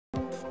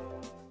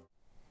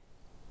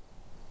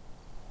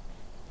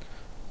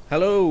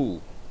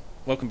Hello!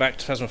 Welcome back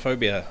to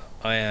Phasmophobia.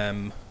 I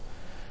am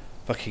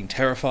fucking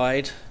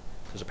terrified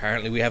because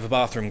apparently we have a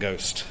bathroom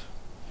ghost.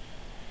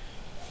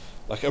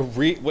 Like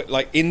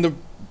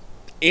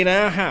in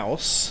our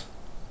house,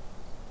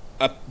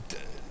 a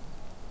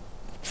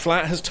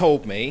flat has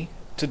told me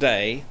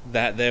today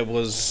that there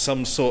was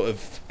some sort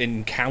of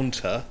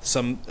encounter,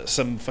 some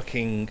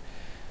fucking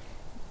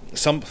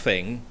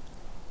something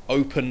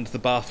opened the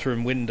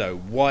bathroom window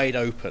wide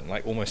open,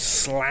 like almost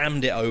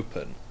slammed it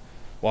open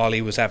while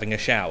he was having a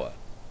shower.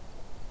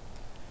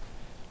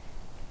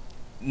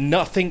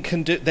 Nothing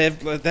can do.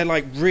 They're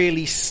like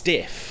really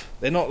stiff.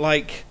 They're not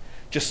like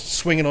just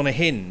swinging on a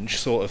hinge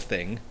sort of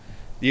thing.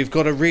 You've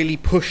got to really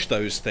push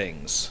those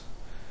things,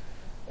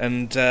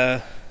 and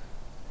they're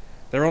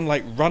on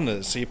like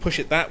runners. So you push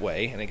it that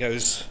way, and it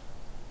goes,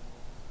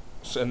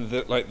 and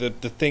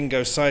the thing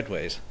goes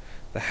sideways.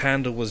 The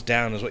handle was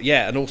down as well.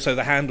 Yeah, and also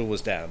the handle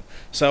was down.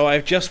 So I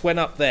just went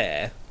up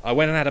there. I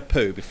went and had a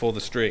poo before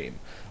the stream.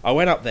 I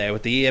went up there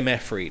with the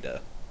EMF reader.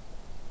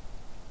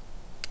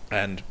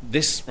 And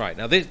this, right,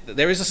 now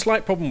there is a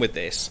slight problem with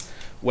this,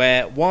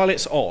 where while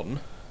it's on,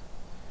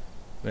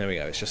 there we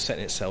go, it's just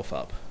setting itself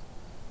up.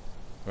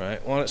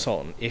 Right, while it's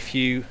on, if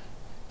you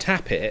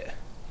tap it,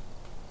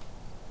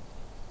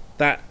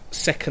 that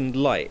second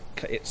light,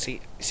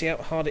 see how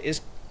hard it is?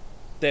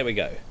 There we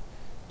go.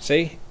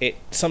 See? It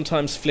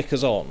sometimes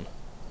flickers on.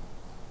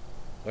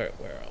 Where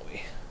are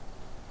we?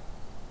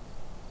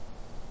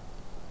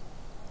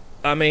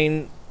 I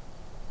mean,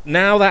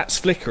 now that's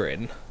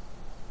flickering.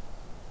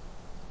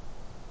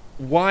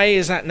 Why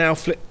is that now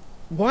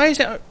Why is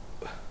it...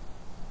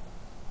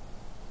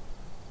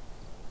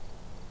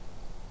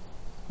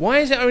 Why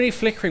is it only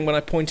flickering when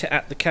I point it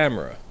at the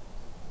camera?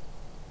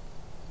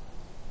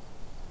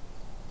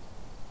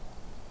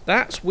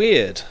 That's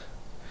weird.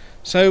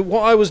 So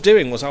what I was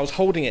doing was I was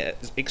holding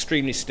it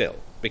extremely still,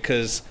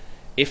 because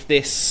if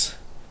this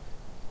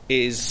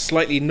is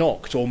slightly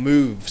knocked or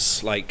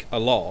moves like a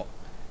lot,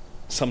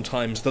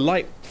 sometimes the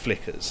light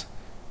flickers,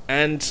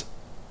 and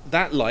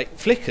that light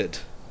flickered,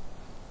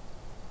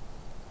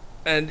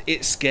 and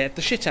it scared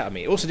the shit out of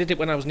me. It also did it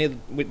when I was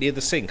near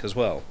the sink as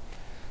well.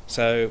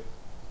 So,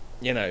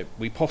 you know,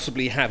 we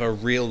possibly have a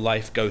real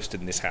life ghost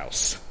in this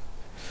house,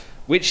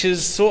 which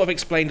has sort of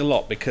explained a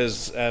lot,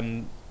 because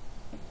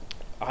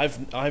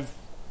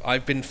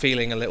I've been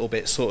feeling a little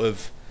bit sort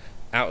of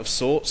out of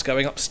sorts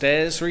going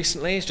upstairs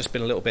recently. It's just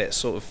been a little bit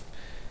sort of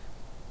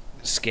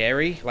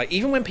scary. Like,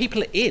 even when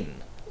people are in,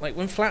 like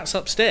when Flat's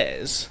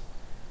upstairs,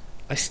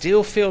 I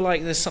still feel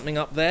like there's something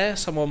up there,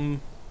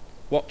 someone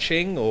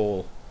watching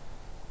or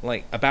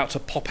like about to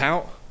pop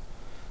out.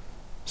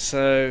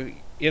 So,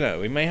 you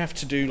know, we may have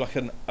to do like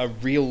a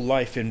real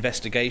life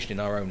investigation in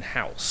our own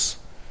house.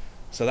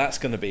 So that's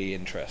going to be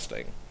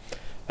interesting.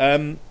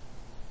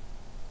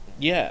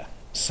 Yeah,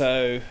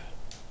 so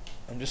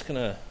I'm just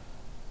gonna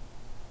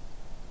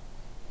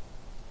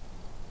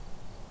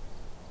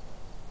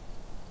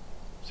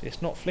see,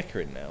 it's not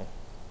flickering now.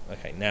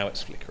 Okay, now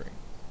it's flickering.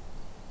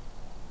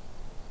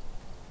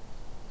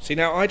 See,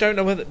 now I don't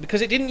know whether,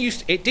 because it didn't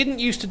used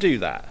to do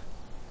that.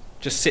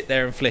 Just sit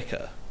there and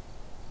flicker.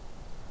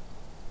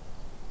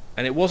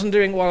 And it wasn't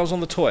doing it while I was on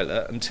the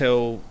toilet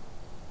until...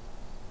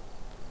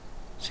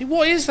 See,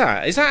 what is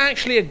that? Is that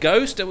actually a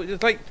ghost?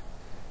 It's like,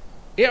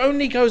 it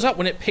only goes up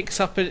when it picks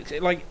up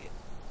like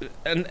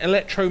an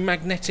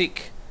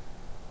electromagnetic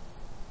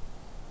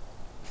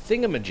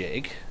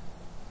thingamajig.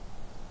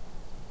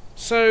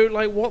 So,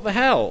 like, what the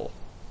hell?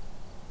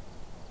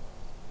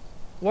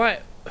 Why?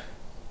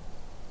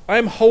 I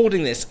am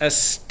holding this as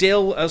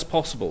still as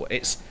possible.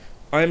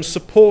 I am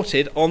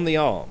supported on the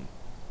arm,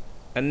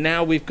 and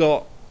now we've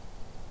got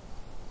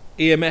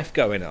EMF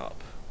going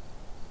up.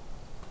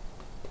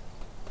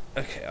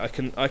 Okay,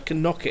 I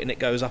can knock it and it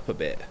goes up a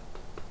bit,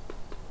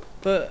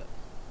 but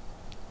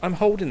I'm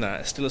holding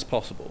that as still as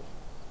possible.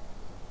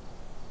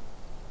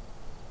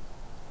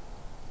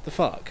 The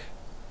fuck?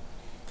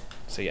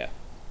 So yeah,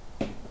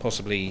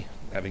 possibly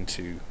having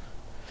to...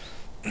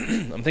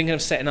 I'm thinking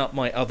of setting up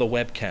my other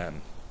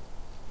webcam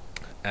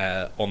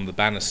on the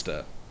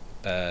banister,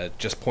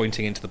 just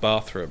pointing into the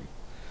bathroom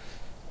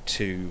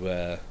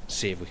to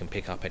see if we can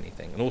pick up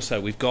anything. And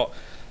also we've got...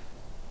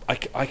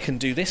 I can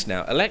do this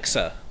now.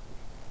 Alexa,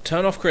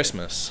 turn off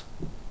Christmas.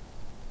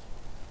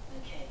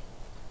 Okay.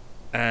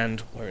 And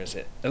where is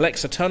it?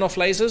 Alexa, turn off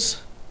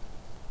lasers.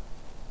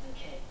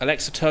 Okay.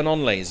 Alexa, turn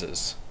on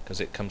lasers,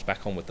 because it comes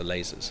back on with the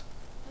lasers.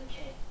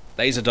 Okay.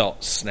 Laser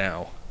dots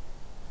now.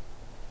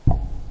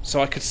 So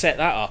I could set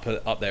that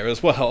up there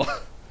as well.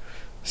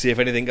 See if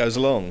anything goes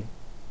along.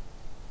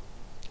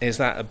 Is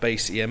that a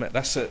base EMF?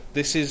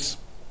 This is...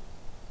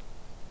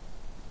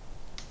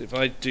 If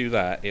I do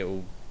that,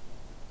 it'll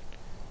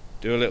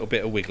do a little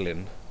bit of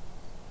wiggling.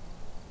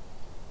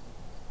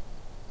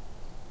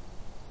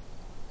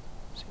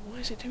 See, why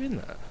is it doing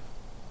that?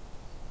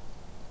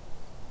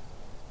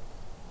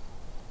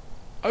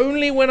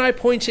 Only when I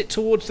point it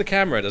towards the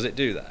camera does it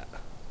do that.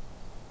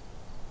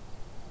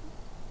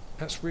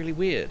 That's really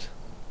weird.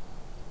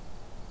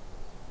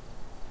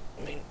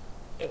 I mean,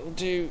 it'll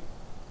do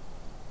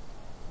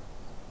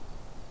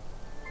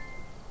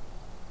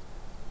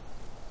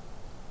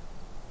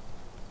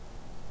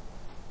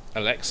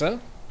Alexa,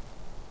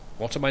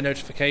 what are my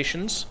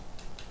notifications?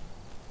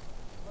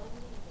 One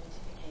new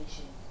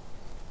notification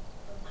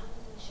from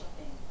Amazon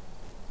Shopping.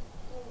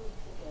 4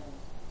 weeks ago,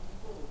 you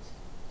bought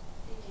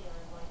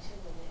CDIY2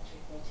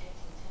 electric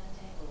rotating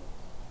turntable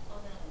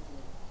on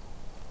Amazon.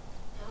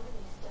 How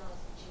many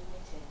stars would you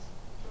rate it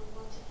from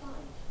 1 to 5?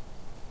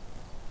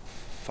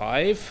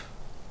 5.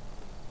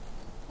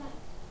 Thanks.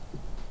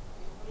 Your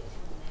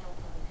rating will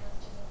help other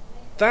customers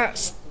make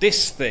That's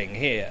this thing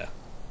here.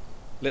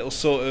 Little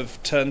sort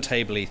of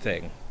turntable-y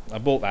thing. I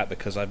bought that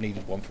because I've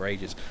needed one for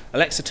ages.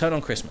 Alexa, turn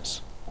on Christmas.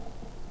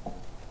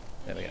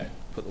 There we go.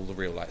 Put all the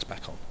real lights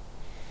back on.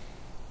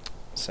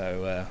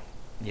 So,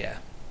 yeah.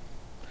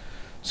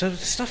 So, the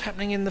stuff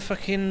happening in the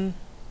fucking...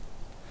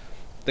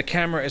 The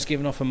camera has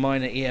given off a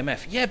minor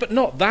EMF. Yeah, but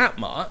not that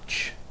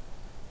much.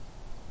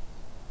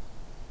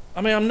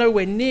 I mean, I'm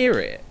nowhere near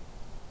it.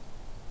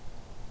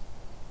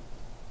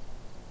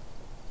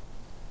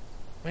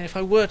 I mean, if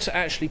I were to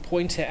actually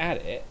point it at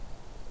it,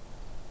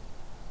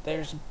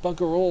 there's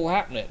bugger all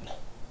happening.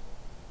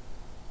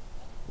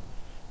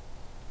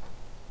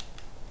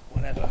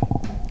 Whatever.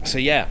 So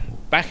yeah,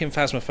 back in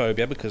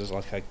Phasmophobia because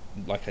like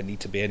I need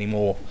to be any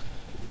more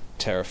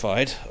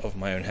terrified of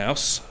my own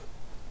house.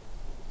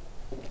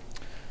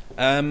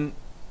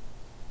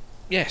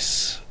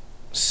 Yes.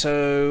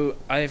 So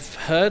I've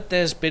heard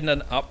there's been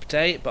an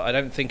update, but I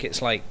don't think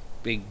it's like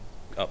big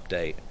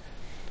update.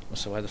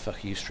 So why the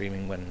fuck are you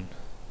streaming when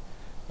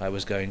I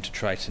was going to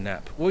try to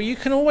nap? Well, you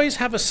can always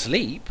have a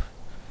sleep.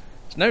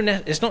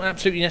 It's not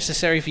absolutely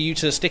necessary for you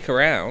to stick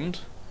around.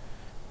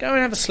 Go and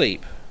have a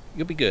sleep.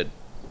 You'll be good.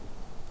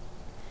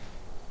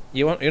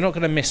 You're not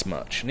going to miss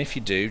much, and if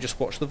you do, just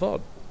watch the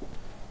VOD.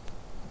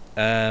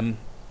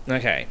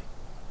 Okay.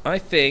 I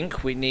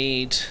think we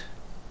need...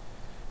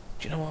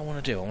 Do you know what I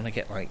want to do? I want to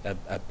get like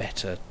a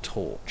better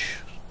torch.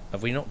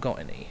 Have we not got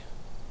any?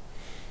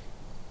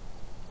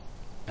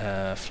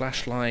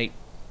 Flashlight.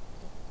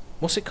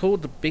 What's it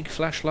called? The big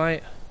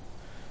flashlight?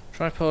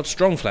 Tripod,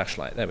 strong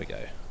flashlight. There we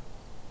go.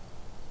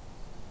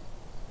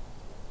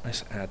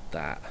 Let's add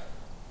that.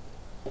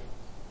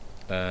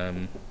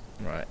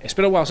 Right. It's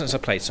been a while since I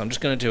played, so I'm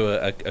just going to do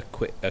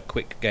a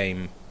quick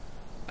game.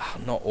 Oh,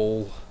 not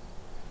all.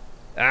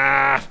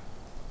 Ah,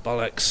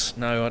 bollocks!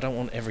 No, I don't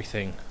want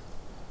everything.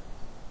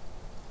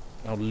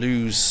 I'll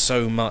lose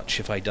so much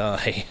if I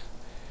die.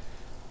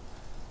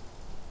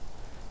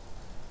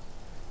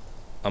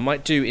 I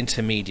might do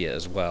intermediate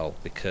as well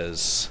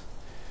because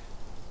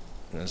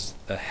there's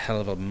a hell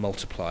of a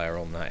multiplier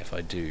on that if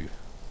I do.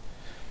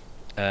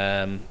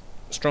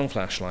 Strong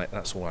flashlight,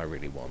 that's all I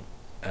really want.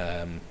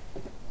 And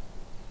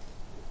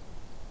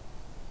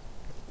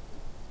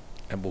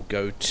we'll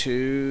go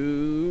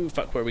to...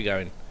 Fuck, where are we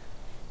going?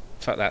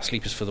 Fuck that,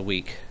 sleep is for the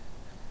weak.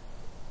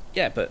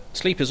 Yeah, but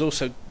sleep is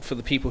also for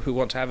the people who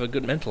want to have a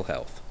good mental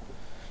health.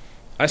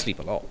 I sleep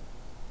a lot.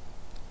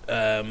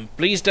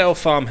 Bleasdale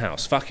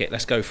Farmhouse, fuck it,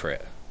 let's go for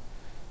it.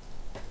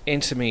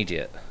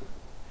 Intermediate.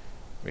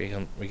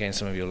 Regain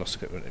some of your lost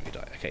equipment if you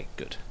die. Okay,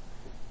 good.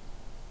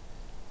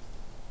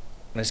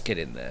 Let's get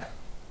in there.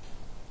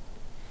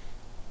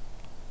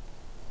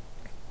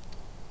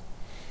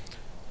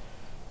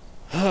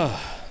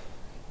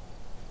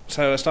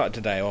 So I started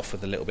today off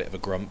with a little bit of a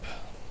grump,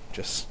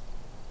 just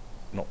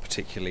not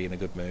particularly in a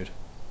good mood.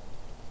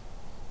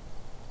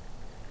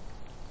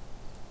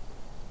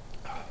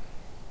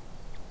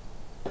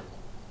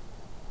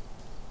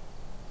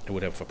 It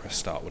would help if I press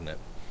start, wouldn't it?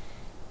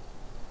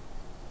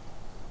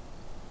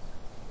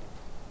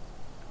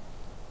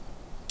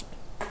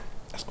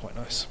 That's quite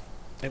nice.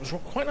 It was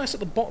quite nice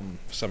at the bottom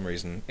for some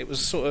reason. It was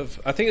sort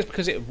of... I think it's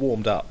because it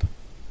warmed up.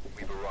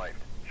 We've arrived.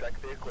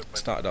 Check the equipment.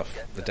 Started off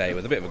the day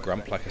with a bit of a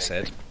grump, like I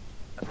said.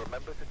 And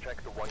remember to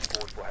check the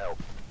whiteboard for help.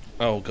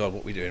 Oh god,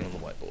 what are we doing on the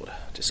whiteboard?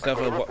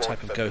 Discover what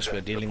type of ghost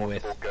we're dealing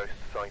with.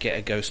 Get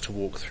a ghost to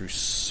walk through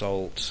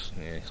salt.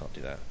 Yeah, you can't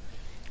do that.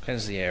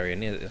 Cleanse the area.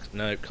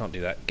 No, can't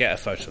do that. Get a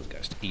photo of the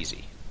ghost.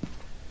 Easy.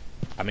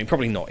 I mean,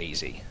 probably not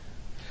easy.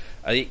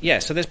 Yeah,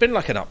 so there's been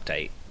like an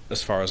update.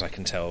 As far as I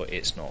can tell,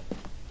 it's not.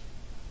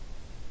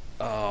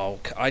 Oh,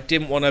 I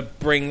didn't want to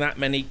bring that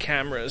many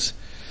cameras.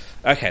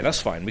 Okay,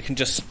 that's fine. We can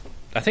just...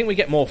 I think we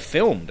get more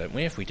film, don't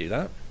we, if we do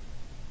that?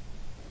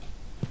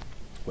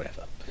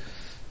 Whatever.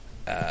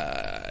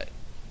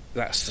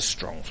 That's the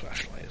strong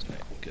flashlight, isn't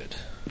it? Good.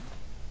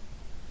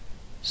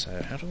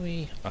 So, how do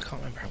we... I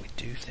can't remember how we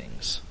do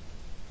things.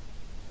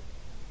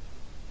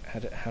 How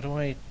do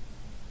I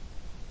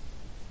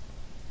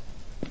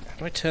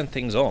turn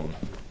things on?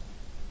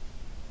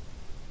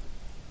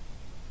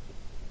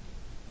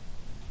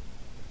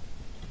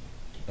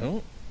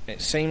 Oh,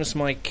 it seems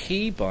my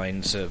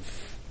keybinds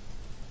have...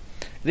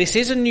 This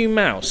is a new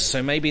mouse,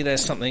 so maybe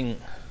there's something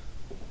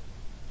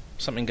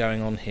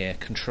going on here.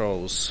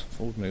 Controls,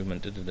 forward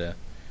movement, da-da-da.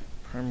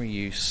 Primary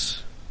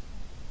use,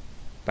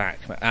 back...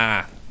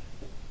 Ah!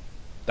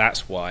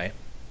 That's why.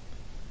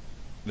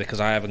 Because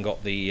I haven't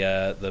got the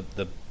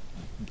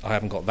I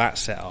haven't got that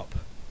set up.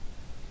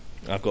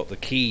 I've got the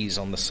keys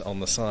on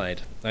the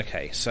side.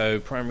 Okay, so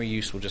primary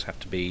use will just have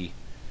to be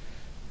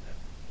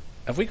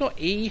Have we got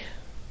E?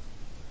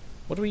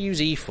 What do we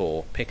use E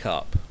for? Pick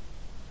up.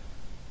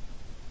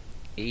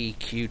 E,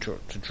 Q to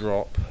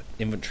drop,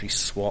 inventory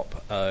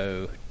swap,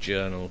 O,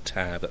 journal,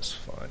 tab, that's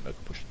fine.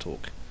 Local push to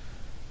talk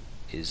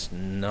is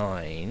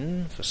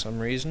 9 for some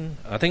reason.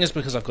 I think it's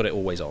because I've got it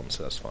always on,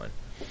 so that's fine.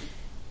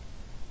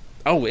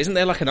 Oh, isn't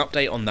there like an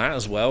update on that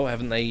as well?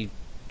 Haven't they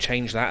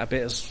changed that a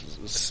bit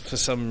for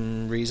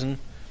some reason?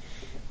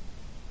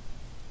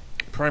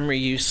 Primary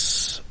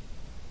use...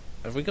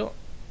 Have we got...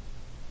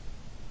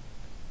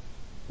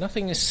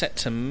 Nothing is set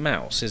to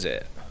mouse, is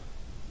it?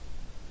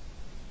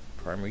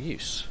 Primary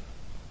use.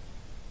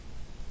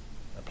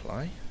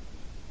 Apply.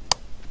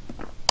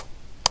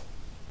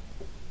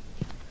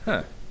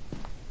 Huh.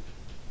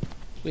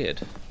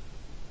 Weird.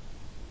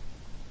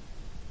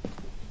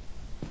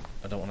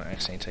 I don't want to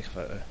accidentally take a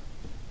photo.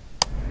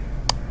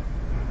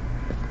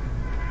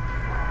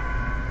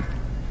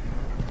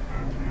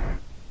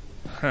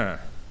 Huh.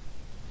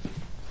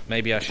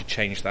 Maybe I should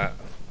change that.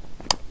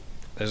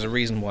 There's a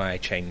reason why I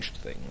changed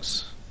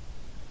things.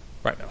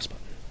 Right mouse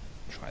button.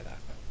 Try that.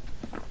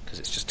 Because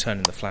it's just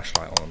turning the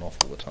flashlight on and off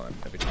all the time.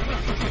 Every time.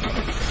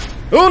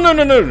 Oh, no,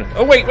 no, no!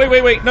 Oh, wait, wait,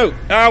 wait, wait! No!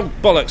 Ow,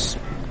 bollocks!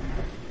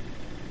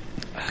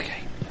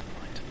 Okay, never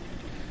mind.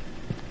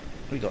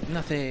 We got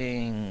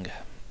nothing.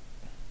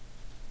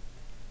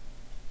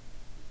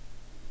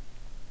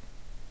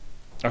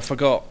 I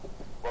forgot.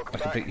 Welcome I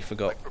completely back.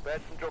 forgot. I've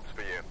prepared some jobs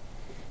for you.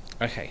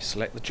 Okay,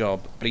 select the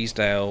job.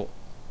 Bleasdale.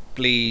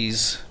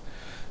 Please.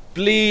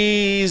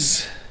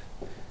 Please!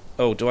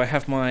 Oh, do I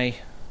have my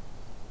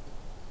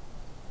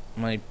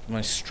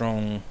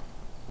strong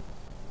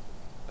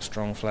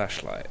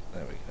flashlight?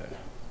 There we go.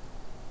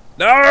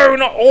 No,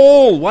 not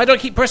all! Why do I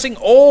keep pressing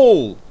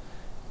all?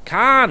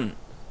 Can't!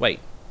 Wait.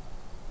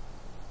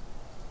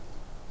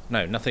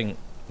 No, nothing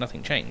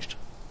changed.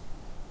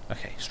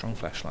 Okay, strong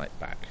flashlight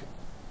back.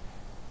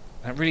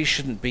 That really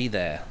shouldn't be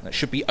there. That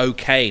should be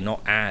okay,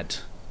 not add.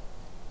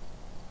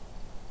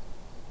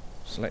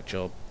 Select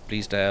job.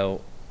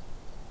 Bleasdale.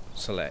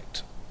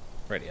 Select.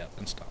 Ready up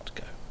and start to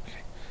go.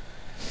 Okay.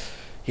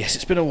 Yes,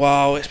 it's been a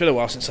while. It's been a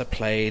while since I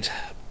played.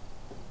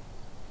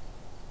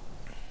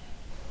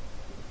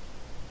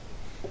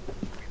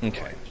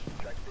 Okay.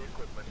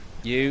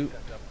 You.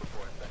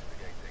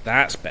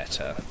 That's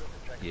better.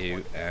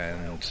 You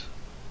and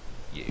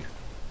you.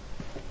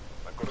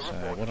 So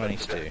what do I need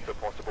to do?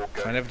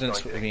 Find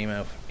evidence with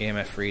the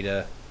EMF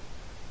reader.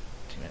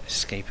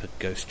 Escape a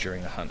ghost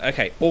during a hunt.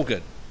 Okay, all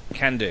good.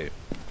 Can do.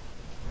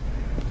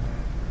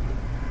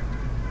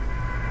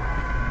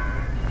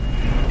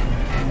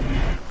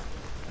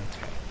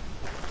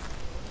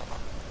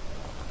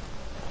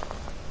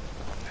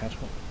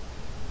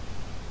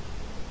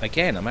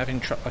 Again, I'm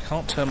having trouble. I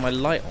can't turn my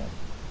light on.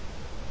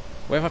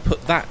 Where have I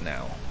put that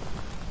now?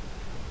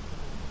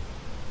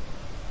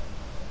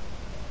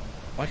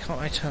 Why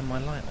can't I turn my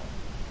light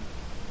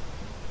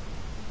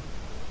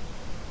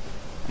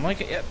on?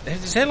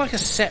 Is there like a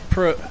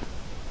separate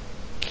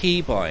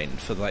keybind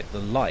for like the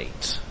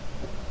light?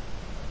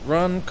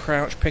 Run,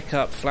 crouch, pick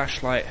up,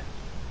 flashlight.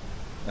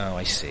 Oh,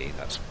 I see.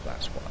 That's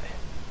why.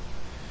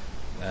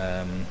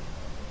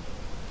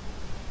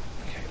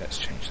 Okay, let's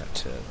change that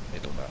to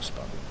middle mouse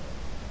button.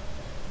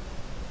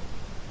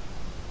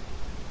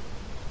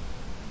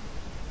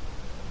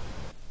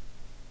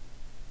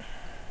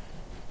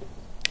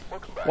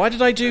 Why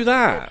did I do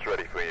that?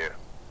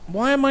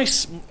 Why am I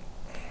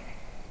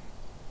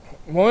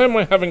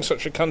having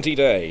such a cunty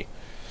day?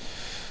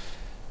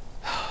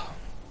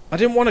 I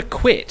didn't want to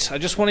quit. I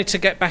just wanted to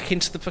get back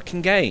into the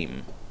fucking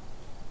game.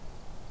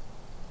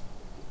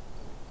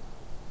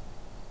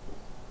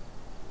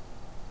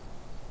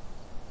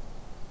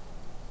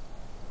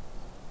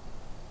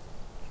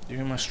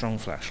 Doing my strong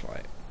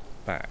flashlight.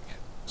 Back.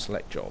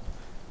 Select job.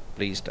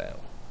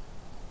 Bleasdale.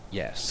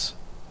 Yes.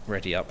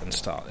 Ready up and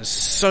start. There's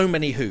so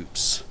many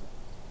hoops.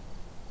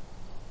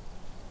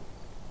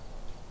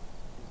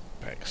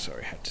 Back.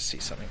 Sorry, I had to see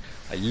something.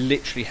 I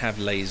literally have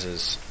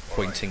lasers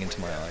pointing into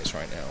my eyes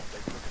right now.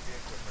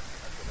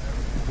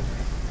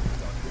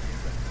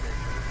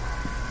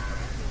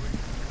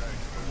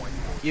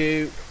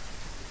 You,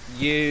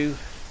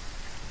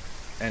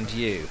 and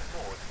you.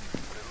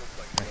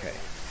 Okay.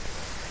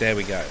 There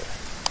we go.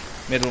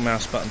 Middle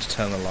mouse button to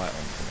turn the light on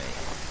for me.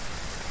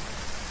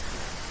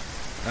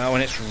 Oh,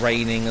 and it's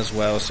raining as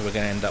well, so we're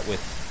going to end up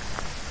with...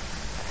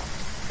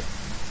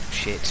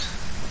 shit.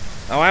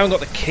 Oh, I haven't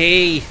got the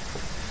key!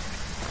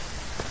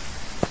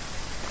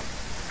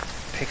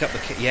 Pick up the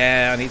key.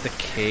 Yeah, I need the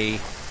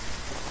key.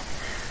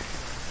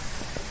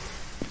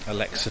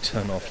 Alexa,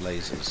 turn off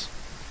lasers.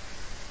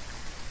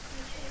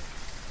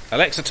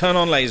 Alexa, turn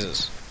on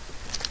lasers.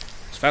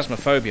 It's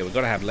Phasmophobia, we've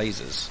got to have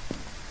lasers.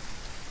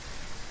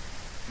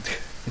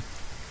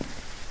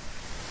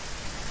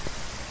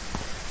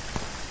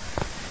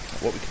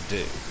 What we could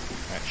do,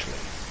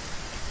 actually,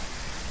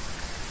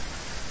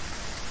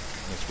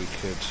 is we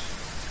could...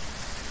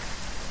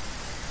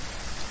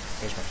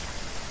 Where's my...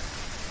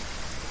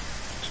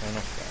 Turn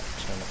off that,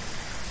 turn off...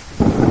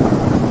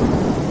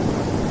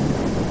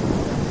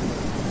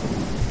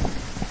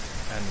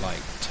 And, like,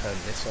 turn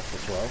this off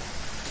as well.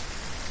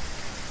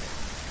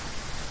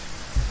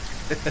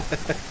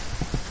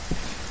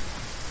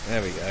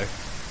 There we go.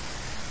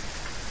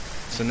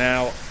 So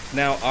now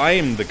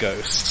I'm the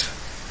ghost.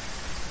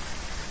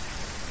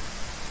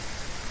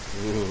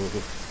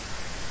 Ooh.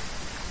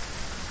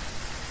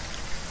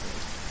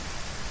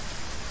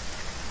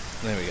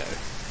 There we go.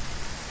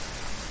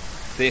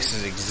 This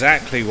is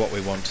exactly what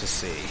we want to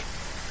see.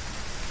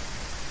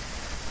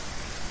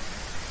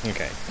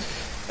 Okay.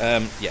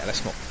 Yeah,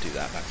 let's not do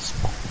that. That one's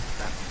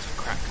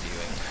for crap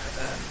viewing.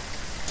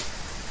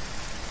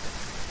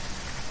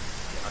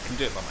 Yeah, I can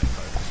do it by my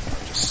phone.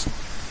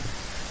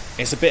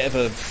 It's a bit of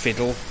a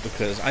fiddle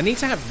because I need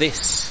to have this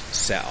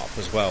set up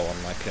as well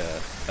on like a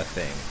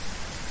thing,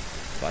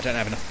 but I don't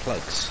have enough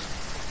plugs.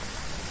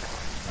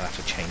 I'll have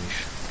to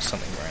change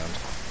something around.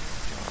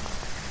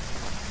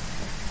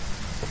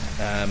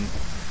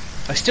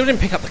 I still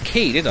didn't pick up the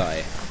key, did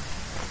I?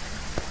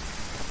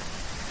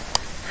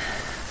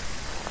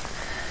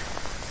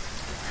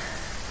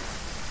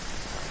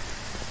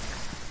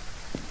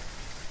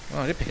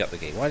 Oh, I did pick up the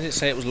key. Why did it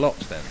say it was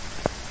locked then?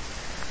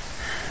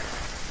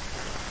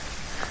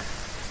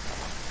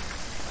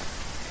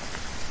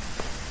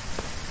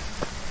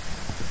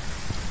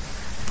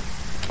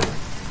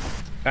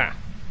 Ah.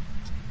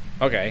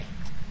 Okay.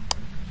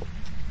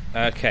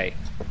 Okay.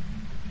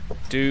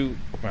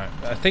 Right.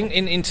 I think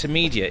in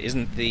intermediate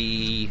isn't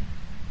the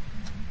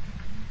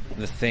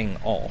thing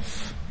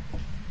off.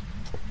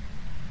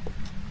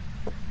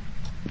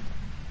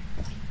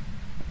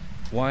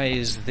 Why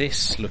is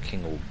this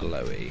looking all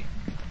glowy?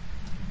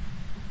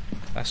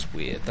 That's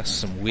weird. That's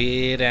some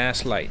weird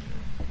ass lighting.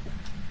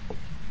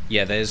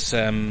 Yeah, there's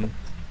oh,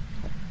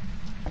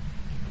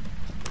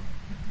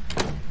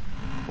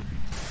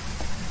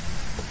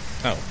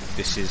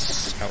 this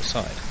is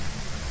outside.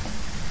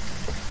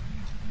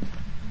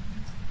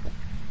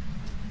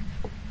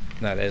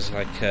 No, there's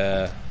like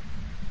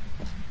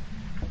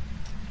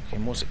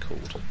what's it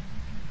called?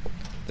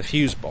 The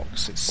fuse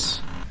box.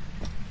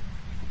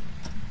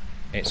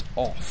 It's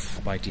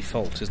off by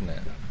default, isn't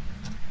it?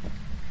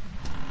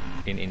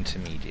 In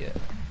intermediate.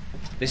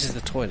 This is the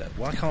toilet.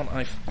 Why can't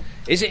I...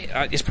 Is it...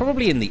 it's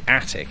probably in the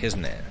attic,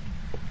 isn't it?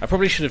 I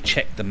probably should have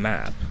checked the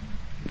map.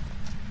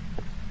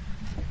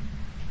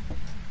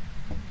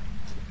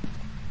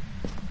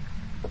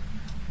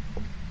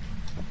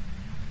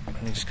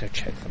 Let me just go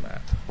check the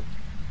map.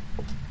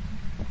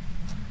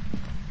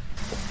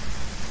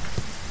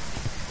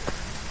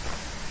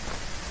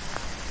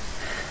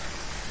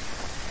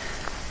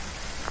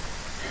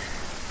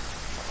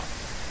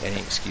 Any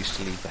excuse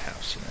to leave the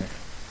house, you know.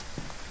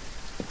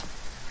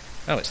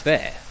 Oh, it's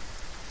there.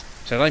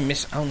 So did I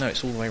miss... Oh, no,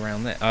 it's all the way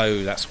around there.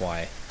 Oh, that's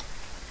why.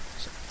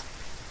 So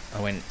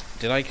I went...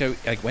 Did I go...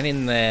 I went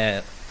in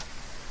there...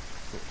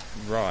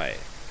 Right.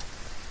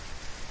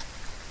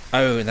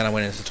 Oh, and then I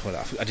went into the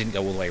toilet. I didn't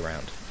go all the way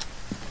around.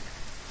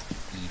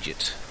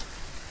 Egypt.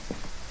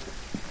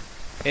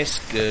 It's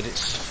good,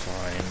 it's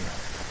fine.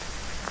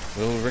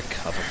 We'll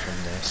recover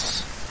from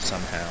this.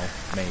 Somehow.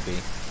 Maybe.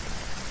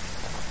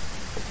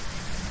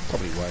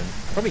 Probably won't.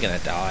 Probably gonna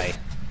die.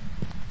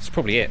 That's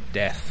probably it.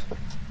 Death.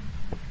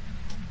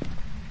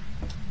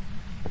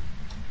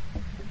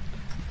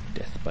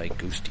 Death by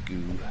ghosty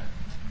goo.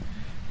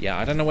 Yeah,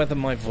 I don't know whether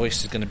my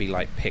voice is gonna be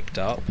like picked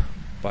up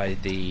by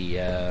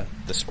the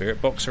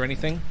spirit box or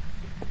anything.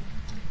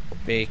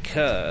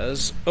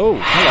 Because oh,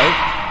 hello.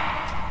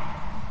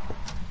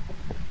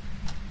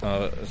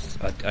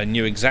 I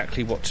knew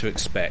exactly what to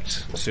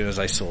expect as soon as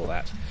I saw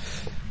that.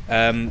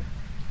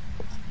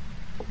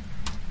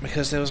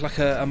 Because there was like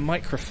a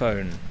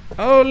microphone.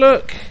 Oh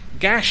look!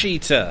 Gash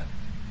Eater!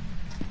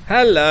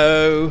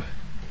 Hello!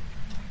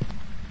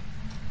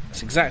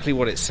 That's exactly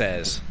what it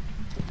says.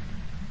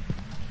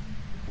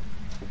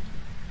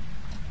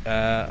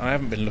 I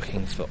haven't been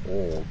looking for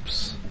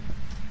orbs.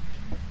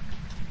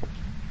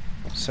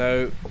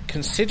 So,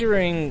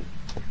 considering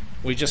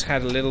we just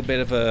had a little bit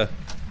of a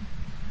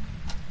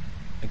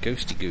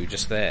ghosty goo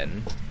just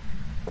then,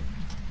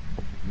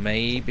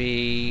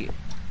 maybe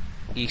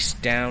he's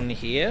down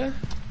here?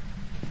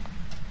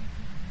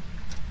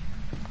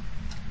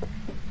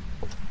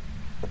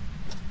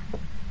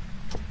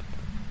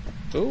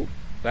 Oh,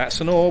 that's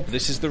an orb.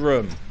 This is the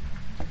room.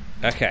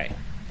 Okay.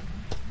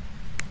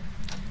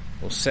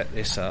 We'll set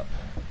this up.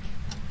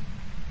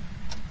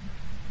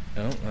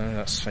 Oh, no,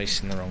 that's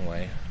facing the wrong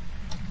way.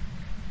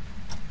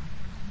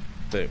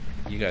 Boom.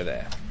 You go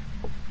there.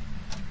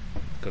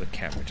 Got a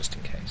camera just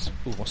in case.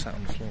 Oh, what's that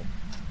on the floor?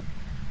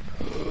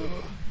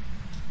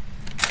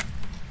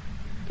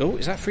 Oh,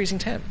 is that freezing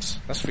temps?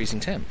 That's freezing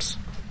temps.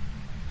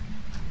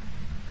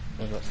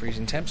 We've got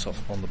freezing temps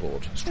off on the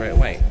board straight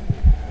away.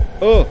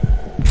 Oh!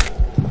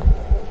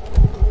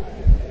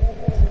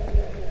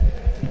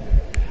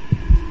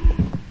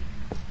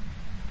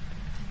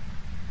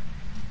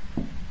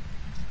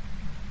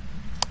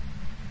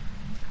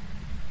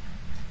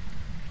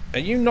 Are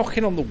you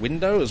knocking on the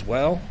window as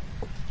well?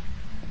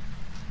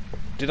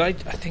 Did I? I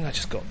think I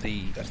just got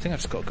the. I think I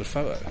just got a good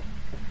photo.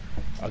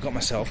 I got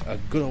myself a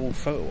good old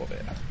photo of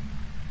it.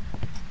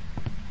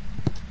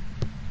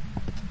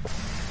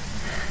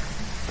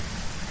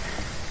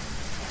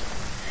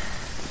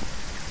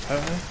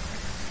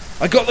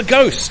 I got the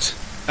ghost!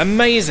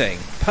 Amazing!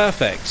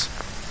 Perfect!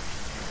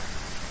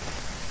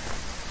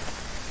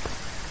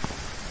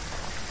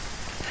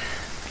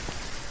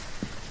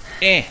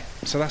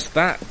 So that's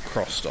that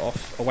crossed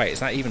off. Oh wait, is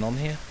that even on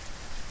here?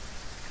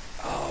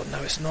 Oh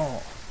no, it's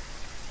not.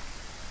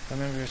 I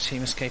remember a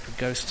team escape a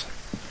ghost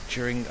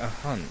during a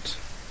hunt.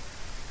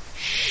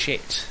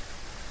 Shit.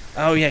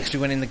 Oh yeah, because we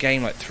went in the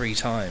game like 3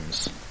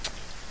 times.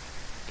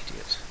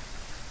 Idiot.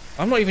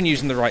 I'm not even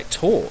using the right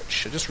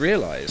torch. I just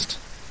realised.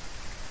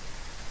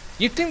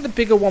 You'd think the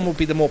bigger one would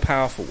be the more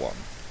powerful one.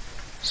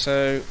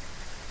 So,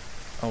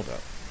 hold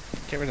up.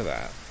 Get rid of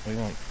that. We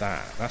want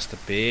that. That's the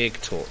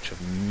big torch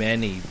of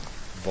many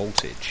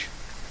voltage.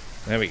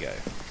 There we go.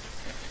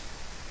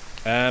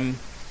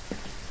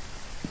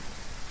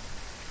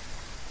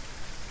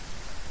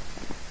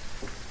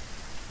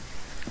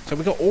 So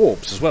we got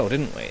orbs as well,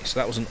 didn't we? So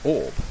that was an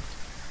orb.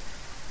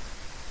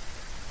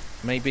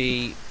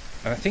 Maybe,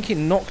 I think it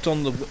knocked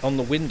on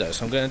the window,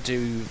 so I'm going to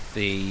do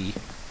the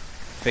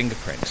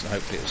fingerprints, and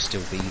hopefully it will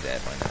still be there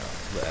by now,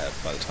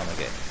 by the time I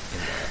get in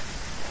there.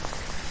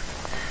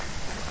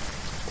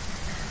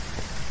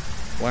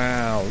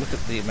 Wow, look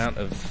at the amount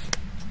of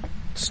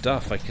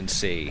stuff I can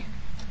see.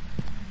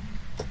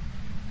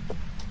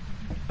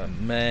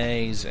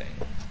 Amazing.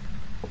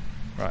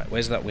 Right,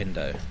 where's that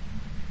window?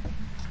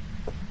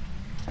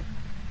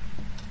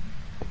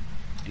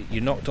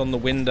 You knocked on the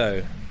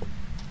window.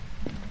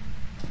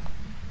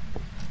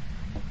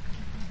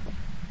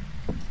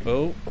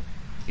 Oh,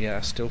 yeah,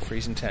 still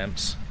freezing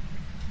temps.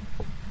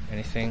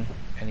 Anything?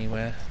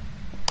 Anywhere?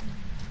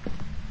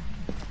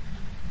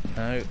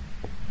 No.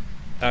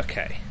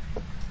 Okay.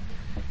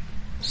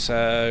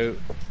 So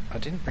I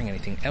didn't bring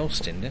anything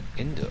else in. I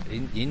didn't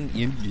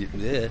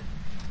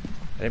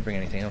bring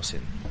anything else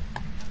in.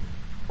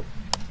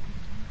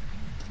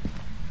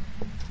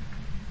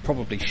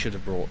 Probably should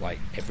have brought like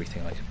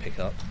everything I could pick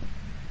up.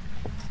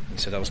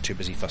 Instead I was too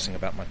busy fussing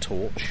about my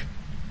torch.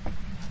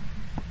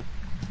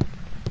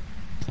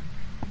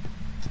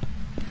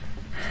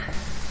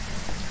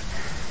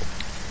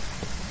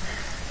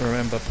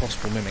 Remember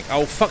possible mimic.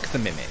 Oh fuck the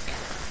mimic.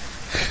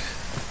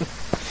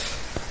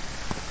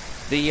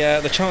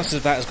 The chances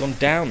of that has gone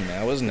down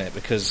now, isn't it?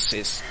 Because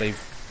they've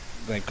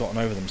gotten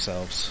over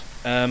themselves.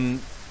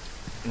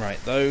 Right,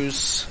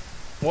 those.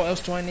 What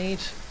else do I need?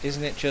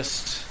 Isn't it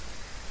just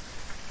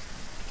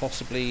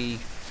possibly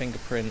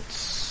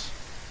fingerprints?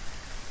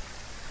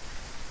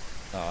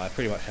 Oh, I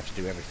pretty much have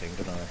to do everything,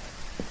 don't I?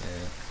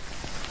 Yeah.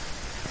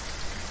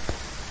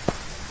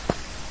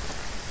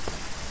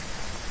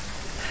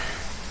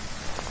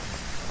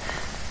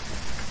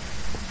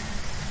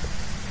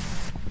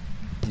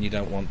 You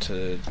don't want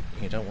to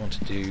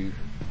do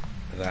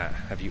that.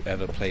 Have you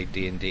ever played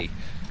D&D?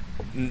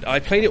 I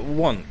played it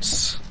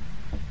once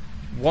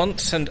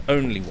and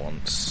only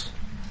once,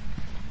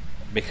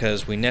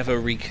 because we never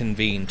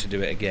reconvened to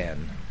do it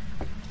again,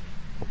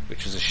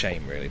 which was a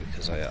shame really,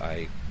 because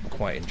I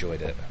quite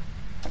enjoyed it.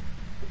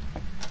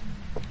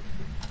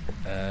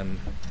 Oh.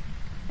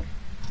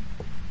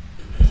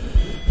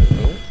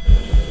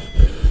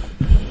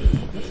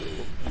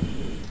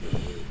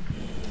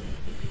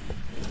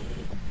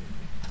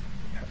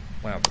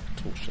 Wow, the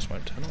torch just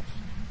won't turn off.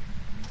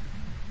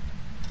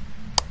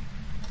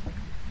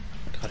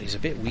 God, he's a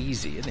bit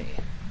wheezy, isn't he?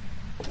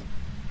 Right,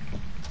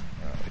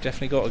 we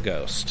definitely got a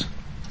ghost.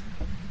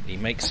 He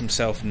makes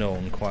himself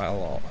known quite a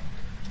lot.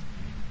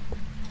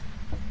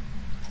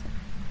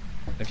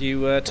 Have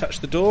you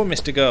touched the door,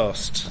 Mr.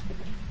 Ghost?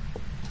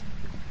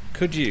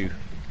 Could you?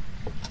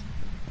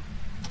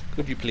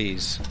 Could you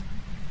please?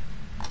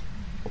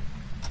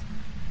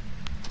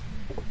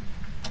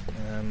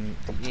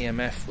 The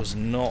EMF was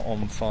not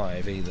on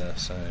 5 either,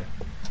 so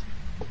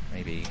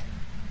maybe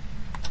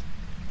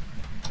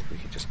we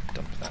could just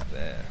dump that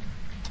there.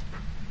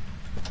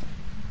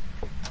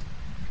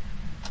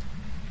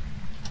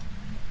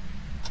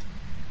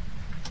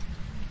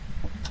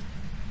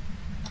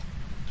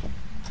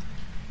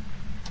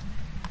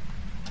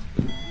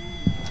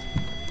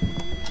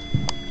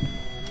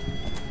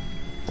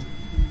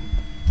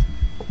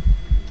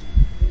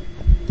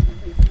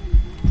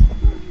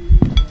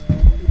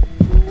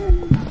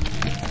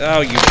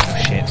 Oh, you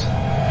shit.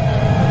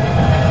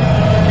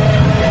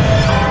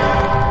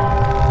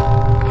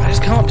 I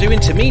just can't do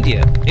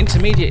intermediate.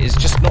 Intermediate is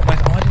just not my...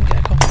 Oh, I didn't get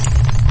a copy.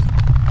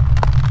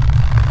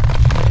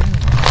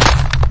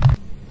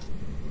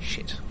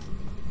 Shit.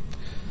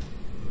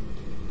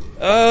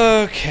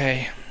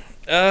 Okay.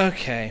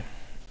 Okay.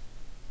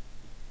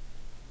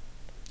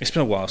 It's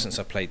been a while since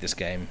I played this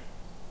game.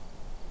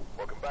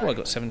 Welcome back. Oh, I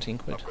got 17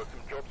 quid. I've got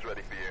some jobs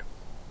ready for you.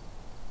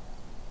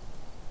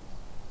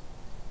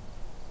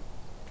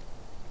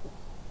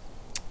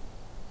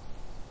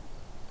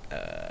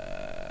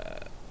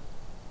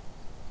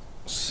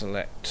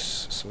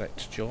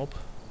 Select job.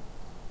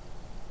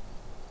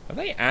 Have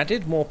they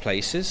added more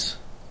places?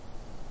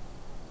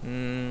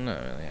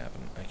 No, they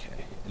haven't.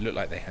 Okay, it looked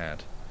like they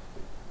had.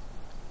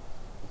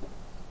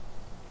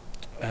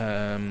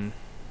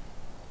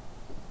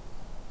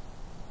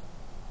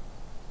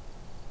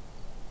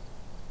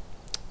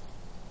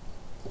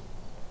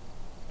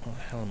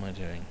 hell am I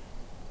doing?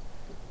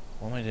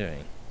 What am I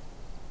doing?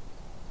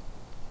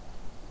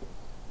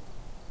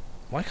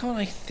 Why can't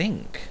I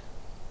think?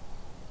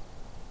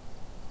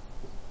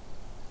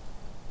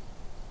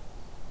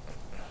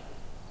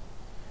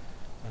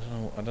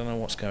 I don't know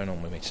what's going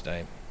on with me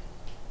today.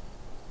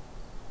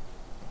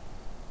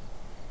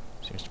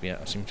 I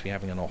seem to be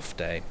having an off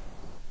day.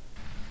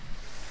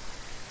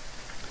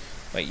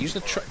 Wait, use the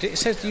truck. It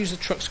says use the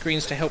truck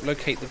screens to help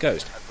locate the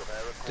ghost.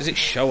 Does it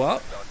show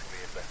up?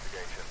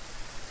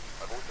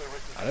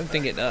 I don't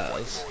think it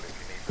does.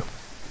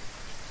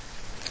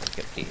 Let's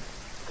get the key.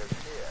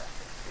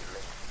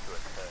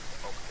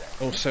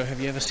 Also, have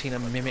you ever seen a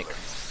mimic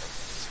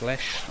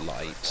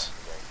fleshlight?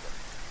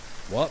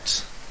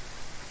 What?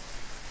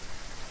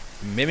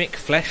 Mimic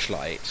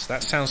fleshlight?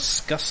 That sounds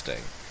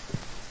disgusting.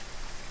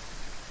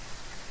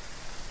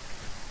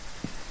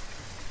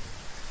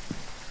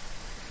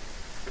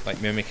 Like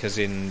mimic as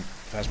in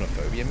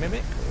Phasmophobia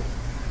mimic?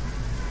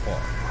 Or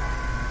what?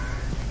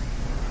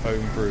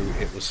 Homebrew,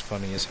 it was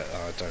funny as hell.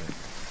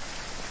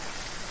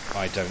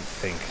 I don't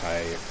think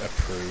I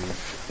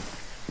approve.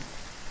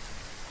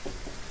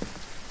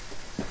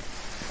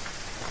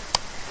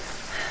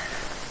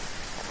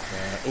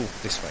 Oh,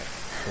 this way,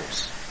 of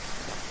course.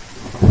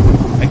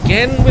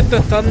 Again with the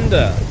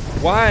thunder.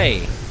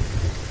 Why?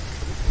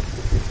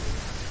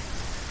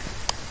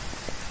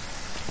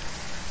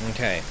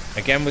 Okay,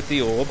 again with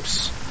the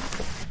orbs.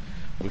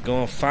 We're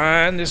gonna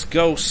find this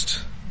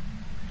ghost.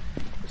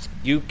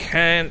 You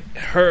can't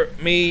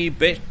hurt me,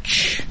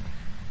 bitch.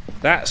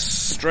 That's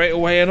straight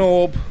away an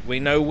orb. We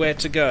know where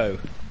to go.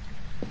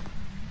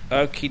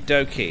 Okie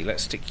dokie.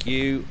 Let's stick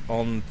you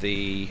on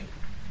the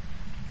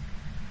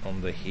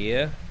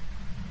here.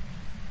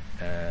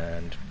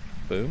 And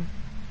boom.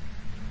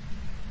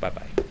 Bye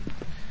bye.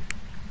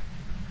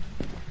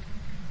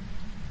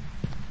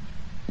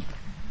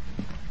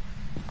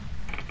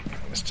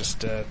 Let's just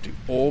do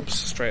orbs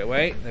straight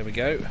away. There we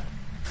go. What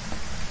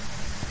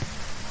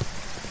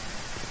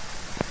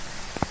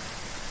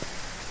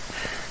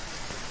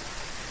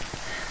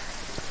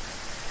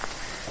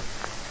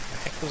the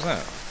heck was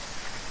that?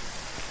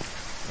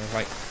 It was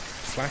like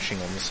flashing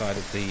on the side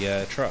of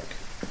the truck.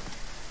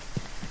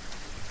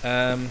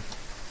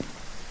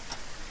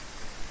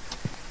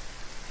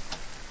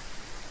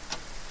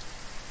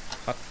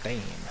 Hot damn.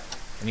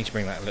 I need to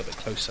bring that a little bit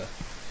closer.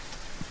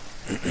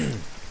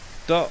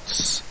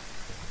 Dots.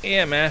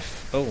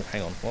 EMF. Oh,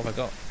 hang on. What have I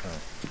got? Oh.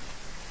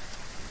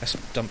 Let's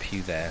dump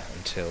you there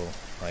until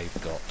I've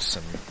got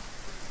some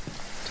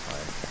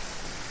time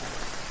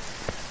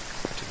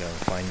to go and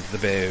find the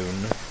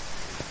bone.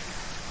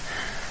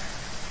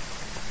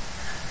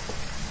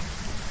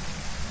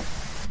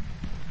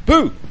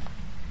 Boo!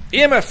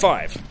 EMF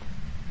 5!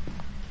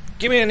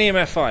 Give me an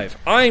EMF 5.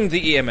 I'm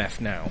the EMF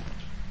now.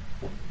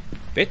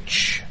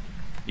 Bitch.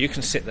 You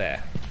can sit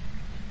there.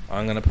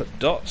 I'm going to put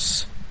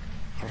dots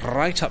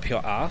right up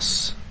your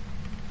ass.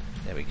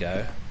 There we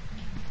go.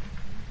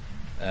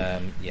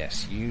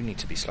 Yes, you need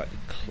to be slightly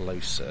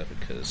closer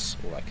because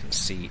all I can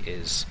see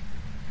is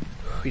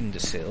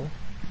windowsill.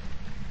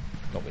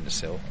 Not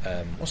windowsill.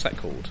 What's that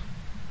called?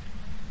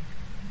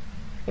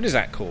 What is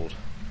that called?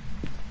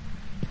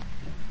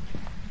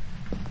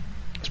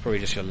 It's probably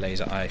just your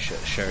laser eye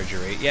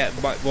surgery. Yeah,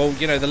 but, well,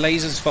 you know, the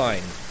laser's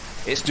fine.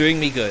 It's doing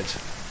me good.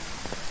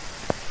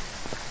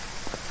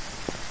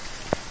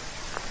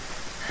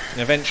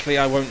 Eventually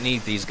I won't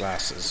need these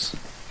glasses.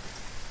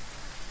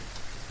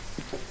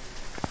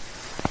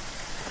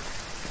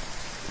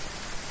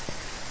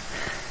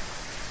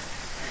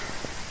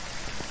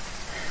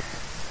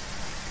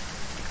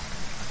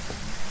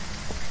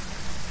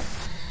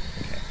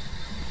 Okay.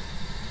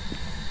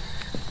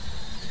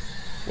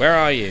 Where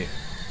are you?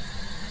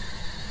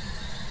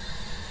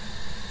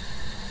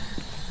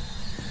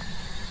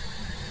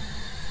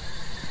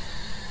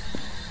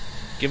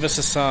 Give us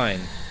a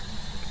sign.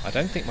 I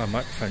don't think my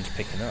microphone's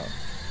picking up.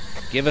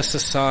 Give us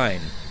a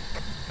sign.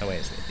 Oh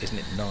wait, isn't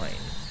it 9?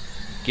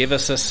 Give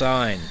us a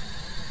sign.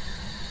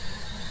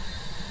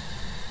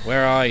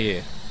 Where are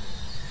you?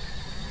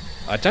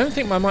 I don't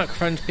think my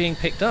microphone's being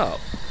picked up.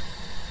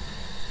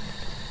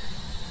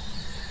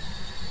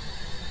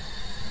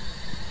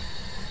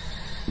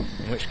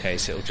 In which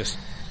case it'll just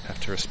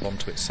have to respond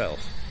to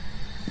itself.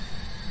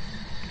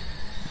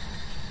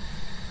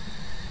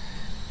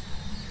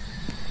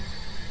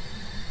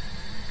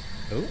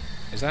 Oh,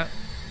 was that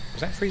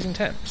freezing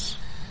temps?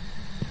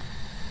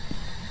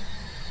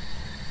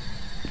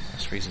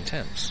 That's freezing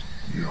temps.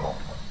 Yeah.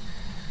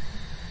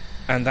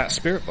 And that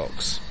spirit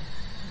box,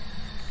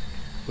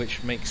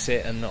 which makes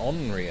it an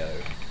Onryo.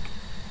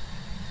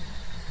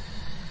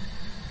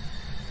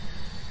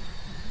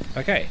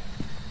 Okay.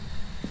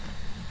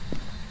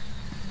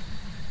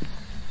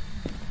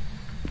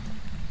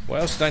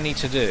 What else did I need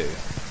to do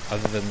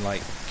other than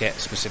like get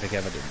specific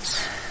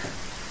evidence?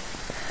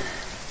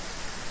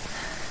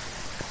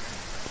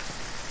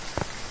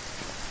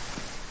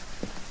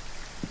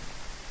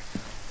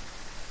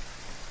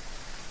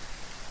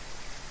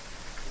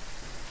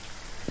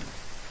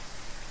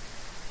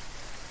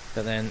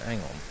 But then, hang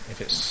on,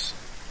 if it's...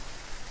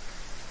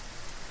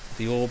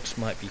 The orbs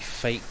might be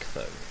fake,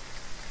 though.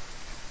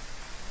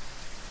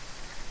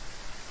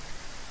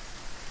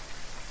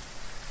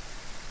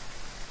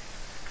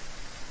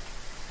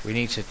 We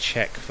need to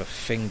check for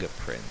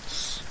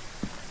fingerprints.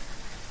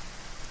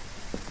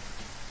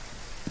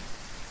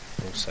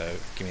 Also,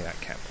 give me that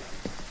camera.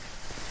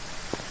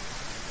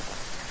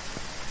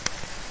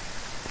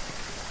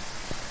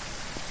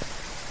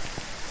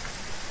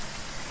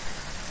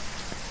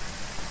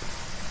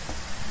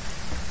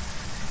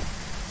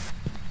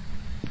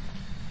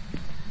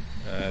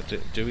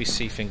 Do we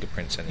see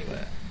fingerprints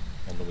anywhere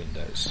on the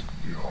windows?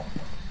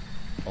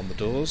 On the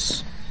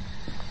doors?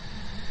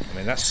 I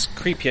mean, that's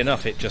creepy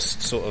enough. It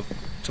just sort of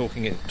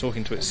talking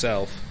to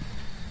itself.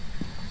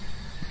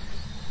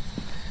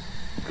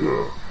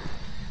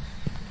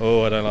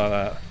 Oh, I don't like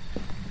that.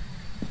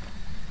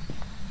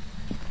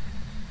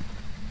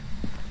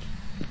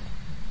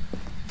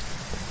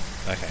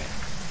 Okay.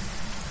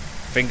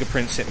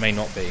 Fingerprints it may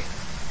not be.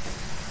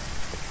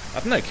 I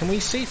don't know, can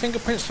we see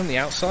fingerprints from the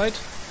outside?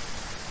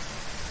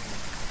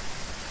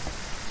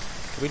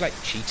 Can we, like,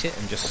 cheat it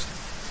and just,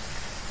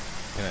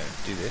 you know,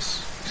 do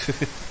this?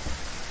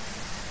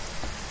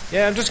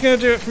 Yeah, I'm just going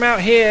to do it from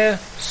out here.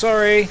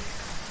 Sorry.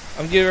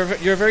 You're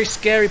a very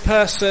scary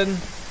person.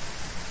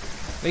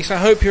 At least I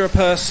hope you're a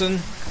person.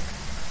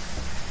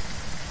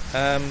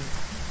 I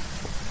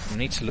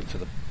need to look for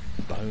the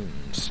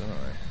bones, don't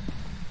I?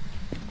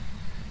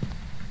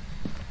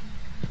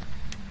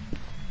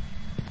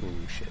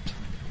 Oh, shit.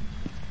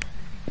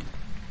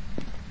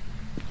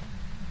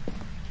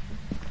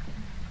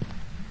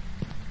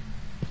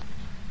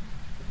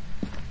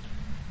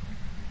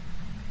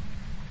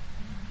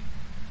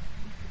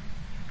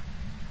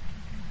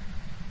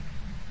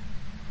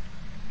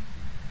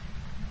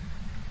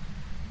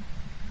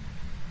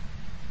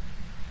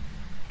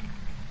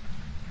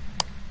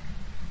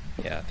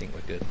 Yeah, I think we're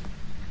good.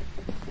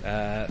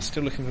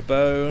 Still looking for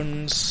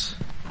bones.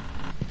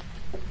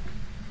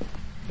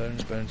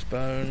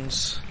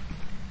 Bones.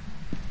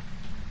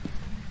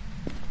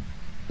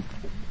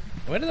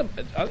 Where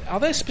are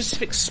there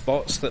specific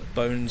spots that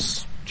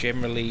bones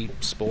generally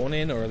spawn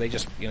in, or are they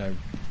just, you know,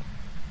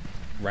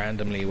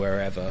 randomly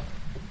wherever?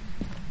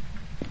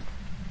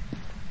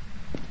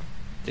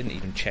 Didn't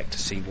even check to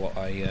see what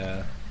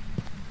I've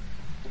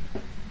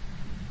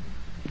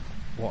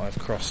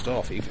crossed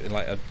off, even,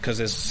 like, because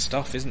there's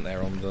stuff, isn't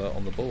there, on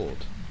the board?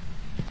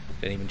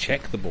 Didn't even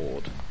check the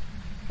board.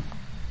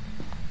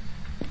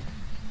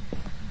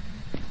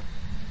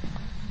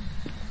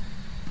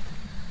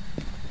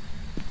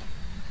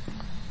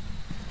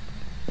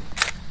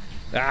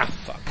 Ah,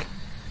 fuck.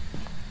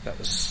 That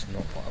was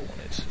not what I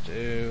wanted to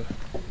do.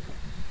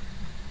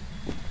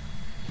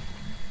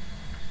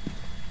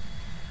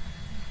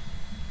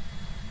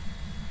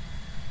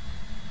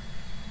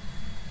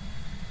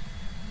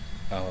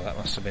 Oh, that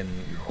must have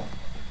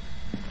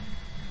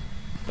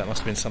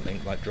been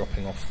something like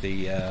dropping off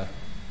the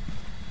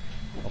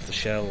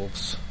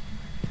shelves.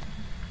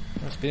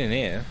 It's been in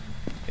here,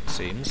 it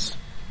seems.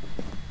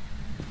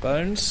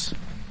 Bones?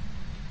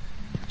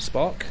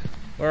 Spock?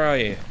 Where are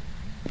you?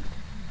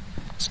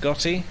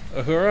 Scotty?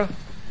 Uhura?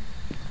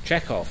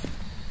 Chekhov.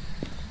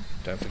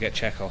 Don't forget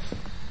Chekhov.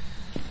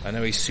 I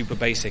know he's super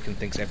basic and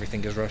thinks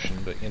everything is Russian,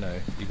 but you know,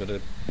 you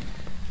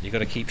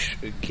gotta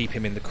keep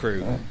him in the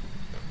crew.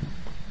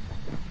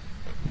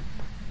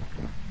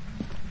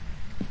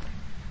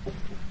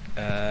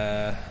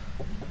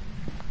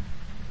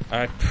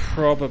 I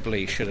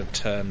probably should have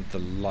turned the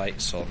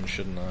lights on,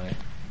 shouldn't I?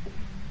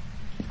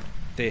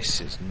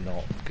 This is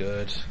not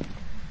good.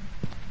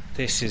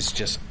 This is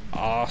just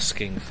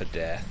asking for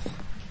death.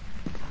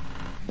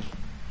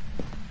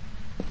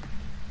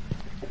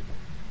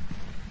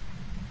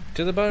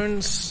 Do the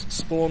bones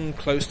spawn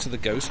close to the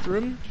ghost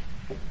room?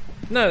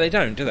 No, they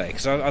don't, do they?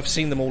 Because I've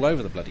seen them all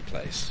over the bloody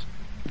place.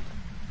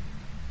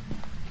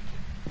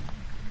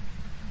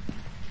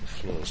 The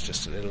floor's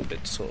just a little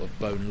bit sort of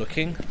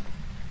bone-looking.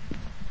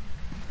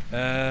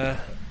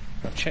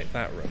 I've checked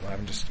that room. I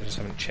just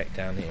haven't checked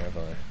down here, have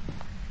I?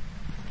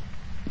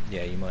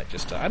 Yeah, you might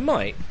just... I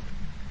might,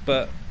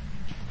 but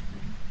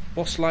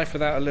what's life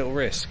without a little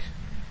risk?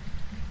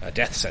 A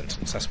death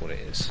sentence, that's what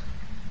it is.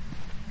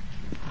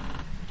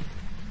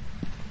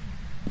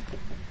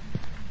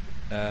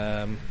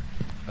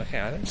 Okay,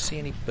 I don't see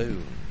any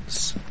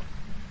bones.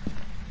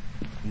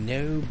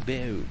 No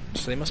bones.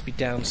 So they must be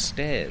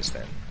downstairs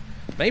then.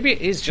 Maybe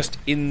it is just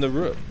in the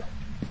room.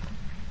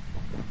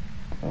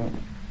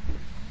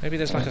 Maybe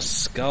there's like a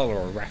skull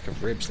or a rack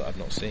of ribs that I've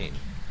not seen.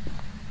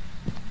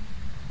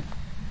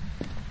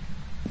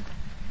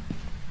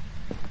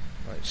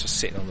 Like it's just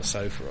sitting on the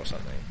sofa or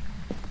something.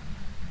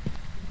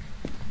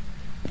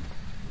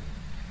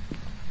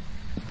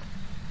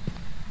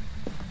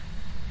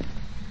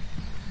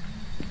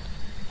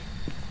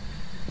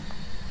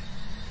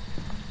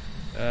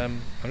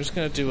 I'm just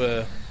going to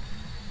do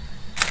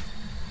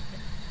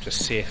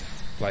just see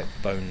if like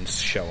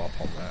bones show up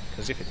on that,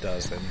 because if it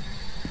does, then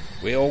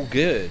we're all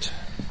good.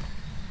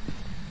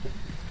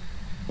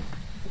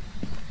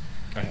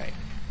 Okay,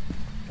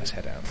 let's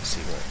head out and see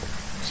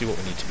what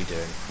we need to be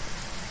doing.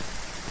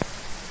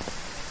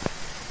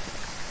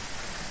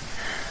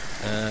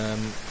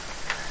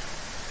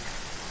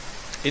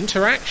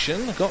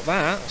 Interaction, I got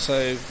that,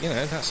 so, you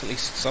know, that's at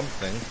least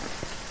something.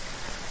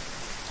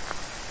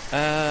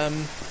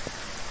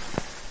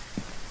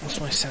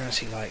 What's my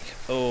sanity like?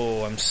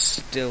 Oh, I'm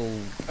still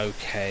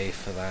okay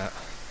for that.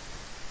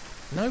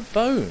 No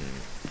bone.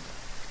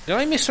 Did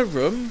I miss a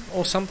room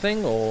or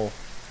something, or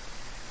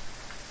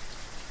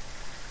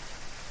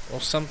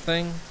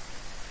something?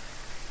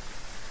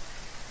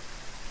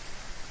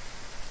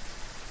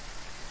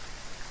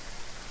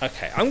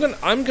 Okay, I'm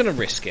gonna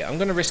risk it. I'm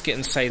gonna risk it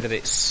and say that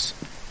it's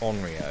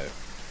Onryo.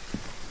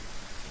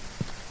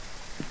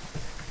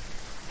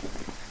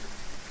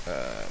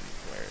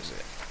 Where is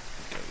it?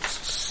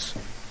 Ghosts.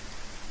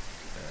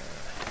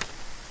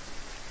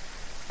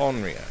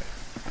 Onryo.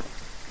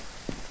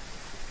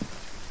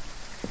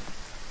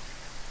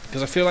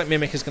 Because I feel like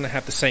Mimic is going to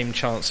have the same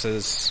chance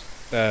as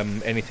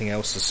anything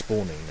else as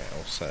spawning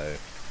now, so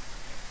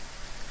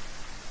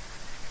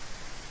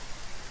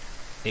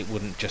it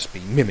wouldn't just be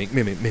Mimic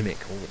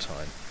all the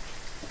time.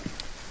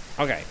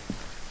 Okay.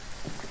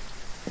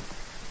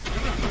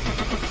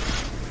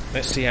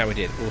 Let's see how we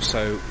did.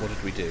 Also, what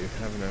did we do?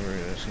 Have a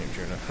memory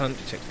during a hunt,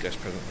 detect a ghost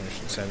present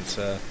motion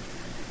sensor,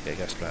 get a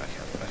ghost black.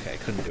 Okay,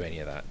 couldn't do any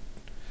of that.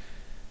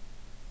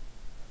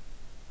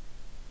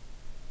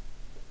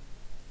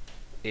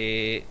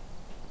 Hey!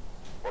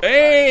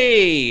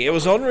 It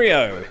was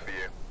Onryo!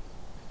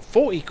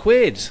 40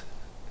 quid!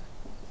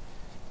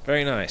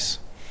 Very nice.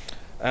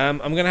 I'm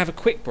going to have a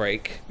quick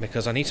break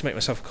because I need to make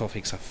myself a coffee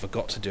because I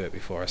forgot to do it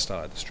before I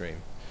started the stream.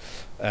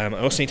 I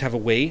also need to have a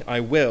wee. I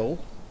will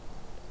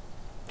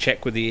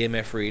check with the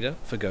EMF reader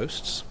for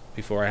ghosts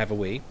before I have a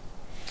wee.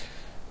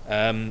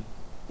 And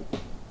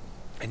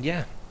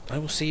yeah, I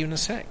will see you in a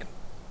sec.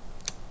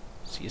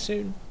 See you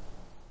soon.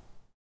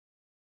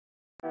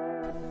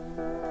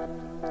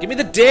 Give me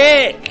the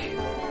dick!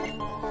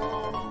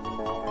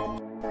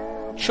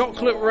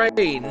 Chocolate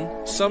rain.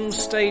 Some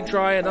stay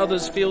dry and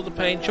others feel the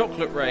pain.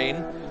 Chocolate rain.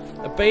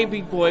 A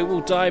baby boy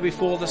will die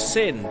before the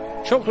sin.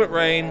 Chocolate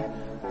rain.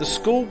 The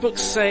school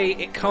books say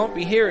it can't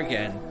be here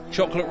again.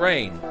 Chocolate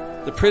rain.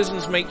 The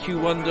prisons make you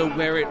wonder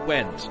where it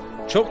went.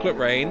 Chocolate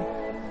rain.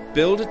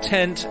 Build a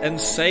tent and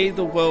say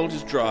the world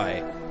is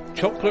dry.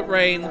 Chocolate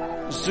rain.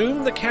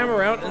 Zoom the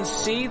camera out and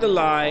see the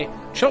lie.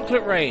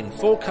 Chocolate rain.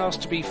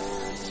 Forecast to be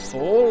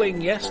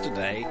falling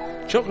yesterday.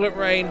 Chocolate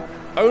rain.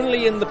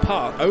 Only in the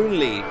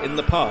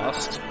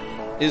past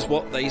is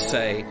what they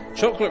say.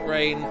 Chocolate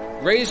rain.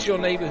 Raise your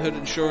neighbourhood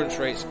insurance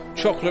rates.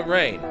 Chocolate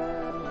rain.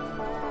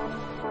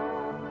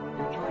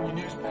 Enjoying your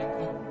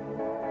newspaper.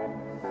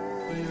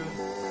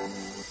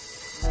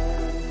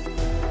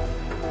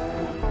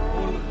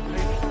 All of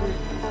page 3.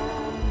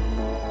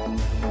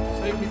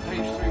 Save me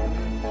page 3,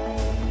 please.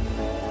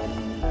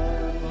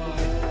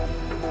 Bye.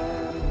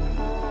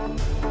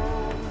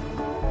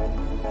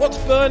 What's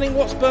burning?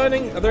 What's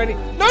burning? Are there any...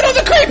 No, not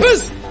the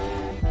creepers!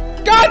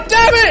 God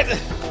damn it!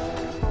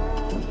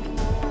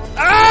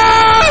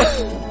 Ah!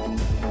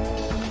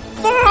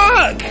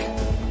 Fuck!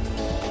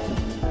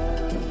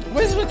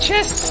 Where's my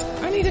chest?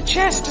 I need a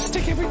chest to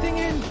stick everything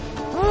in.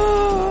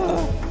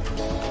 Oh!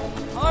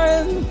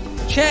 Iron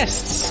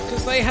chests,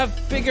 because they have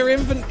bigger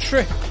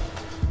inventory.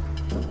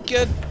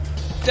 God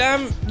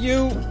damn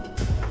you.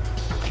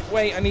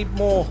 Wait, I need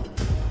more.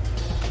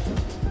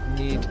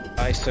 Need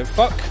ISO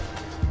fuck.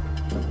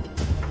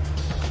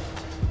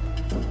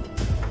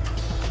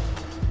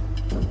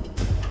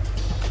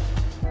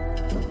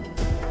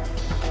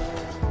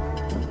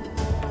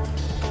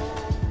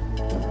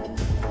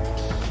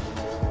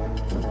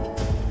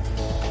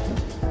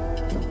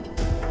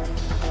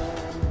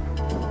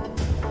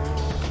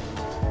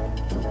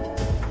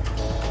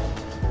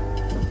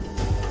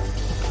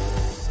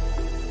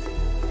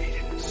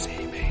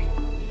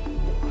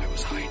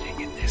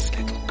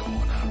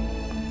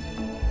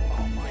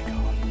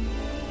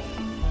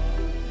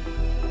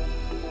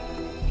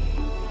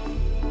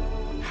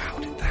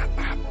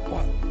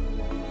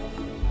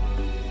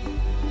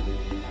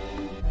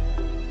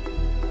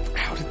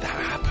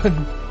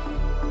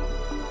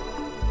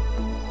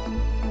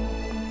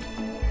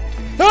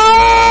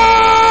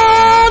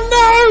 Oh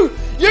no!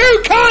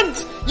 You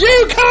cunt!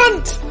 You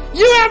cunt!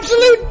 You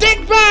absolute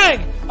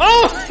dickbag!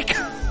 Oh my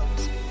god!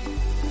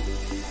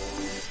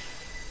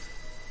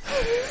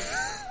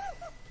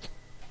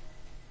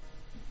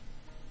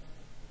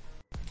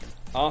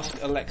 Ask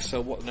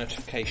Alexa what the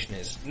notification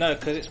is. No,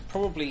 because it's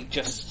probably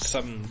just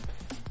some,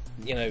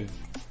 you know,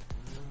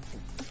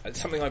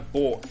 it's something I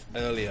bought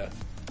earlier.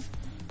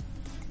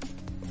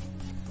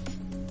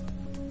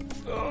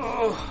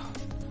 Oh.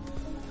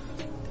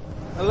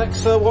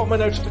 Alexa, what are my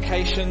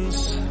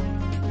notifications?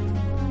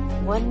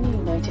 One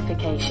new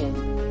notification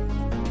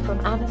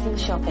from Amazon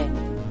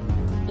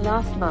Shopping.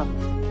 Last month,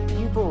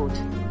 you bought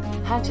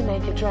How to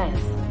Make a Dress,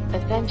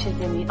 Adventures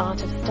in the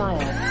Art of Style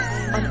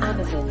on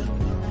Amazon.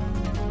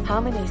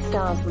 How many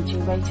stars would you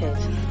rate it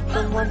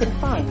from 1 to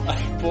 5?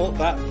 I bought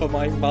that for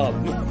my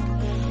mum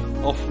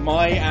off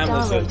my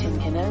Amazon. Star rating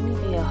can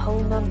only be a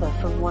whole number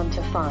from 1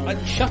 to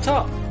 5. Shut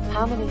up!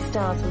 How many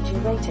stars would you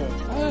rate it?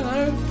 I don't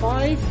know,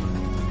 5?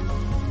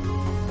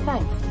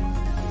 Thanks.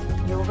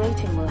 Your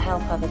rating will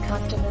help other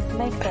customers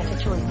make better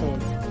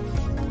choices.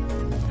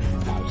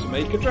 How to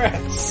make a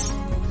dress.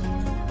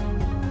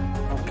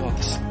 Oh god,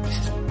 this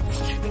is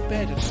such a big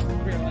bed. I just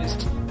realised.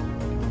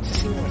 Does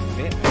this even want to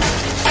fit?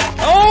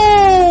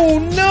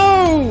 Oh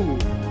no!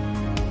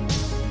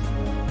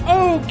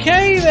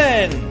 Okay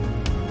then.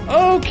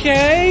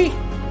 Okay.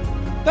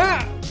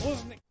 That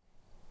wasn't.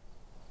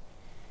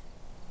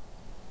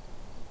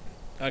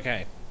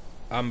 Okay,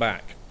 I'm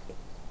back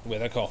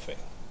with a coffee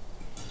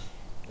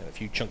and a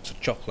few chunks of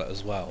chocolate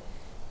as well,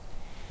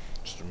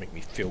 just to make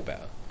me feel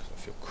better because I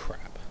feel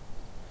crap.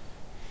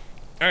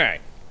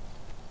 Okay,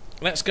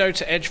 let's go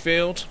to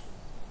Edgefield.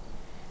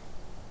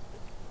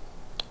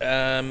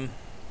 Just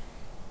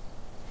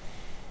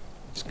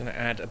going to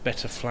add a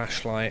better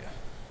flashlight,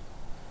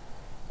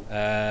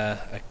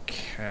 a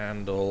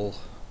candle.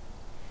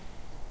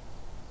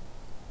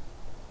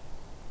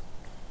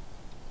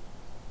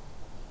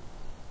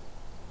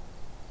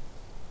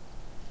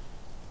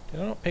 Did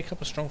I not pick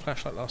up a strong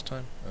flashlight last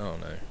time? Oh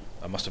no,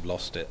 I must have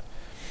lost it.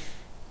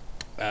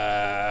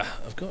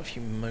 I've got a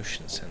few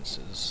motion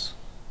sensors.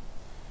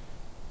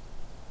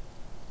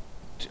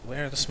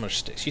 Where are the smudge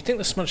sticks? You think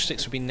the smudge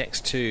sticks would be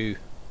next to...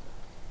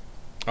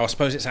 Oh, I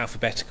suppose it's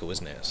alphabetical,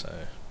 isn't it? So,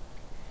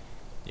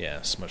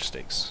 yeah, smudge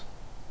sticks.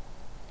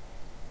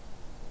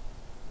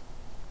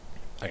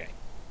 Okay.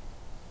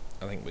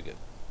 I think we're good.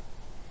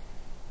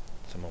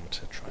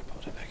 Thermometer,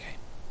 tripod, okay.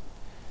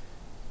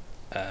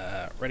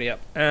 Ready up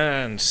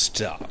and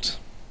start.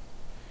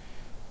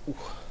 Ooh.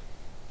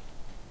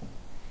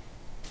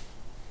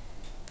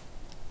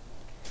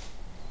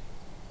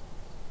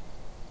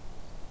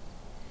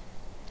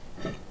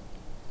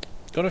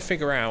 Got to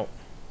figure out,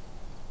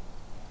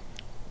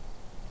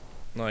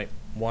 like,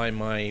 why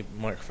my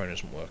microphone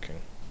isn't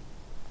working.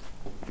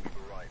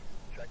 Right.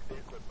 Check the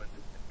equipment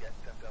and get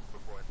set up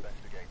before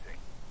investigating.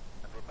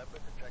 And remember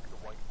to check the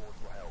whiteboard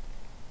for help.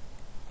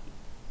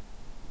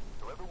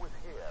 Whoever was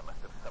here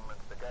must have summoned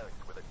the ghost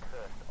with a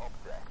cursed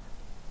object.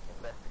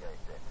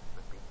 Investigate it,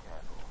 but be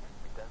careful.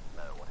 We don't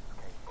know what it's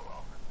capable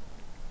of.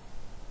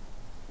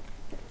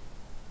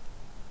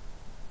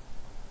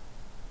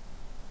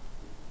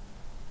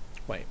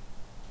 Wait.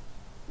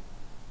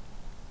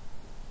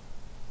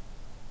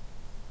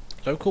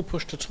 Local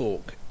push to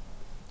talk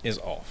is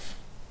off.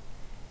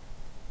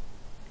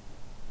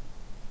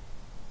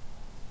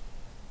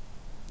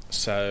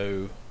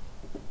 So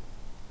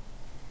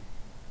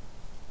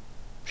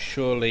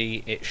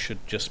surely it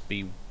should just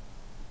be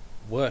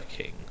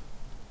working.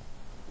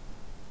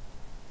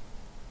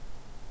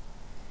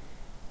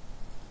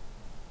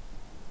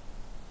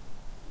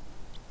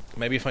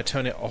 Maybe if I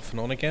turn it off and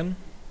on again.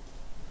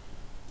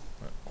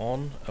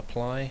 On,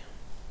 apply,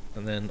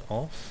 and then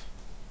off.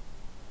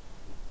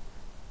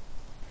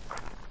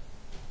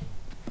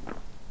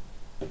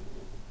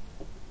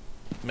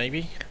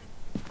 Maybe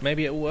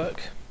it'll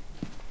work.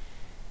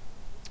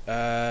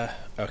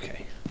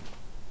 Okay.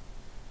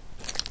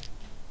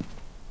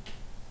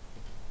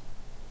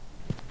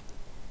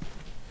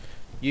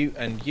 You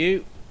and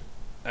you,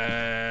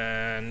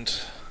 and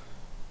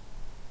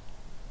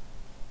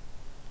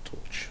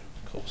torch,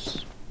 of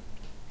course.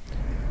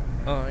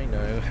 I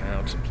know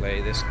how to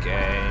play this game.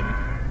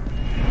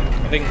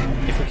 I think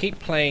if we keep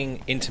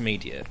playing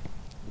intermediate,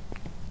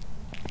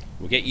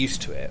 we'll get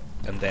used to it,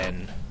 and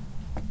then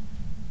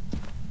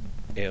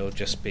it'll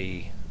just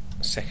be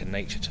second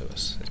nature to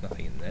us. There's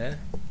nothing in there.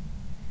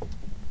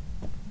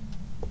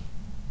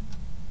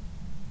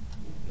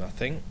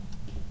 Nothing.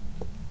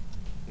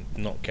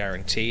 Not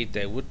guaranteed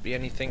there would be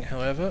anything,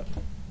 however.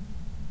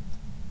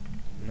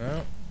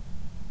 No.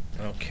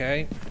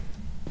 Okay.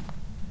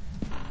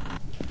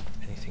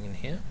 Anything in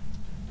here?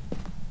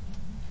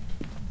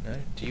 No.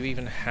 Do you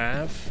even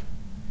have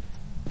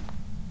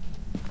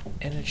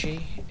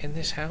energy in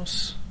this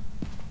house?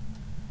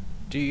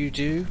 Do you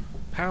do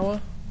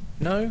power?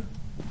 No?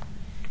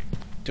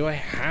 Do I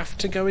have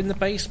to go in the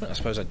basement? I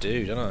suppose I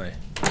do, don't I?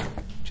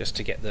 Just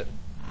to get the...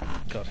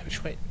 God,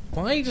 which way?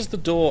 Why does the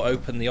door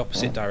open the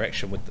opposite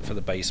direction for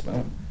the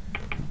basement?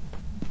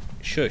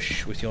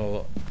 Shush with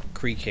your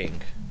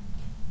creaking.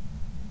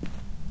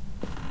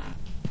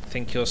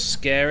 Think you're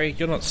scary?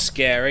 You're not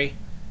scary.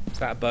 Is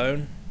that a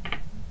bone?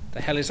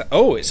 The hell is that?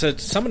 Oh, it's a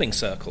summoning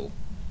circle.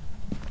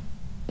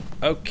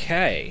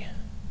 Okay.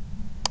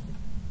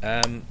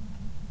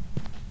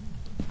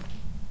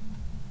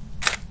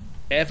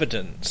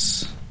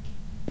 Evidence.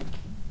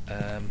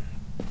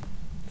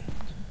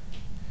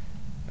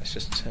 Let's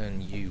just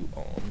turn you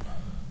on.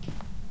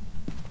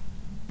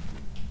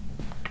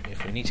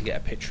 If we need to get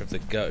a picture of the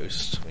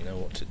ghost, we know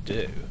what to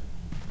do.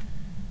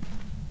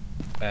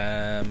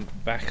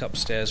 Back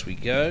upstairs we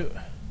go.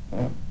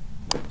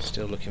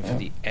 Still looking for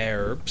the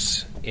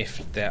herbs,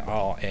 if there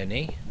are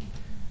any.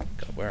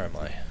 God, where am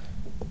I?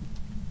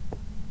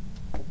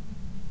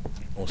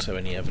 Also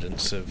any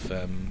evidence of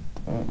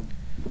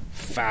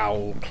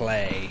foul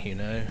play, you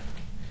know?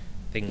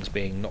 Things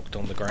being knocked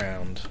on the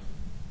ground.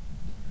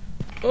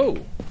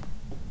 Oh!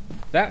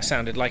 That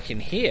sounded like in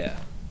here.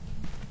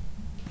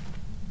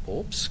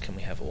 Orbs? Can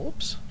we have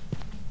orbs?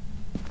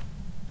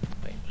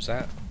 Was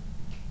that...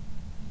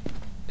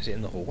 Is it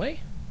in the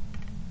hallway?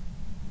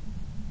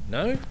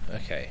 No?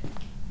 Okay.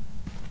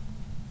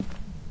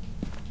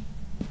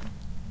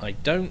 I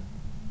don't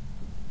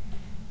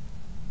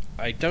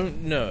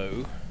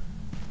know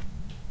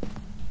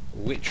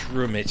which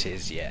room it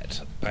is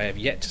yet. I have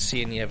yet to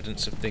see any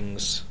evidence of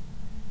things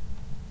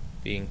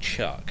being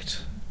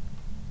chucked.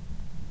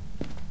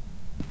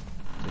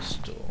 This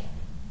door.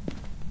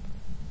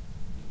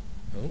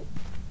 Oh,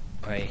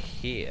 I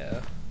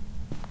hear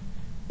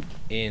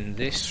in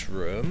this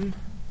room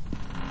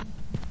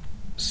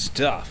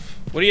stuff.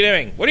 What are you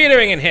doing? What are you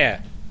doing in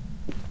here?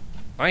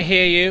 I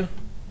hear you.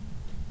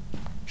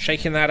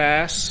 Shaking that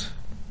ass.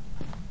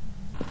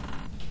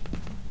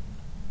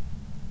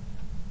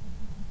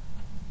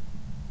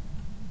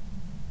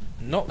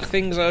 Knock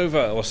things over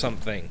or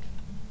something.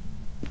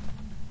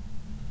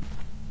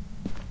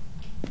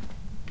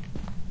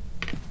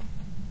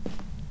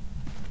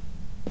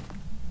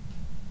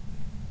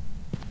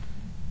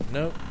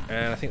 No,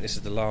 and I think this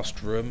is the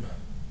last room.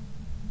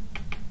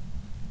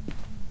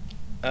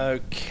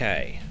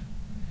 Okay.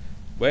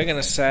 We're going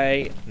to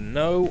say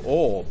no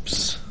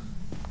orbs.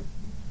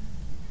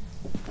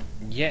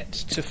 Yet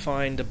to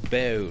find a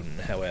bone,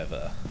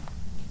 however.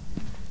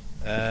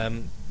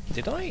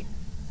 Did I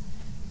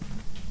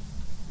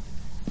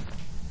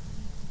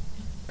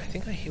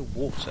think I hear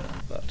water,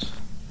 but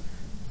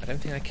I don't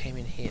think I came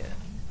in here.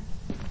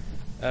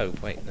 Oh,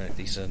 wait, no,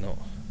 these are not.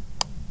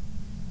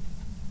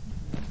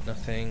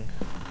 Nothing.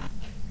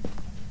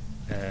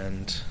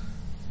 And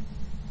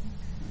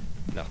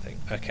nothing.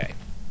 Okay.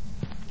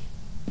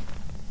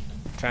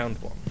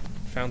 Found one.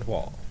 Found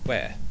what?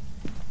 Where?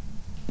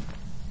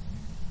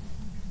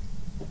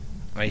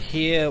 I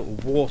hear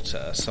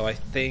water, so I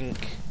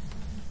think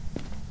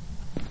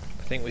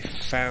we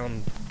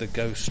found the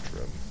ghost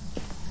room.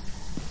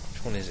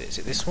 Which one is it? Is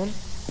it this one?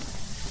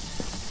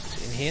 Is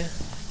it in here?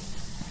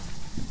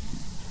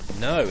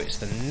 No, it's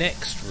the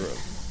next room.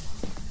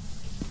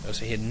 I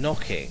also hear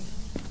knocking.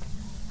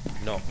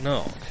 Knock,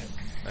 knock.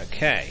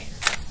 Okay.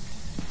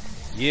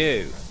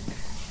 You.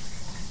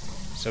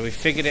 So we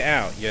figured it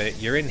out.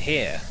 You're in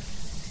here.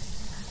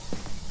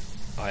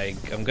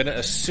 I'm going to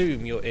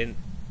assume you're in...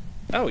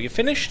 Oh, you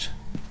finished?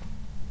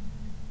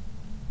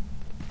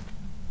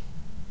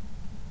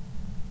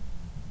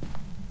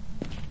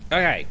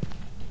 Okay.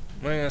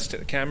 I'm going to stick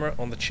the camera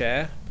on the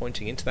chair,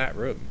 pointing into that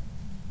room.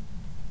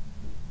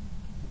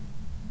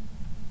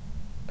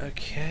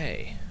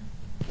 Okay.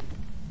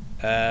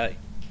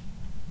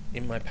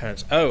 In my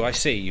pants. Oh, I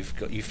see. You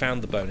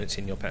found the bone. It's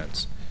in your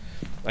pants.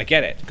 I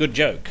get it. Good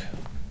joke.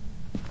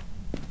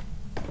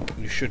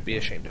 You should be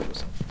ashamed of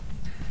yourself.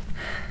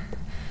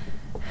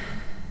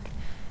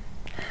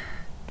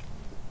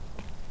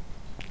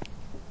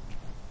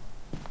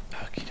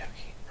 Okie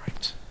dokie.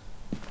 Right.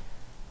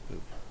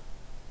 Boom.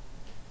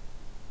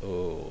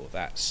 Oh,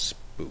 that's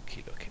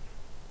spooky looking.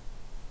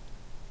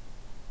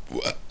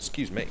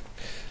 Excuse me.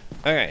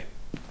 Okay.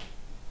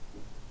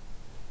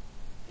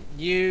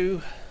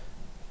 You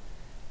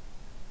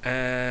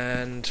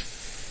and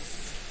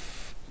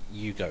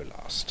you go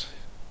last.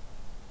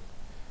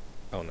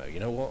 Oh no, you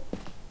know what?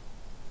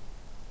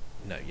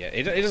 No, yeah,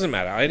 it doesn't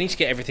matter. I need to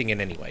get everything in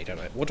anyway, don't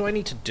I? What do I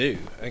need to do?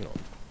 Hang on.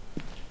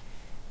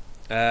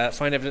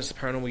 Find evidence of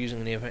the paranormal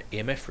using an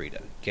EMF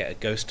reader. Get a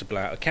ghost to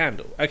blow out a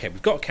candle. Okay,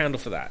 we've got a candle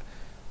for that.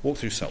 Walk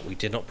through salt. We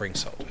did not bring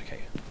salt.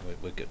 Okay,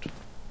 we're good.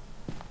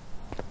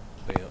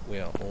 We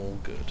are all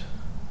good.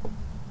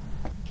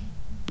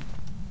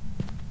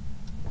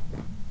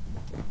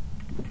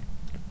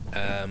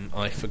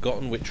 I've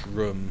forgotten which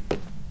room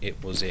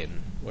it was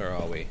in. Where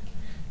are we?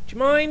 Do you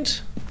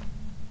mind?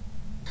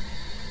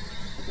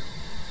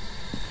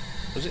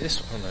 Was it this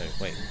one? Oh no,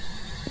 wait.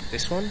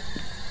 This one?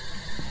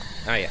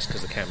 Ah yes,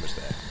 because the camera's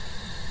there.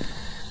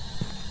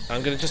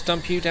 I'm going to just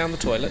dump you down the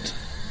toilet.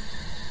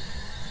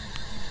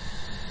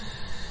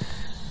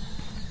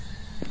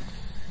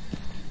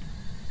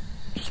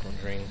 Just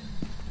wondering,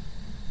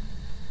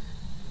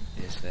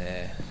 is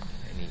there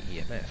any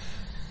EMF?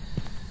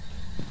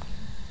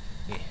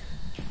 Yeah.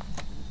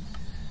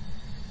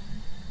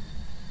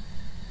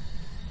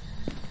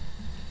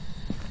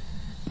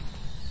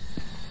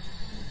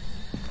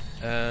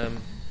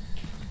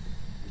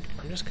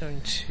 I'm just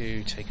going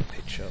to take a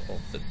picture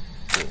of the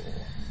door.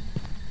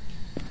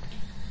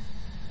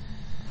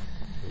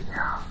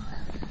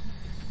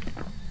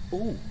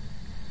 Ooh.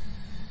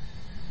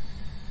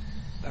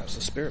 That was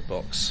the spirit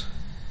box.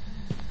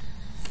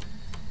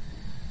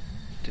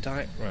 Did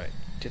I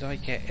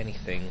get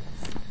anything?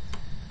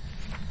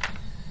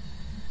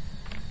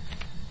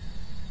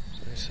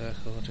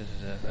 Circle, da,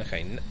 da, da.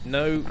 Okay,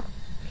 no.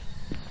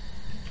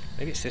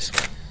 Maybe it's this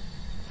one.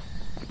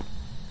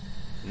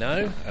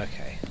 No?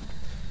 Okay.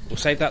 We'll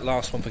save that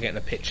last one for getting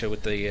a picture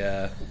with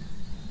the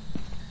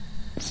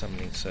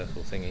summoning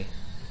circle thingy.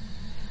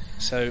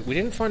 So, we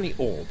didn't find the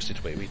orbs,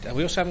 did we?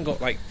 We also haven't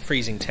got, like,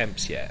 freezing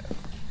temps yet.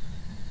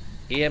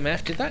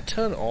 EMF, did that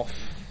turn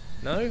off?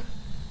 No?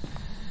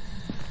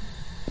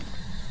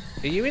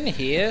 Are you in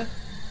here?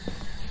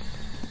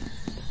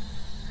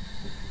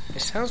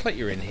 It sounds like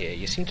you're in here.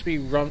 You seem to be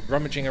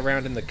rummaging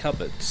around in the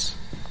cupboards.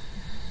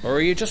 Or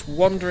are you just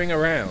wandering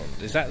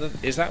around? Is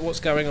that what's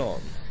going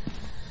on?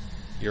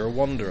 You're a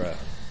wanderer.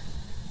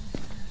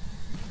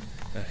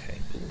 Okay,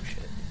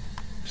 bullshit.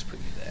 Just put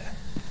you there.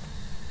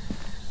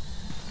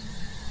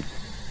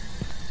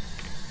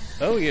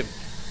 Oh, you're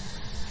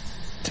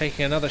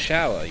taking another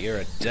shower. You're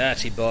a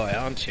dirty boy,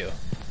 aren't you?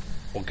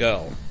 Or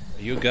girl.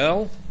 Are you a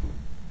girl?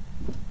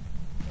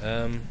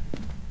 Let's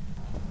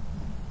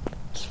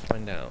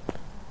find out.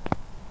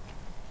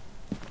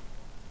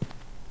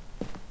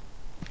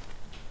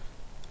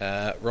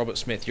 Robert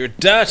Smith, you're a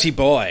dirty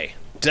boy!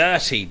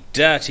 Dirty,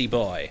 dirty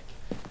boy!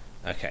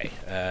 Okay,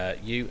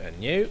 you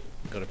and you.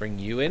 Gotta bring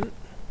you in.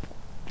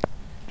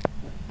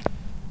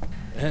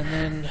 And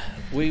then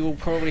we will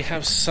probably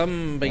have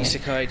some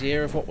basic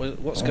idea of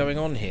what's going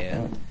on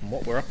here and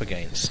what we're up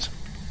against.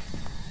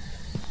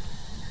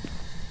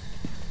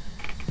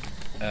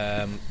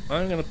 I'm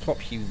going to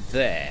plop you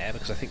there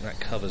because I think that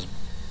covers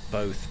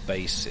both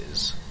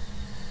bases.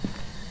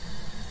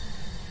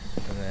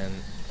 And then,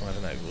 I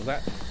don't know, will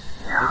that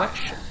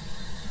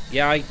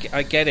yeah,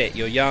 I get it,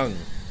 you're young.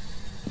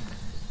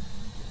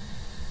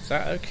 Is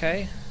that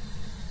okay?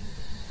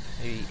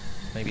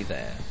 Maybe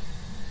there.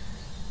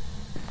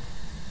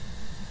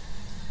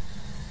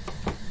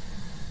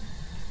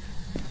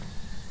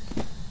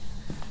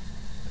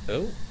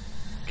 Oh,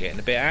 getting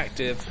a bit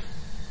active.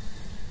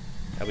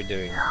 How we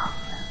doing?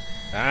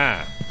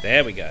 Ah,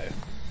 there we go.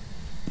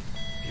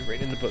 Have you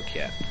written in the book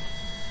yet?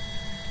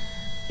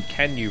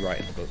 Can you write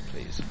in the book,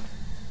 please?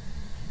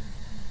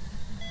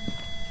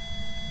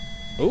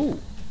 Ooh,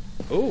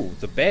 ooh,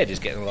 the bed is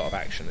getting a lot of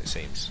action, it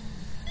seems.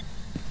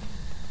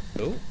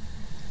 Ooh,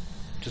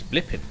 just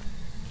blipping.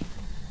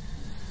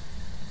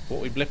 What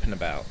are we blipping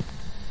about?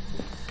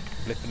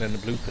 Blipping and a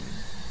blooping.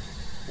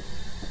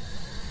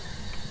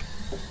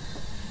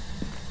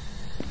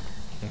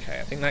 Okay,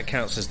 I think that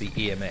counts as the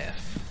EMF.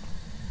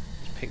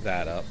 Let's pick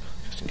that up,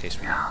 just in case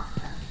we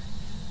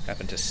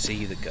happen to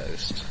see the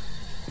ghost.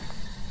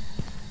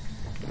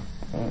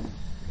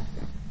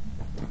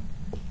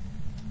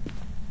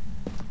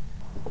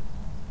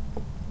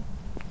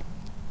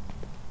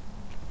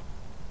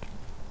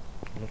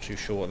 I'm not too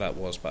sure what that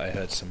was, but I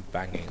heard some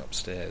banging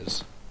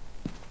upstairs.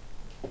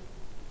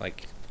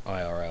 Like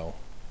IRL.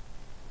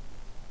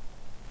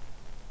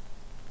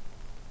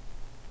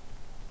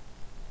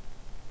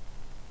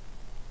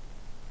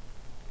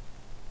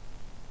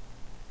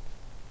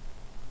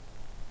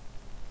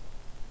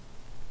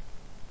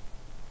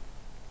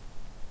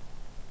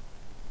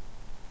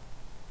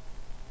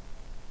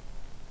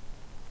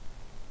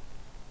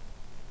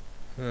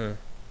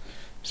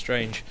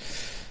 Strange.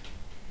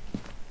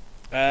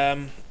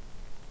 I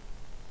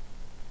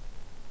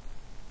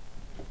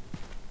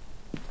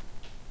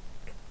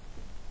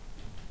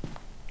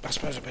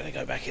suppose I better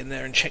go back in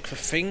there and check for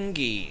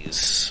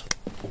fingies.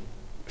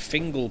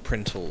 Fingal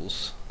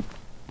printles.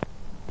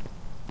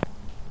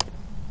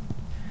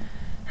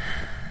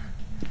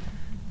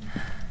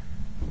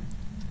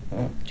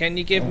 Can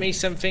you give me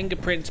some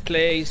fingerprints,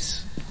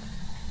 please?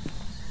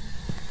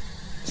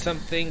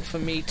 Something for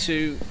me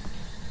to,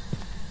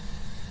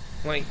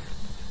 like,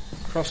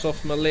 cross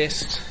off my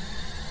list.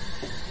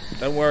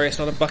 Don't worry, it's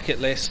not a bucket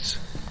list.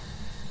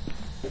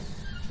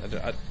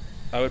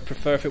 I would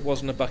prefer if it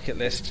wasn't a bucket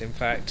list, in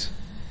fact.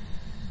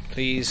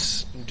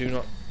 Please do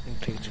not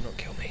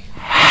kill me.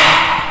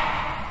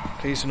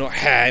 Please do not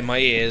hair in my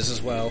ears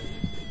as well.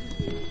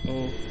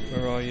 Oh,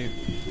 where are you?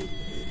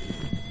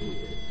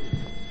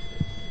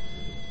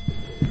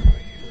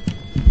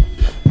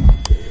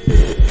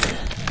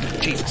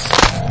 Jesus.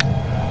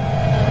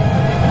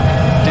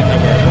 Didn't know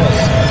where it was.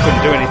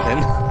 Couldn't do anything.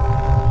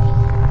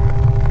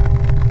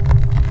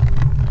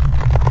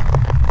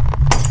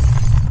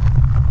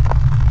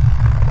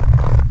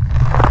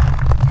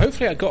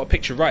 Hopefully I got a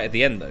picture right at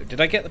the end though. Did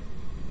I get the...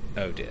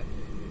 Oh dear.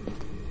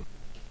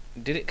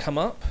 Did it come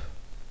up?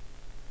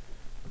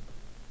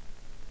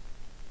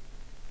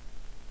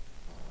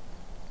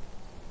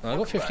 I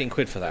got 15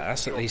 quid for that.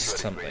 That's at least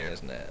something,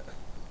 isn't it?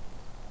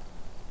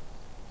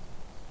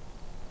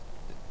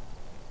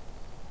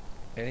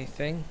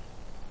 Anything?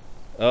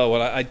 Oh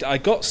well, I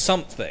got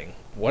something.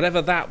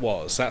 Whatever that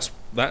was, that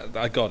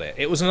I got it.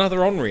 It was another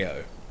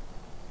Onryo.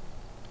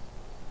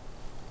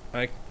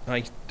 I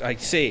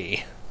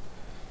see.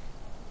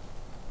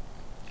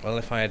 Well,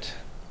 if I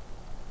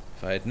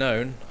had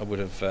known, I would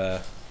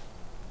have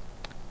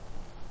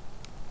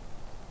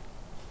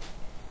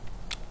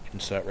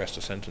insert rest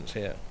of sentence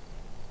here.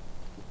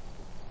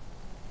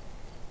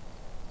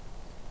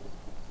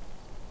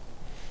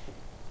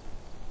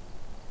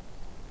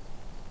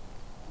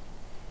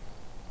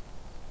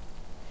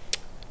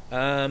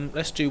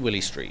 Let's do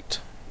Willie Street.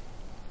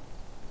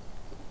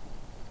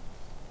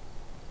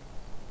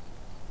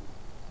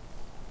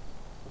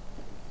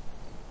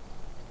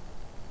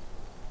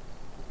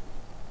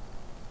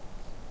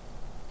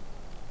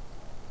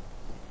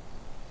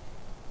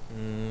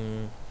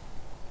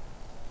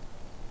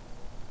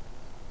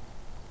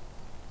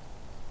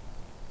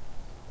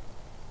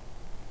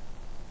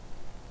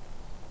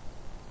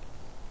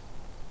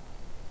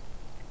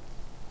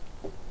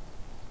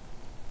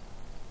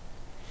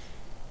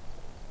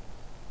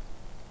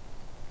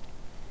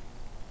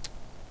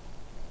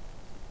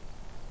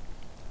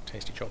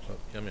 tasty chocolate.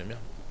 Yum yum yum.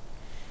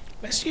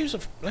 Let's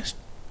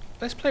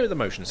play with the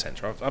motion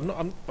sensor. I've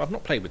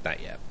not played with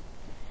that yet.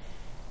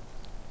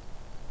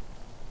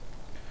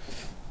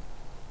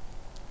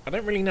 I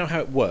don't really know how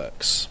it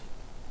works.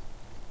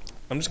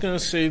 I'm just going to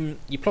assume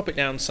you plop it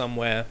down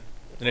somewhere,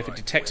 and if it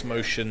detects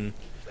motion,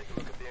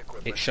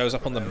 it shows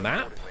up on the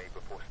map.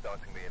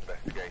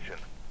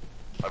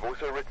 I've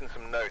also written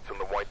some notes on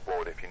the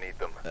whiteboard if you need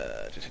them.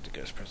 Detect a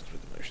ghost presence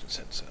with the motion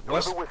sensor.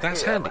 Well,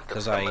 that's handy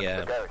because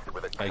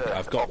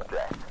I've got one.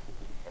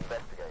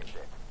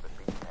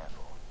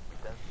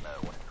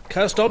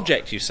 Cursed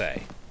object, you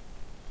say?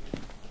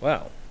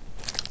 Well,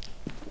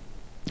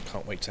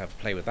 can't wait to have a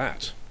play with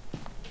that.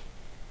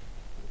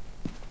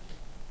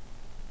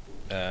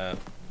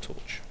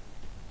 Torch.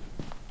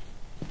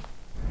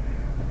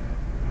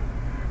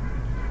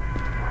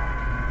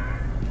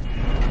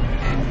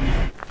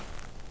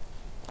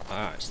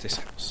 Ah, it's this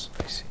house.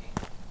 I see.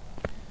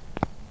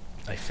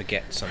 I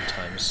forget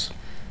sometimes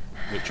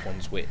which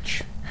one's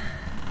which.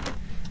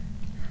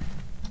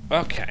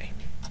 Okay.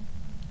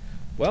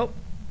 Well,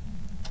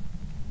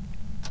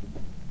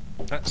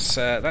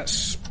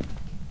 that's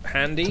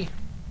handy.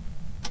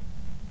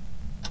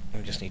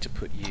 We just need to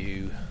put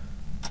you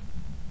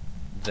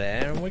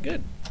there, and we're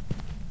good.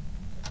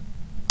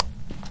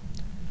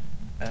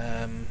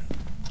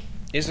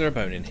 Is there a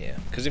bone in here?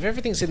 Because if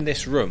everything's in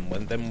this room,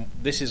 then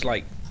this is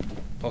like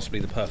possibly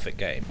the perfect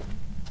game.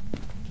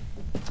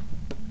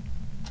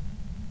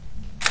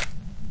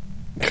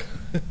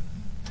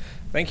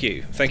 Thank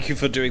you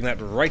for doing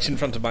that right in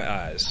front of my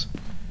eyes.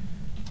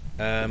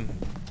 Well,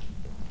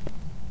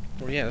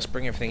 yeah, let's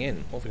bring everything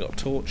in. What have we got?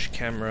 Torch,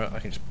 camera. I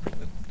can just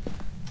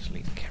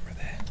leave the camera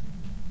there.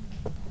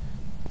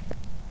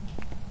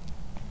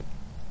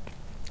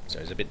 So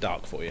it's a bit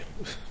dark for you.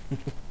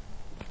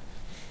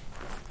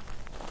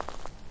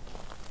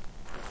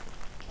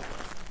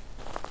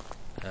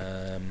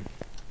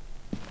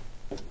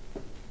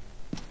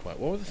 Right,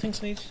 what were the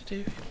things I needed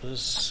to do? It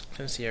was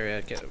cleanse the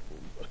area, get a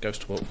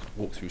ghost to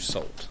walk through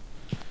salt.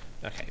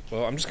 Okay,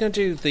 well, I'm just going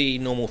to do the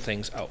normal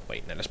things. Oh,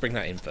 wait, no, let's bring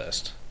that in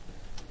first.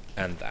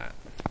 And that.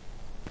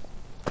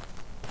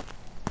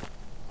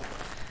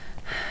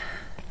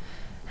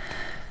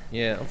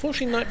 Yeah,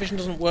 unfortunately night vision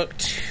doesn't work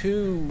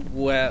too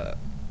well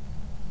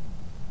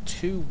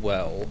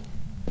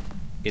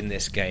in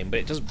this game, but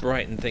it does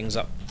brighten things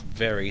up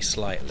very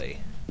slightly.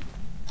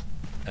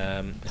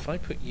 If I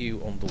put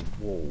you on the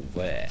wall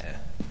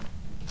there,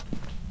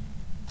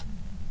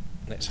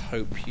 let's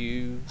hope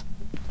you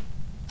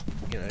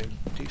know,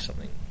 do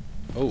something.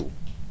 Oh.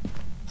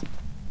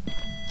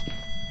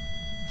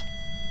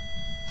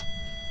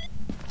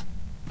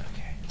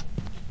 Okay.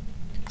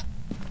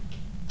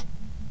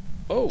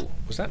 Oh,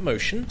 was that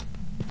motion?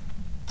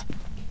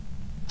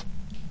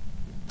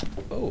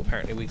 Oh,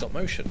 apparently we got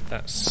motion.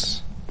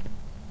 That's...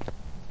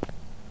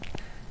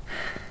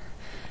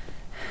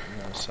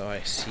 No, so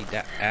I see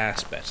that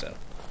ass better.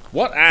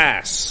 What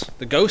ass?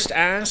 The ghost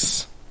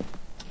ass?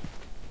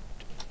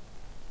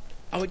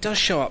 Oh, it does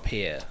show up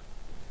here.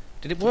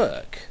 Did it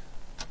work?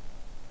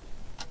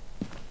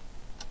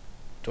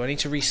 Do I need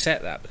to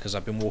reset that because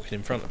I've been walking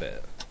in front of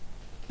it?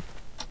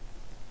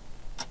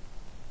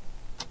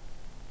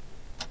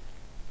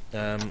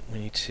 We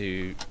need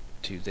to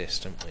do this,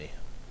 don't we?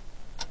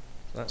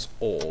 That's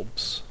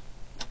orbs.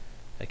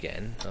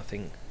 Again,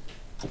 nothing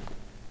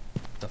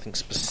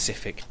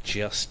specific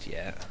just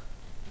yet.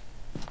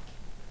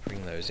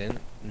 Bring those in.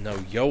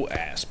 No, yo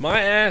ass.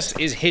 My ass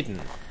is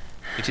hidden.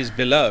 It is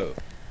below.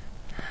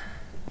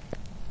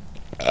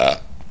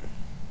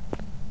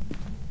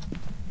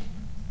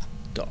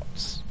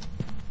 Dots.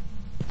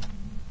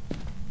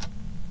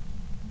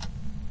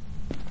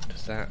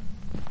 Does that...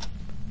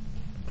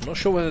 I'm not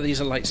sure whether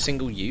these are like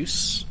single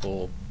use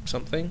or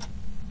something.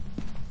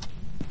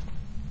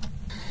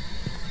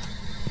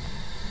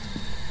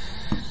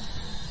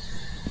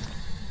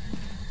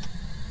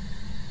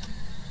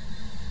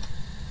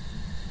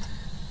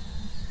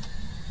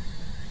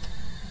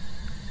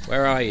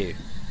 Where are you?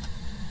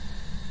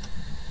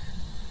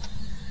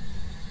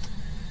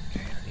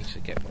 Okay, I need to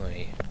get my...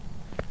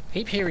 I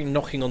keep hearing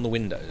knocking on the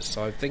windows,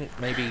 so I think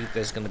maybe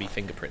there's going to be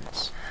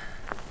fingerprints.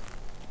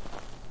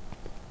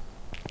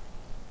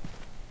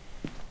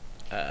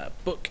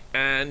 Book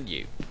and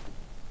you.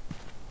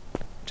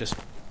 Just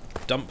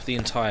dump the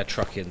entire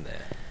truck in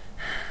there.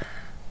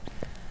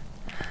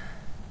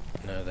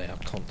 No, they are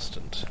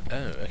constant. Oh,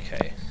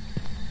 okay.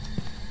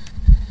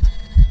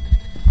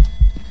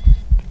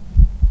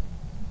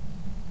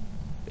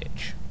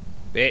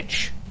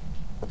 Bitch.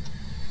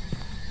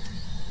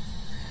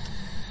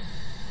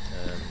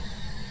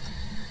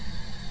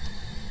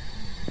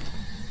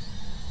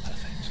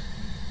 Perfect.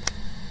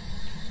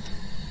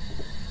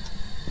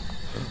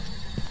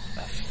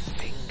 A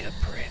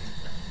fingerprint.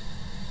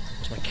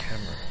 Where's my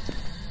camera?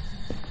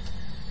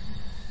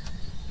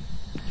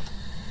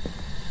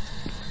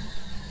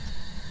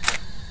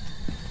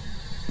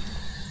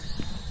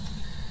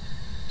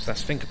 So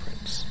that's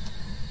fingerprints.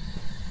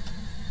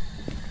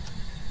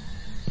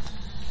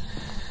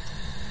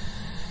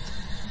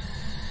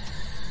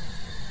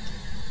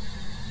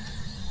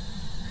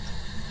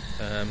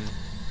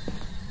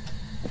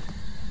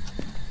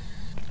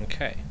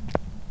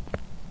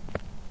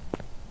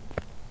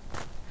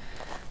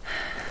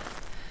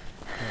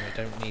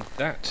 don't need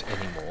that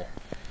anymore.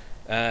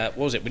 What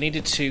was it? We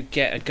needed to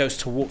get a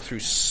ghost to walk through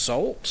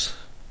salt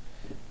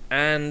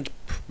and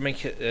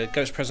make a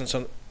ghost presence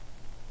on...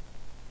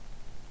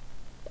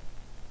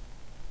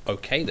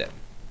 Okay then.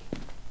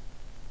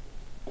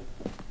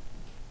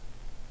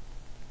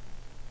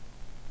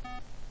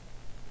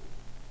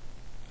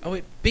 Oh,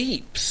 it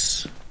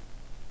beeps.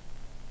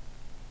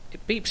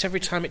 It beeps every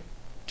time it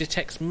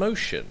detects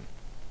motion.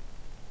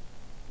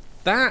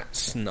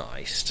 That's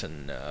nice to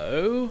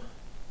know.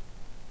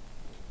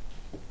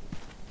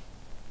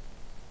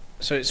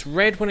 So it's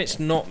red when it's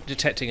not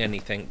detecting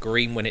anything,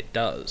 green when it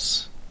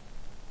does.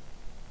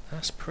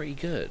 That's pretty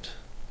good.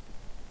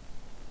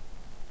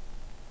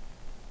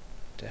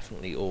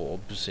 Definitely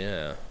orbs,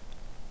 yeah.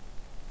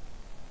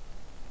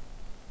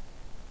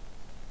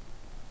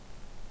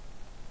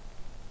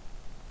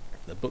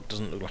 The book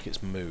doesn't look like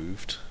it's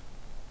moved,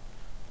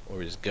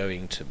 or is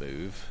going to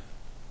move.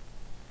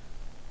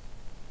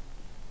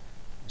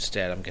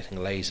 Instead, I'm getting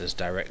lasers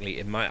directly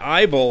in my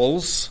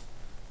eyeballs.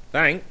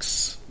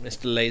 Thanks,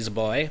 Mr. Laser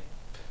Boy.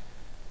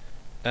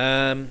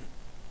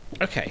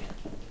 Okay.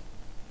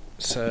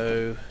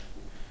 So,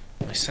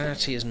 my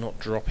sanity is not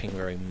dropping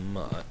very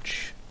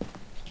much.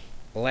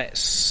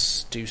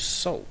 Let's do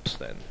salt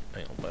then.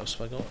 Hang on, what else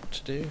have I got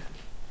to do?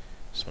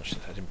 Smudge.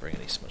 I didn't bring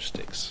any smudge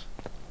sticks.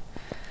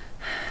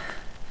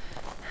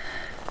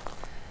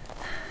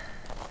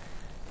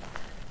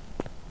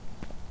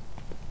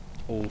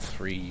 All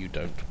three you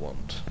don't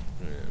want.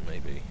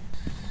 Maybe.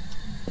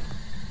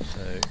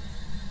 So,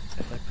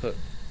 if I put,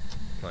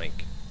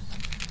 like,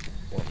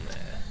 one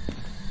there,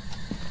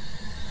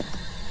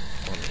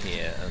 one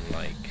here, and,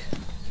 like,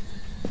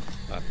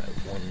 I don't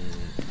know, one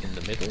in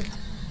the middle?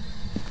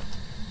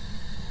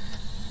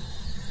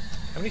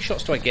 How many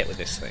shots do I get with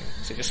this thing?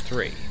 Is it just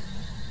 3?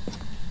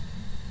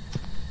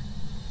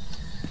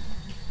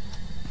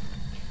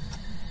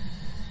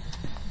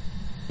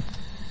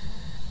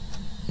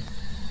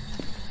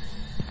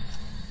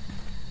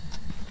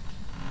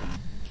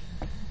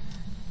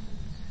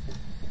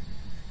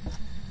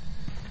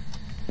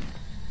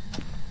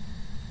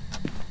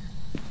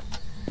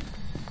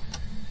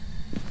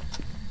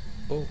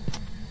 Oh.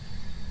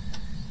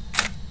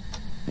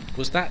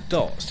 Was that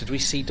dots? Did we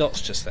see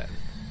dots just then?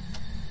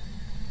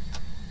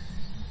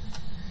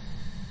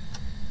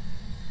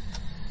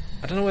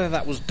 I don't know whether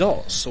that was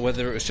dots or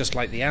whether it was just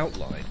like the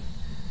outline.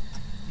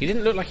 He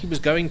didn't look like he was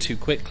going too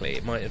quickly.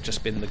 It might have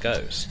just been the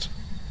ghost.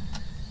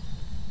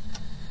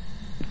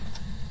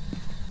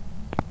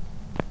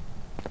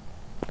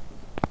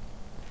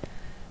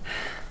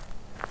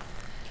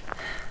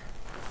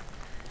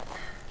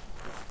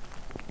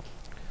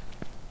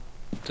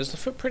 Does the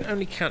footprint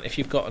only count if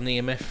you've got an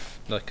EMF,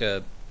 like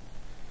the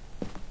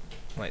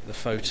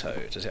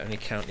photo? Does it only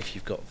count if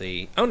you've got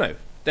the... Oh no,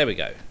 there we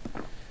go.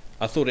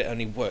 I thought it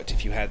only worked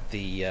if you had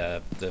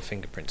the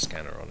fingerprint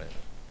scanner on it.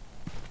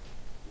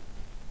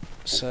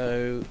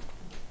 So,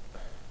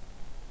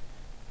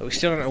 but we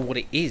still don't know what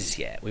it is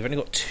yet. We've only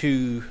got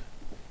two.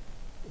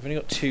 We've only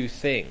got 2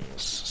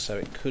 things, so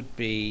it could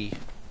be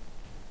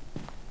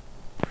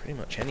pretty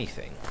much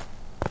anything.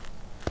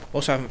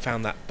 Also, I haven't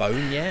found that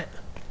bone yet.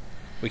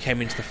 We came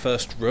into the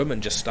first room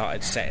and just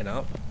started setting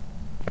up.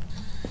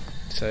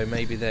 So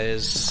maybe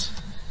there's...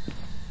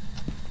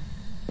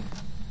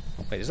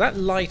 Wait, does that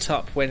light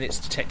up when it's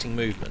detecting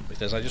movement?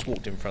 Because I just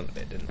walked in front of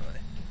it, didn't I?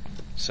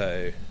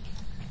 So...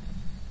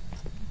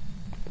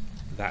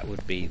 that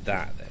would be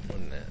that then,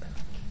 wouldn't it?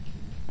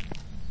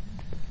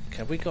 Okay,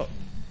 have we got...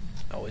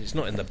 Oh, it's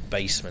not in the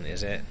basement,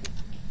 is it?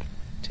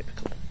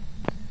 Typical.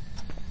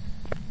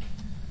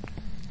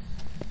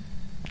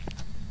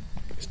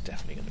 It's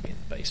definitely going to be in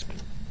the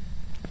basement.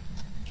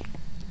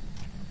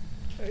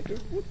 I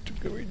don't want to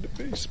go in the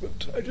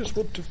basement. I just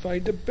want to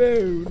find a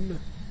bone.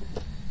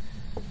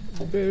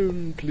 A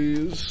bone,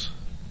 please.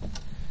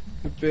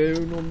 A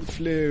bone on the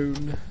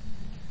flown.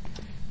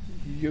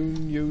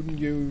 Yoon, yoon,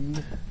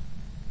 yoon.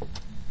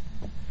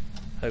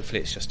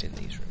 Hopefully it's just in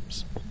these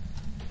rooms.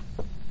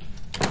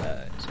 Is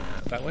it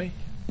out that way?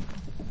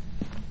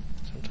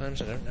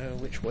 Sometimes I don't know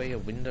which way a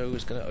window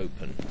is going to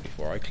open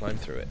before I climb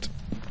through it.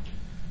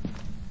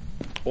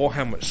 Or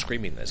how much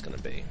screaming there's going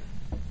to be.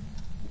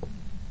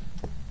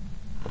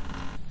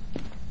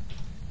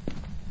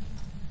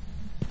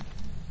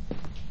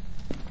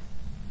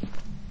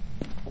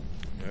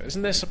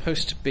 Isn't there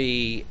supposed to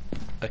be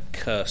a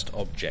cursed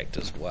object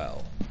as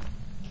well?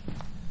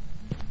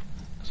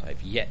 Because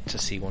I've yet to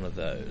see one of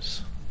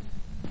those.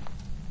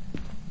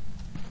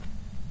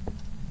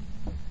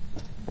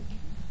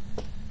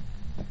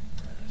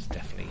 It's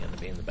definitely going to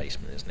be in the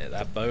basement, isn't it?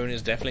 That bone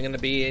is definitely going to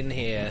be in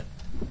here.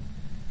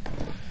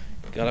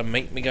 Gotta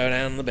make me go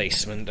down the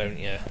basement, don't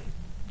you?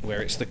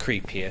 Where it's the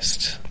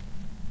creepiest.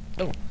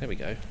 Oh, there we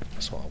go.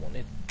 That's what I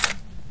wanted.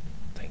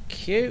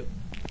 Thank you.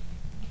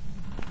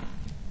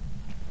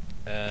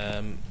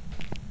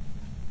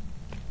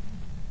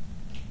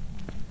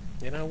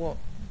 You know what?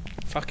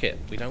 Fuck it.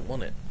 We don't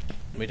want it.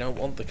 We don't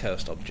want the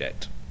cursed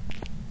object.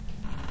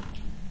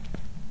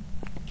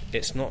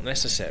 It's not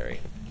necessary.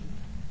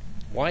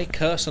 Why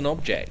curse an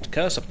object?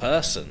 Curse a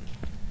person.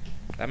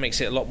 That makes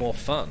it a lot more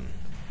fun.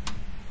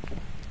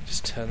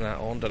 Just turn that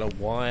on. Don't know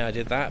why I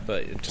did that,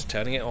 but just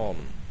turning it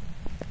on.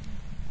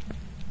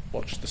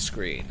 Watch the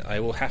screen. I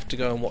will have to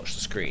go and watch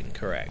the screen.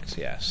 Correct,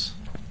 yes.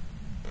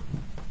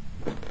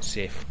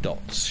 See if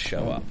dots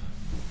show up.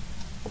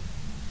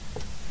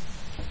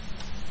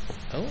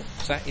 Oh,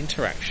 is that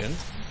interaction?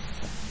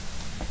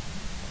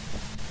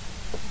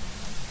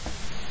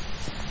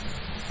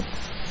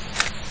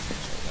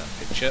 That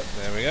picture.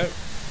 There we go.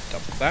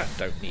 Dump that.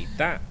 Don't need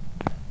that.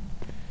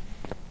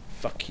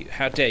 Fuck you.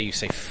 How dare you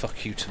say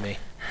fuck you to me?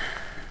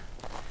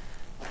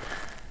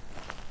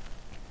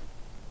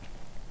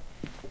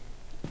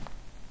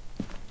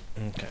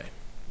 Okay.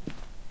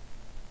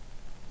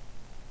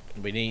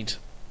 We need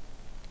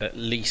at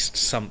least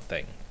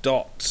something.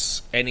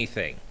 Dots.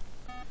 Anything.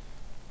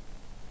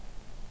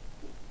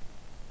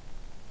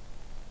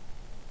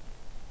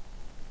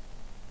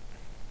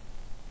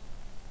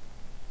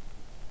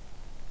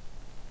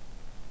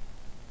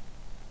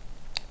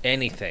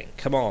 Anything.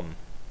 Come on.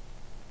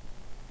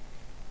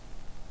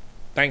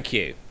 Thank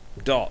you.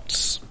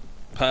 Dots.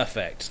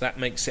 Perfect. That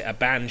makes it a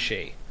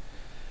banshee.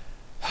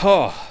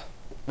 Oh,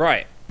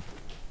 right.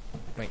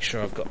 Make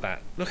sure I've got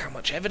that. Look how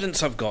much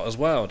evidence I've got as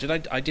well.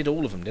 I did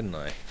all of them, didn't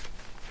I?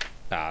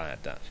 Ah,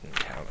 that didn't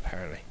count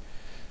apparently.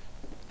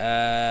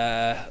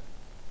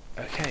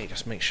 Okay,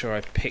 just make sure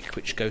I pick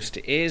which ghost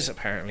it is.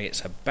 Apparently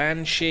it's a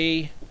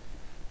banshee.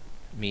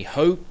 Me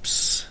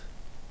hopes.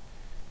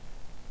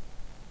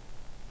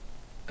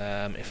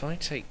 If I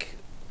take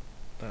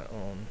that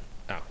on...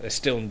 Oh, there's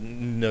still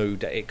no...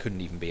 It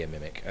couldn't even be a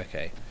mimic.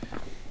 Okay.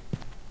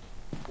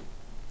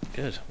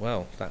 Good.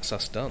 Well, that's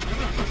us done.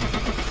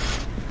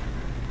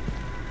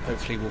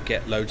 Hopefully we'll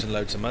get loads and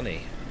loads of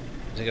money.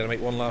 Is he going to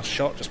make one last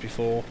shot just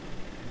before...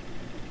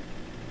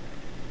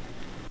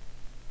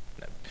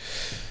 No.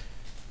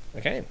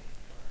 Okay.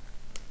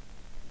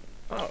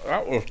 Oh,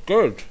 that was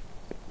good.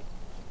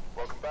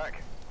 Welcome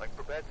back. I've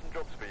prepared some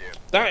jobs for you.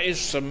 That is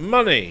some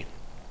money.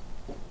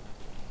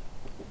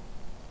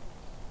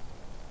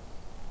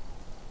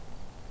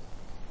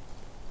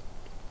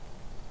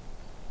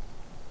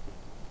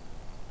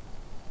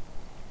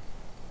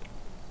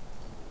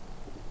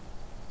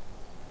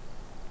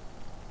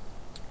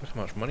 Look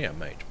how much money I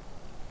made.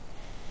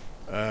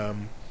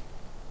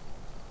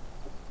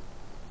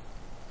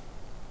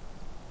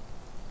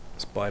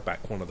 Let's buy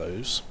back one of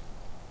those.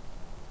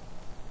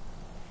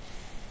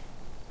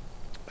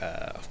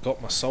 I've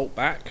got my salt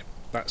back.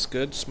 That's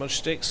good. Smudge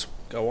sticks.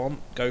 Go on.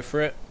 Go for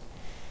it.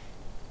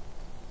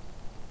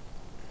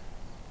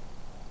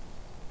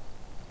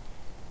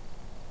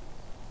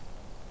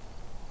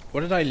 What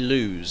did I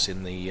lose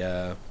in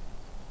the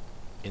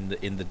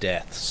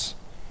deaths?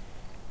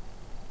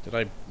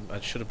 I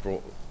should have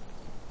brought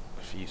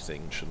a few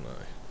things, shouldn't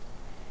I?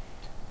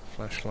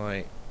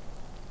 Flashlight,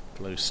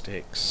 glow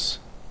sticks.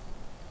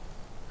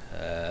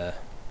 Okay,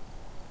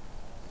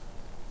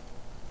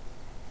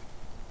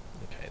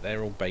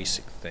 they're all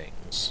basic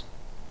things.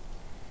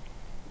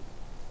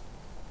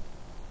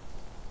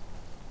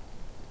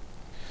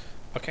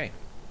 Okay.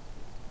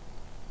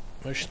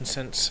 Motion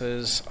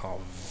sensors are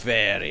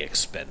very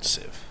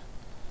expensive.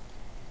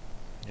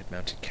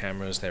 Head-mounted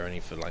cameras, they're only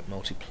for like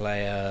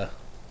multiplayer.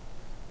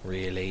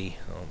 Really,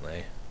 aren't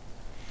they?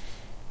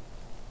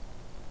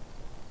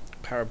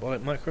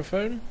 Parabolic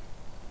microphone.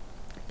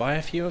 Buy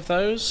a few of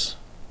those.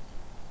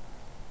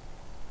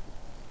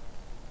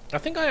 I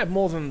think I have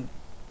more than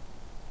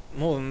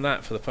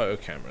that for the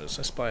photo cameras.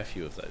 Let's buy a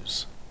few of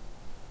those.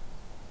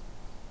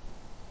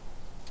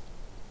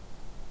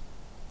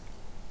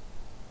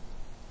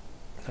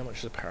 How much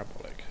is a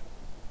parabolic?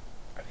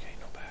 Okay,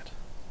 not bad.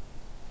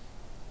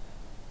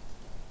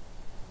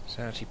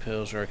 Sanity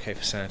pills are okay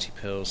for sanity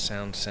pills.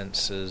 Sound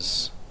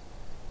sensors.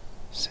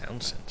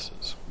 Sound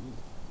sensors.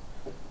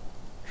 Ooh.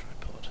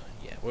 Tripod.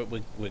 Yeah, we're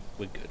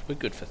good. We're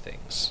good for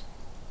things.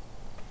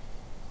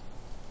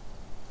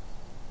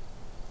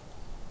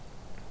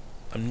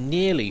 I'm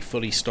nearly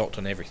fully stocked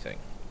on everything,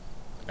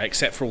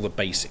 except for all the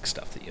basic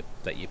stuff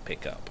that you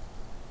pick up,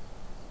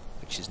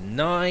 which is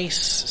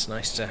nice. It's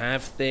nice to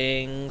have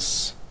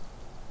things.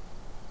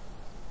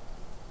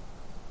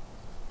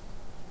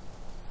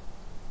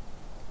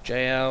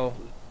 JL,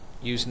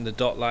 using the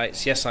dot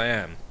lights. Yes, I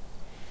am.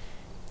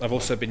 I've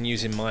also been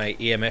using my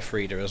EMF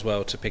reader as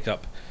well to pick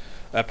up,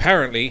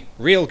 apparently,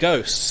 real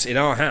ghosts in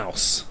our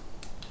house,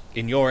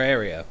 in your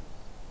area.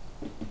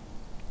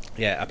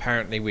 Yeah,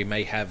 apparently we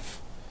may have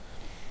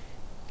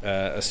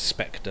a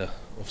spectre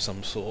of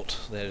some sort.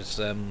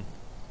 There's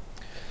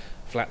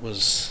Flat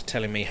was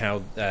telling me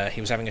how he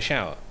was having a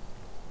shower,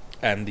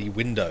 and the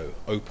window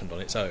opened on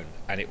its own,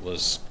 and it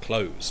was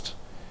closed.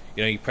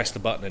 You know, you press the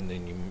button and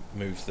then you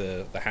move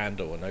the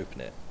handle and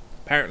open it.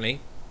 Apparently,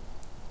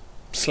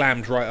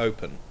 slammed right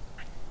open.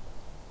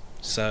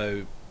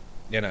 So,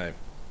 you know,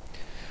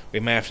 we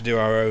may have to do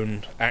our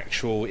own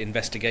actual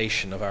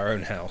investigation of our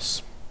own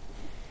house.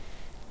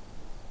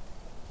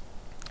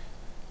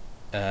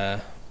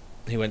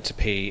 He went to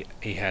pee,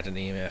 he had an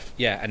EMF.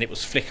 Yeah, and it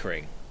was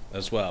flickering.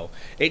 as well.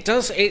 It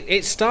does.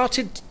 It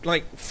started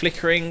like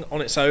flickering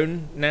on its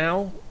own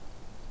now.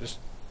 Just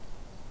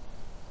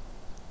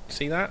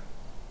see that?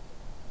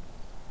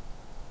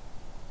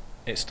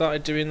 It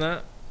started doing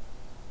that,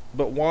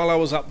 but while I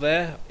was up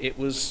there, it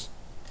was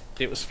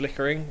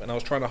flickering, and I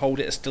was trying to hold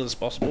it as still as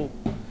possible.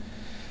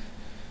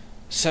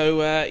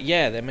 So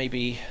yeah, there may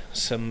be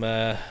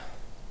something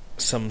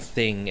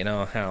in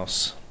our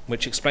house,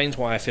 which explains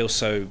why I feel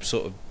so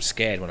sort of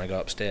scared when I go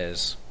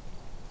upstairs.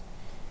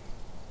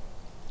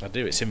 I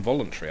do. It's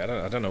involuntary.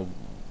 I don't know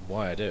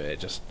why I do it.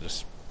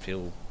 Just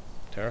feel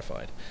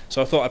terrified.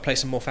 So I thought I'd play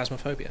some more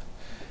Phasmophobia,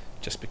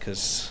 just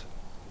because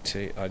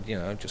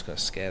I'm just going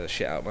to scare the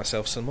shit out of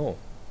myself some more.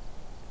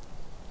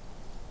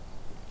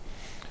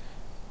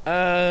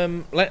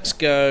 Let's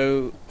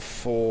go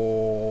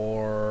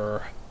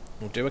for...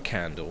 We'll do a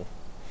candle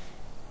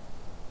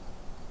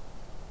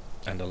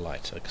and a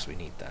lighter because we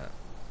need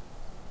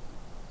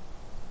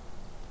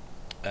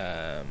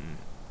that.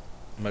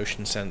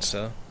 Motion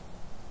sensor,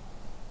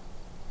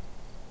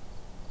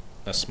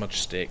 a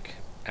smudge stick,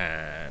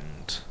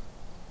 and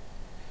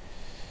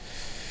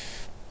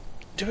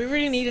do we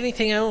really need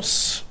anything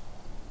else?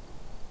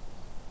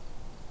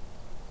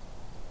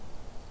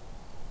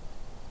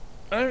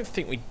 I don't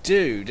think we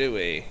do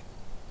we?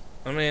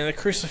 I mean, the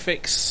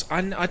crucifix,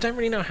 I don't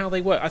really know how they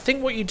work. I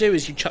think what you do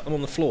is you chuck them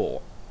on the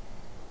floor,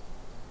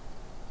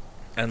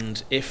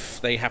 and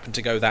if they happen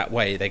to go that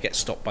way, they get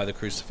stopped by the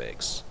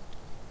crucifix.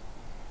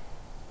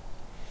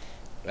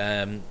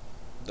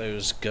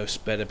 Those ghosts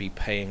better be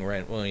paying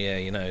rent. Well, yeah,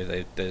 you know,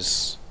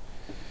 there's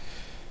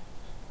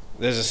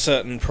a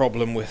certain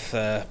problem with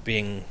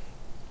being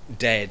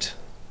dead.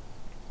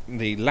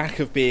 The lack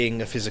of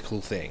being a physical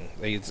thing.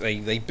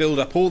 They build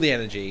up all the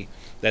energy,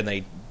 then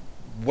they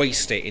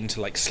waste it into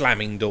like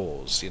slamming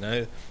doors, you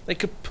know. They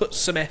could put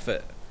some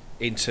effort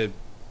into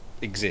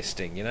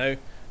existing, you know,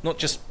 not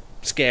just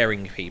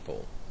scaring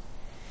people.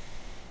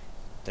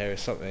 There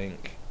is something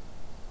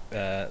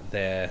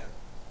there.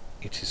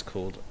 It is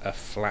called a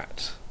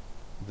flat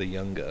the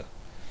younger.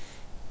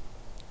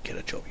 Get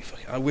a job, you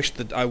fucking... I wish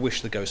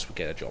the ghosts would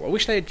get a job. I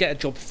wish they'd get a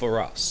job for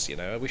us, you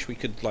know. I wish we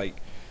could like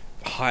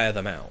hire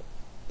them out.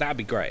 That'd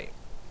be great.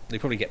 They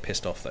probably get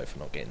pissed off though for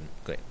not getting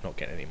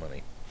any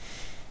money.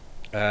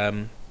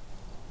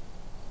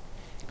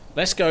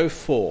 Let's go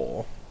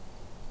for...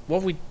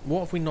 What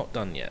have we not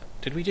done yet?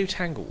 Did we do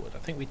Tanglewood? I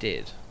think we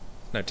did.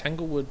 No,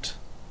 Tanglewood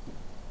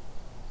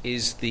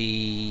is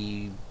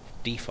the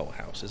default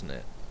house, isn't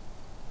it?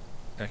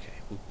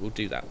 Okay, we'll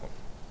do that one.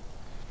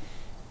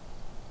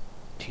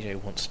 Tito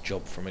wants a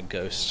job from a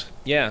ghost.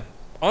 Yeah,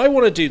 I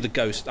want to do the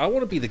ghost. I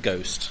want to be the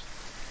ghost.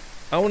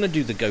 I want to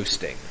do the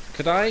ghosting.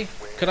 Could I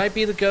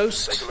be the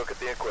ghost? Take a look at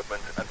the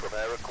equipment and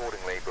prepare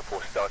accordingly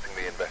before starting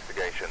the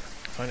investigation.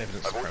 Find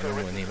evidence of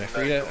paranormal in the EMF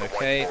reader.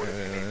 Okay.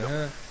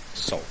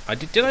 Salt.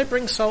 Did I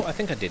bring salt? I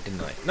think I did,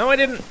 didn't I? No, I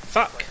didn't.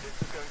 Fuck.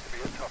 This is going to be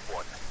a tough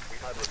one.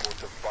 We've had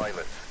reports of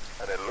violence,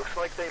 and it looks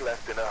like they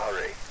left in a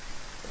hurry.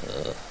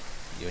 Ugh,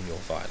 you and your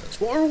violence.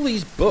 What are all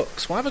these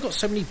books? Why have I got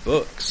so many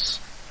books?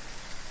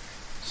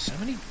 So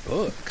many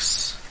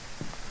books.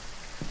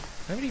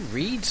 Nobody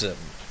reads them.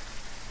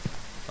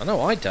 I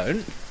know I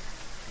don't.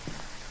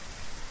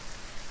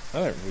 I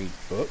don't read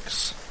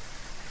books.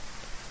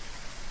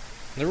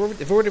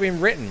 They've already been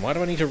written. Why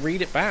do I need to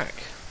read it back?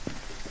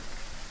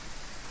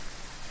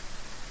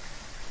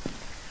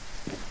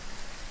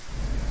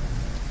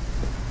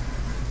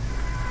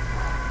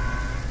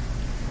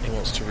 He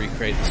wants to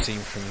recreate the scene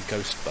from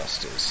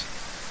Ghostbusters.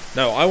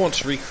 No, I want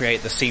to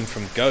recreate the scene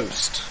from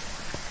Ghost.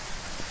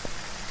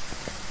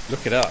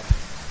 Look it up.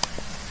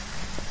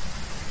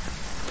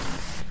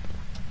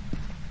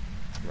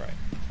 Right.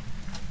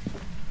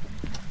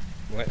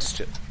 Let's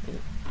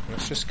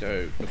just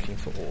go looking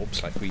for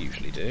orbs like we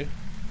usually do.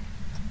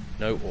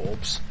 No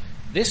orbs.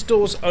 This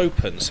door's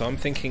open, so I'm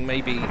thinking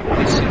maybe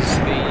this is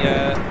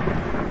the...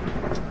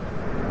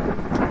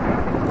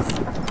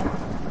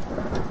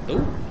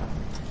 Ooh.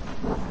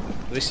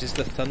 This is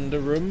the thunder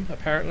room,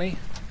 apparently.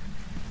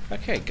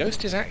 Okay,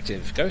 Ghost is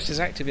active. Ghost is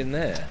active in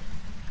there.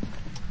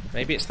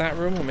 Maybe it's that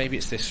room, or maybe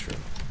it's this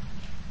room.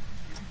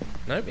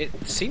 Nope, it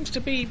seems to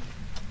be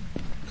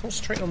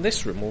concentrating on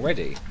this room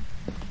already.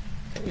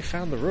 I think we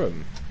found the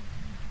room.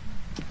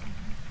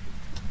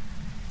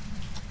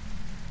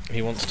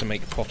 He wants to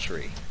make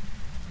pottery.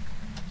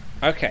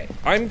 Okay,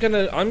 I'm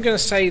gonna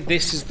say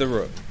this is the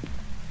room.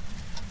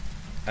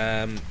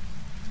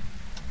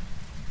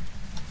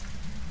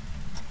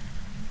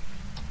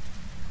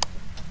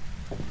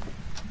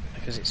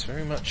 Because it's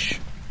very much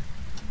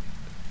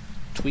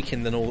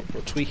tweaking all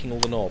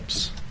the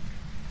knobs.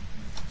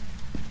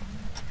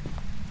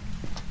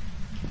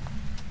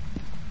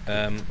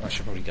 I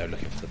should probably go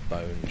looking for the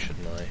bone,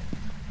 shouldn't I?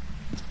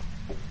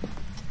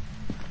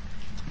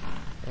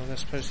 Well, I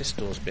suppose this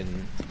door's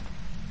been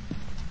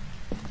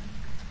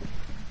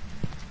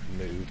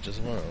moved as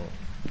well.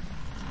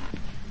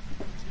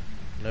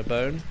 No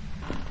bone?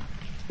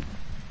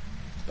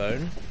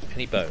 Bone?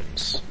 Any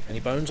bones? Any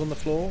bones on the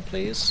floor,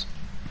 please?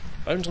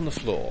 Bones on the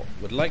floor.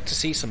 Would like to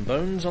see some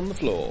bones on the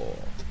floor.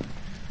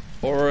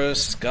 Or a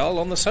skull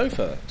on the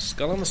sofa.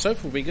 Skull on the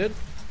sofa would be good.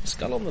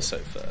 Skull on the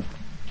sofa.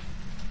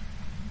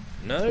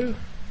 No?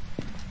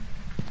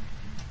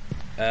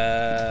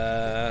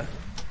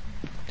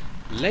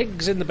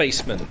 Legs in the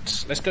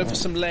basement. Let's go for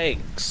some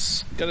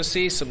legs. Gotta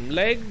see some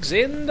legs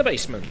in the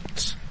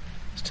basement.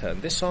 Let's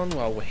turn this on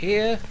while we're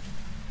here.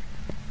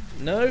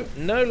 No,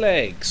 no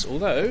legs.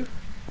 Although,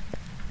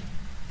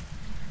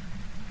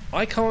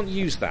 I can't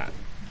use that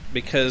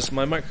because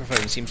my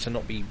microphone seems to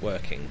not be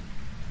working.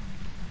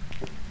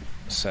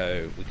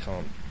 So we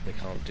can't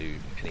do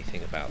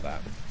anything about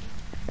that.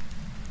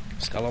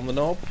 Skull on the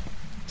knob?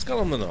 Skull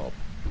on the knob.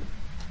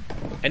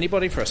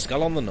 Anybody for a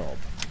skull on the knob?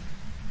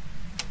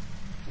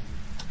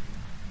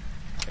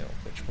 Hang on,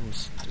 which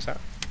one's is that?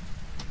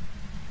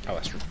 Oh,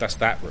 that's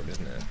that room,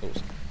 isn't it? Of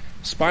course.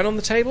 Spine on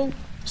the table?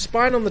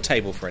 Spine on the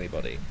table for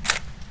anybody.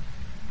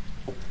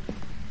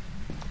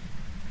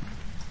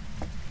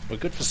 We're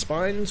good for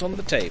spines on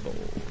the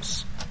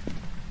tables.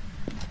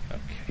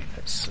 Okay,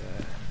 let's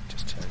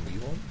just turn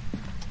you on.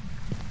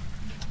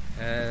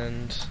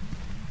 And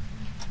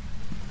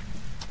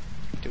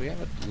do we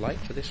have a light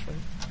for this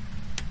room?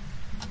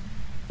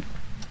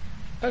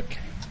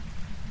 Okay.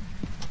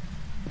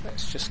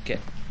 Let's just get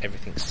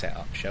everything set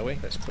up, shall we?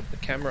 Let's put the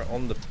camera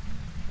on the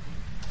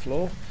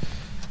floor.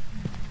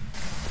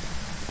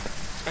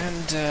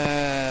 And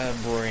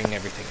bring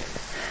everything in.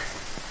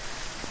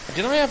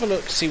 Did I have a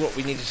look to see what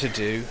we needed to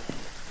do?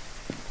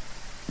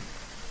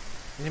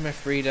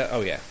 EMF reader.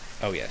 Oh yeah.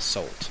 Oh yeah,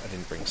 salt. I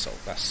didn't bring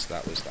salt. That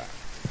was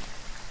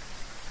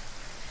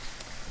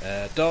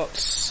that.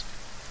 Dots.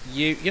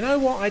 You know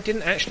what? I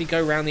didn't actually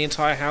go around the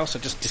entire house. I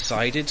just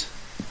decided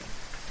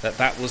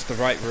that was the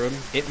right room.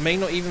 It may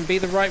not even be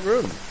the right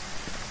room.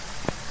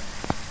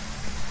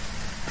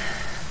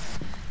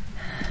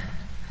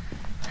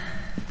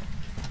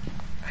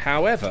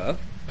 However,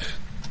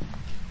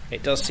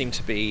 it does seem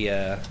to be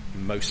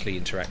mostly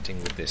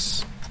interacting with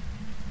this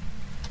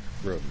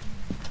room.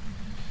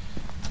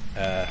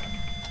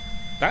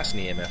 That's an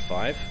EMF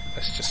 5.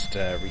 Let's just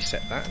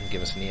reset that and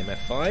give us an EMF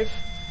 5.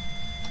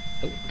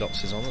 Oh,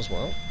 Dots is on as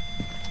well.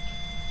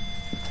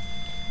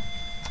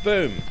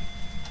 Boom!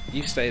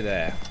 You stay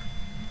there.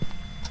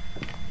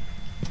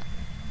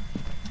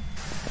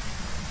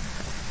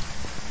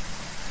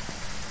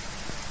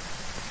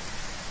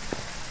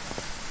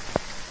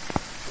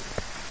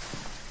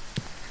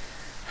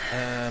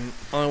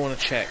 I want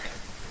to check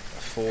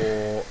for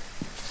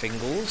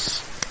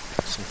fingals,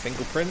 some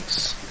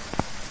fingerprints.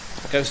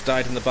 The ghost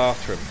died in the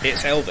bathroom.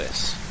 It's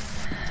Elvis.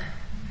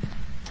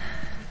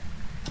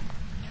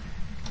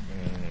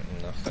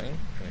 Nothing.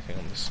 Anything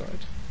on this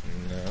side?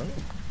 No.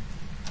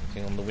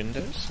 Anything on the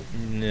windows?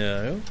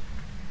 No.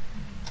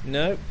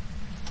 Nope.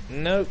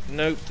 Nope,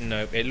 nope,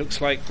 nope. It looks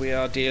like we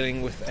are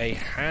dealing with a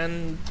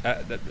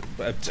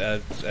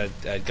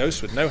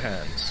ghost with no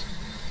hands.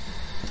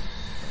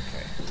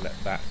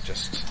 Let that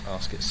just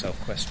ask itself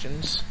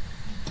questions.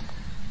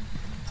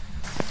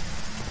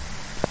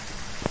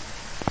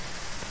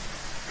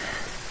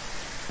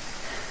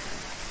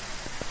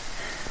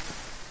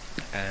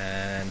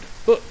 And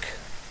book.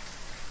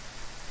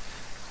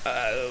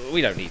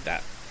 We don't need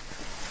that.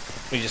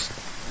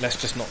 Let's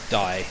just not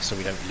die so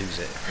we don't lose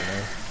it, you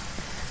know.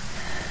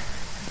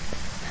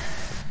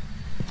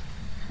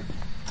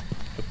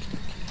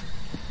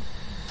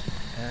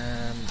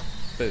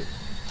 Boom.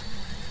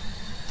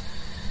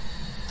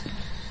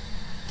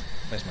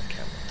 Where's my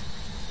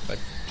camera?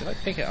 Did I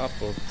pick it up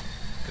or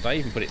did I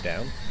even put it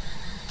down?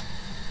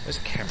 Where's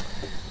the camera?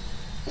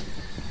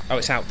 Oh,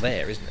 it's out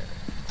there, isn't it?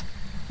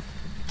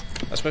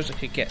 I suppose I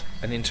could get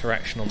an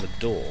interaction on the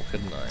door,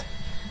 couldn't I?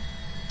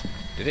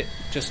 Did it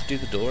just do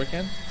the door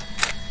again?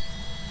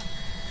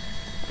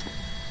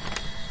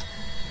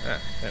 Ah,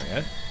 there we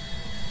go.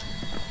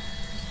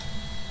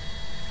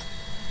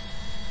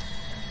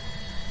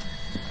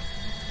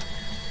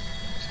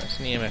 So that's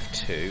an EMF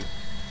 2.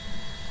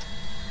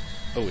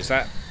 Oh, is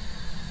that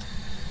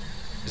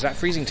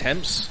freezing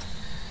temps?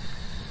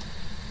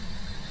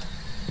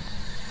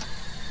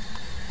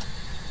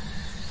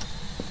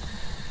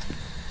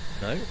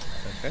 No?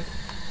 Okay.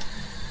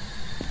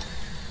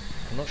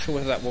 I'm not sure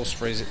whether that was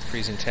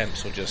freezing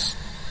temps or just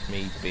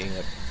me being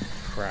a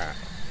crap.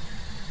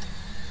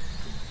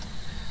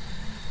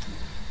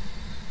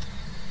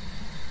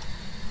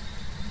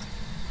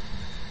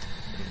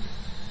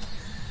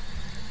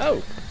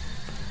 Oh!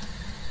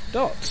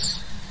 Dots!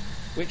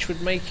 Which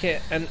would make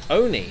it an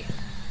Oni.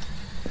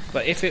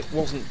 But if it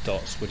wasn't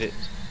Dots, would it...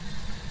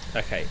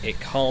 Okay,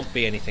 it can't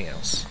be anything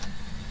else.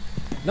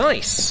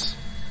 Nice!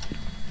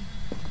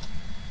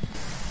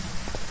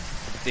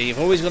 You've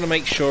always got to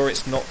make sure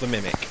it's not the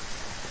Mimic.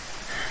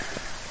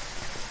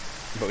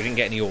 But we didn't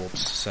get any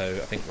orbs, so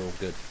I think we're all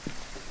good.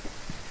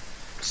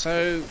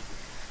 So...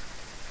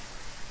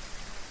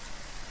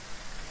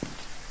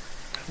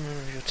 I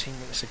remember your team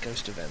when it's a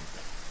ghost event.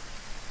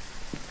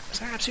 Is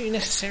that absolutely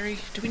necessary?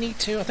 Do we need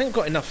to? I think I've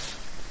got enough.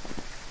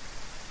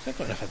 I've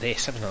got enough of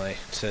this, haven't I,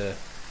 to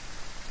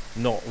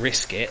not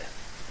risk it.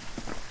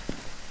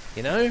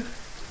 You know?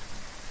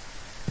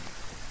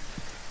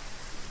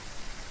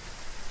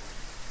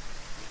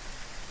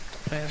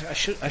 I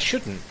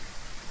shouldn't.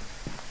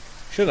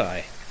 Should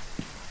I?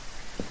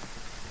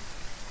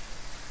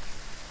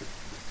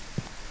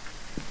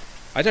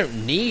 I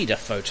don't need a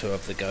photo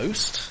of the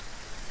ghost.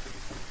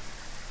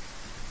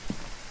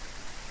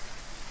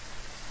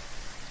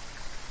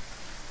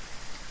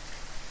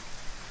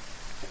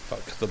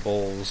 Fuck the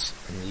balls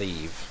and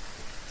leave.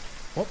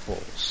 What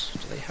balls?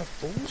 Do they have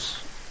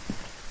balls?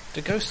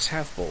 Do ghosts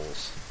have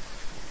balls?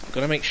 I've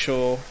got to make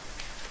sure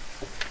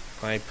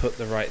I put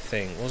the right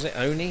thing. Was it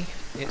Oni,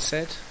 it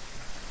said?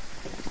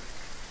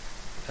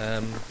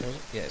 Was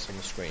it? Yeah, it's on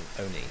the screen.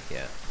 Oni,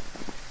 yeah.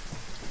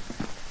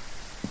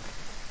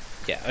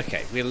 Yeah,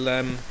 okay, we'll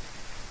go.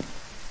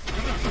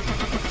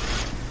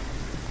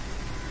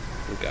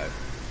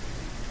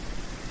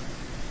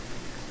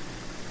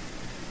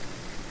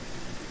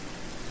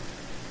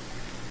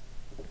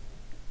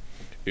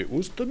 It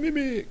was the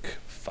mimic.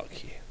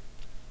 Fuck you.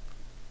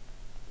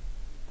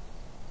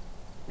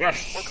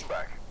 Yes. Welcome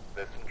back.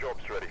 There's some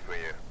jobs ready for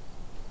you.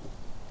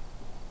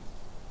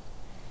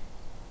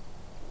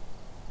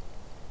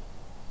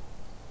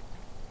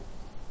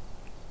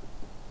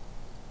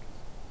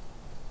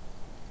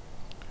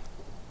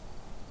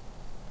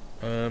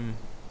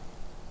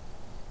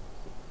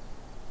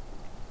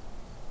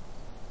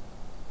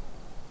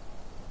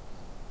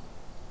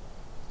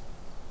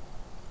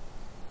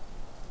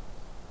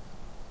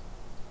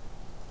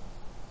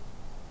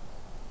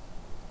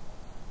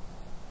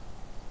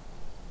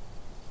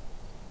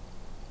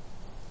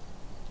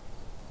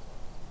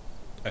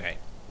 Okay.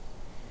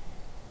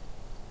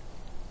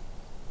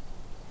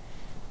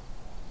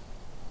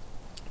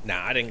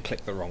 Nah, I didn't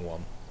click the wrong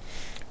one.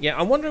 Yeah,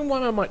 I'm wondering why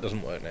my mic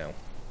doesn't work now.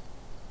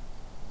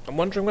 I'm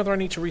wondering whether I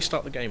need to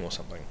restart the game or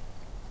something.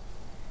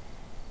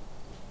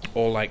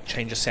 Or, like,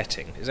 change a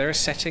setting. Is there a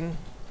setting?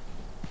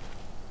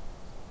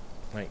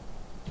 Like,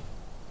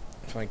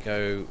 if I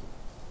go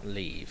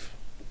leave.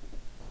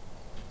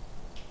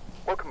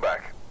 Welcome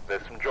back.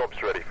 There's some jobs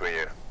ready for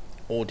you.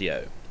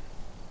 Audio.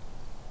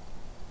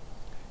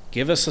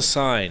 Give us a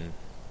sign.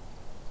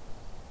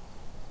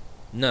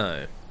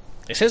 No.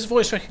 It says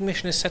voice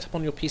recognition is set up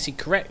on your PC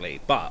correctly,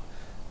 but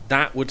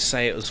that would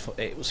say it was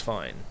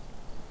fine.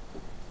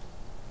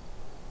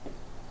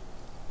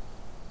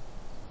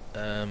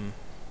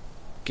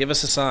 Give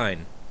us a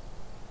sign.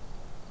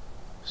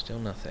 Still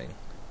nothing.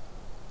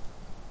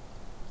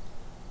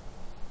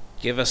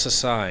 Give us a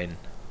sign.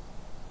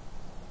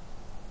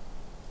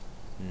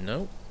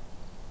 Nope.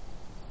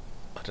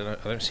 I don't know.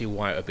 I don't see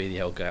why it would be the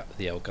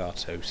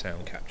Elgato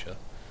sound capture.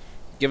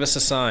 Give us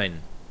a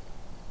sign.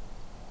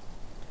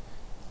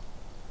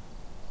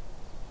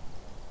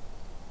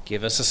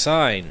 Give us a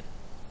sign.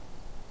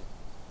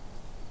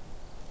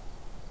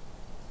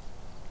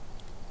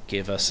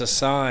 Give us a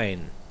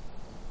sign.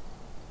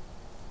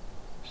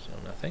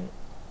 Still nothing.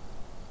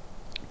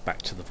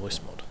 Back to the voice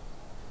mod.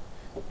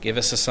 Give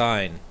us a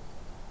sign.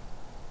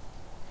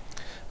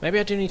 Maybe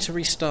I do need to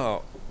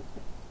restart.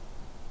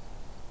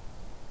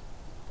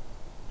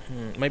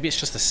 Maybe it's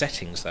just the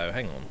settings though.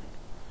 Hang on.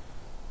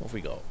 What have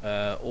we got?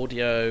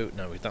 Audio.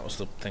 No, that was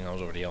the thing I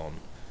was already on.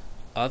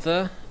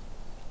 Other.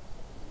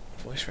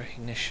 Voice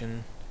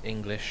recognition.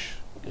 English.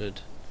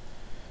 Good.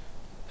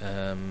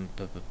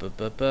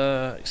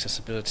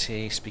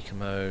 Accessibility. Speaker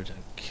mode.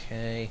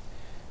 Okay.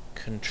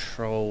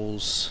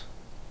 Controls.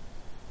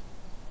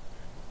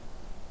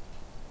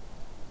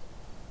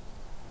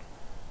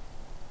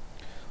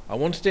 I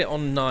wanted it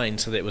on 9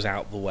 so that it was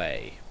out the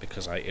way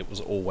because it was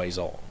always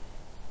on.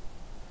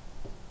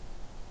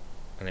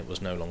 And it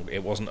was no longer.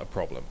 It wasn't a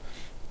problem.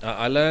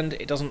 I learned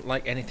it doesn't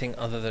like anything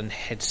other than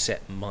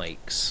headset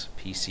mics.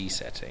 PC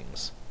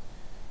settings.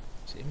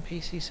 Is it in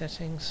PC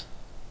settings?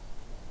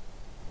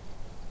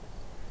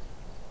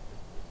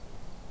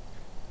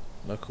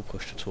 Local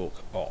push to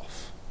talk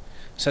off.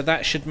 So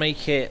that should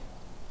make it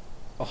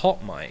a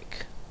hot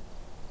mic.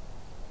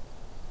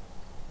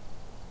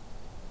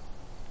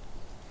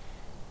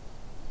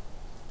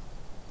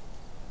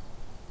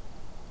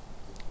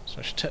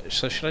 So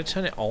should I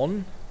turn it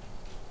on?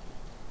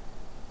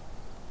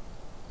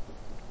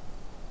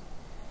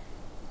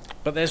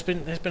 But there's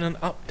been an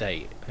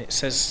update and it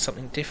says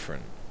something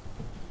different.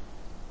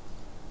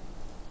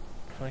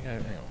 If I go,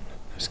 hang on,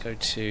 let's go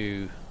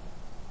to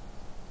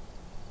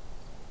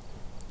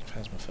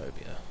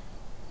Phasmophobia.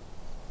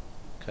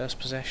 Curse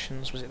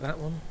Possessions, was it that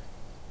one?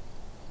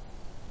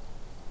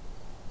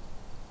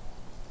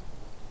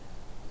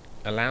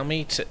 Allow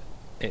me to...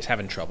 It's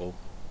having trouble.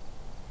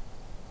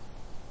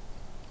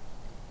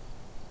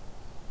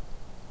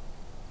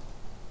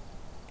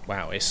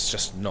 Wow, it's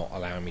just not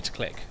allowing me to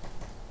click.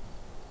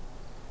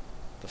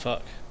 The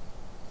fuck?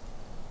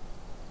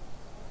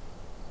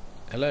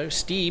 Hello,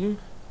 Steam?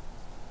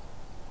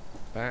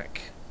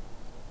 Back.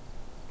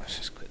 Let's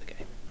just quit the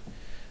game.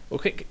 We'll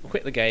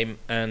quit the game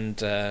and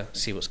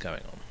see what's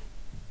going on.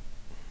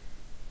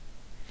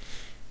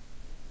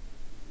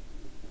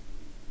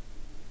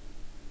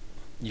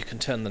 You can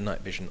turn the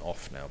night vision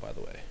off now, by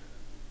the way,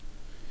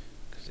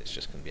 because it's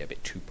just going to be a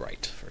bit too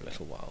bright for a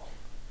little while.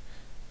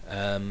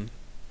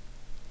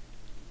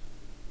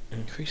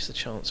 Increase the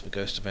chance for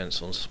ghost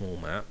events on small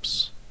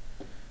maps.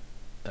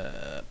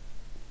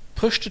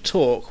 Push to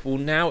talk will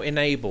now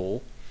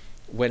enable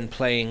when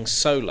playing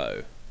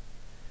solo.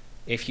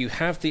 If you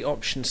have the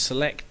option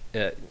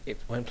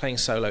when playing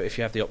solo, if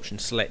you have the option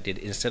selected,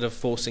 instead of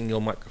forcing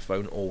your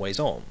microphone always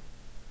on.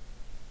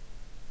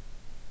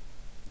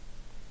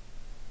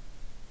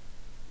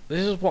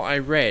 This is what I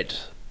read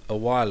a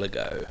while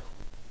ago.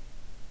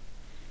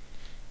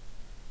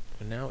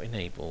 Will now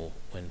enable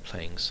when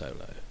playing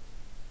solo.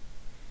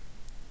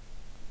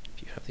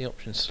 If you have the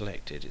option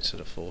selected,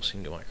 instead of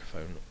forcing your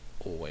microphone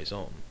always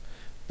on.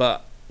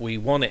 But we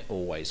want it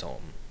always on.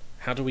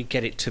 How do we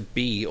get it to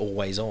be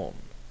always on?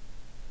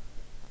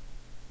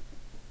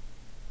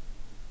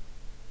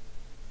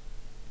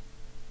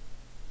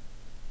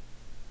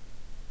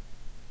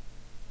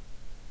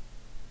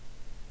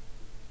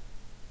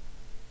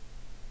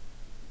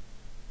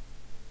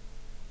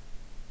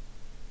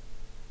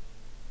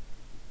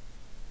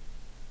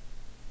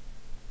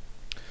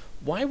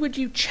 Why would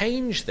you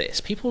change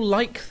this? People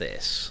like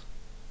this.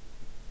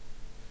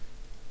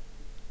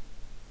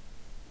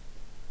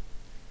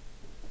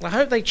 I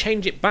hope they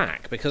change it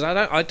back, because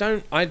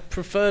I'd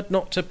prefer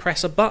not to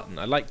press a button.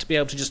 I like to be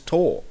able to just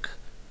talk.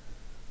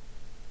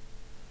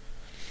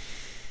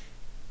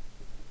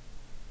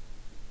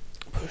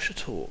 Push to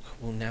talk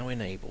will now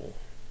enable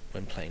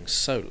when playing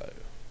solo.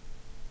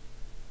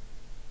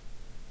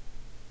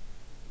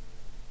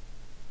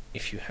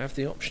 If you have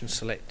the option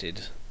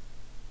selected,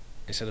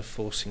 instead of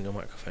forcing your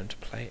microphone to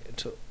play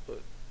to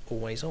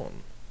always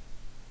on.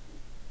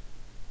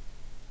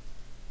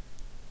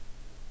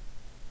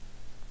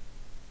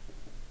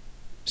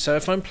 So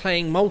if I'm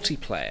playing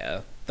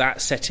multiplayer,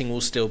 that setting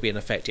will still be in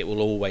effect. It will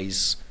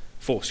always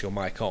force your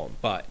mic on,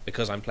 but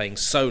because I'm playing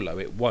solo,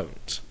 it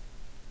won't.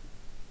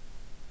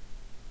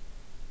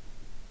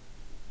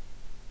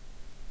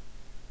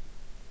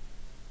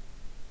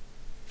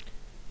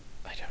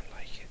 I don't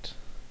like it.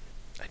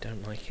 I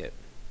don't like it.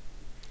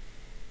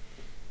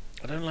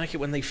 I don't like it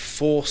when they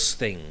force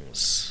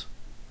things.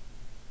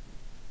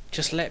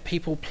 Just let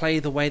people play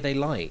the way they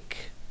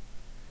like.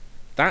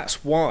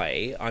 That's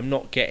why I'm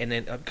not getting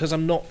it, because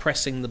I'm not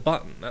pressing the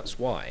button. That's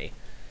why.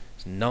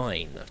 It's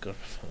 9. I've got.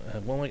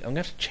 Well, I'm going to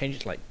have to change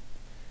it to, like,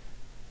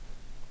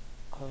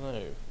 I don't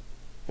know.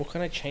 What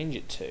can I change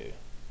it to?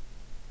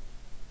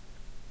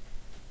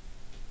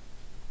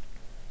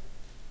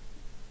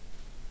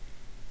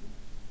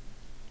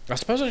 I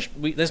suppose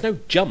there's no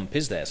jump,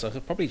 is there? So I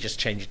could probably just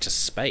change it to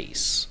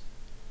space.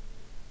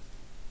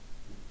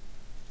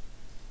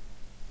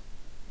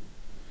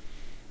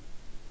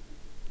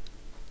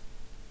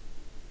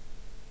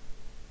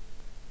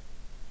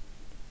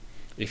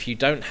 If you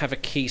don't have a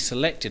key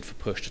selected for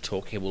push to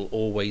talk, it will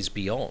always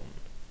be on.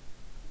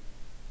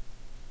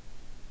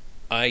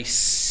 I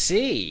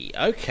see.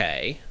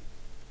 Okay.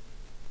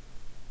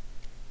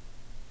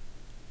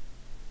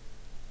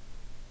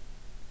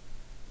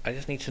 I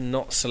just need to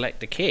not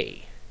select a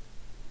key.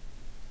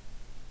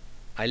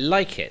 I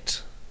like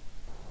it.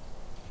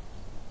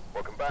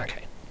 Welcome back.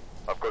 Okay.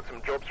 I've got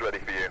some jobs ready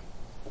for you.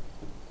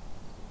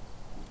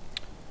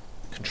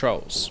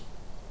 Controls.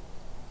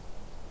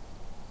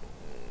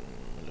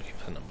 Looking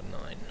for number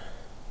 9.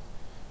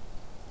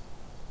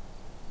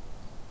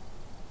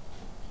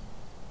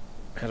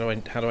 How do I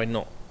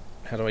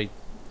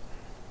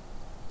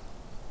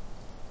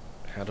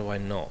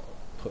not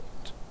put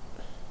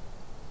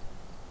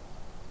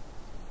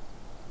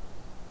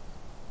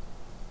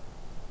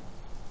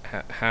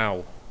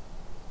how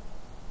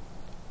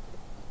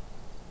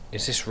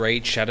is this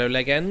raid shadow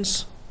leg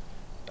ends?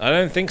 I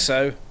don't think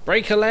so.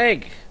 Break a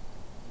leg.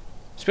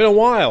 It's been a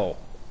while.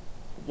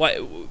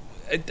 Why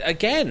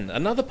again?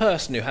 Another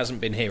person who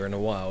hasn't been here in a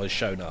while has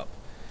shown up.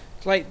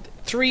 It's like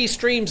 3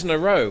 streams in a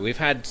row. We've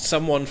had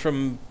someone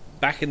from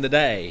back in the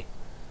day.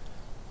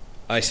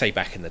 I say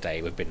back in the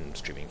day. We've been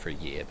streaming for a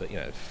year, but you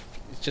know,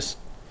 it's just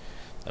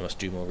I must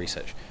do more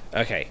research.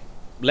 Okay,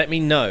 let me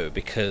know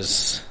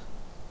because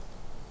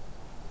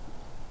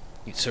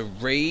it's a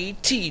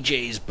raid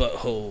TJ's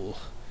butthole.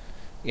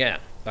 Yeah,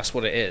 that's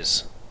what it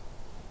is.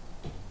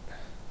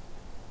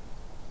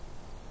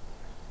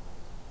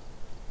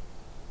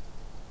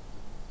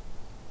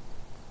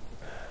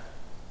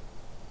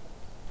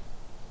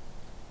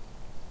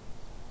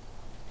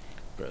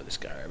 Bro, this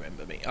guy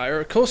remember me.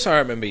 Of course I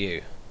remember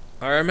you.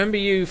 I remember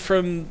you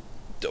from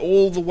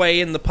all the way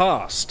in the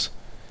past.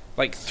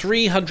 Like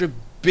 300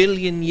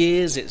 billion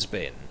years it's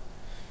been.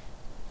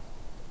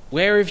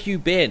 Where have you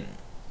been?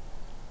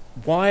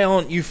 Why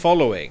aren't you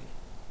following?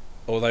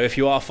 Although if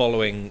you are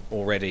following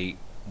already,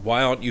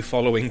 why aren't you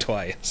following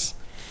twice?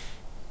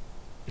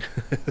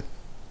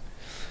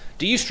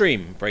 Do you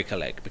stream Break a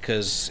Leg?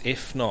 Because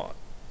if not,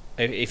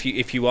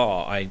 if you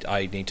are,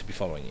 I need to be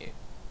following you.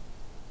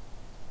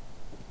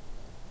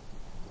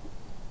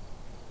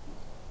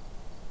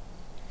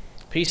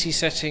 PC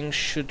settings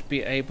should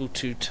be able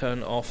to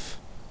turn off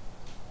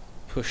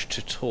push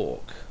to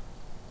talk,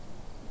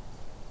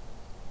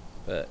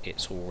 but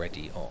it's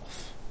already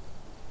off.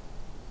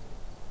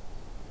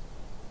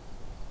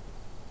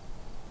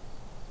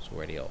 It's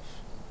already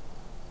off.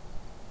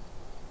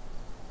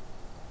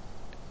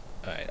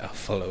 Alright, I'll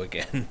follow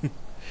again.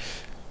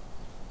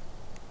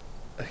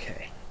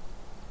 Okay.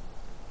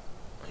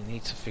 I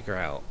need to figure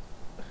out...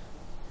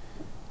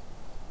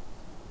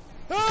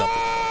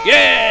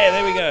 Yeah,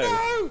 there we go!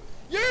 No!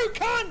 You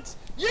cunt!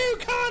 You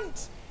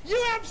cunt!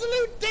 You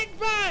absolute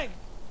dickbag!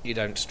 You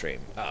don't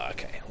stream. Oh,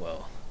 okay,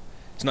 well...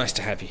 It's nice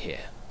to have you here.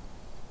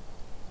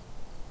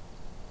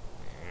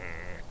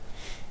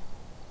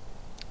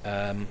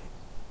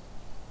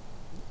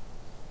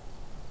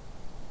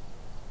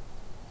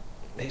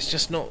 It's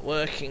just not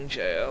working,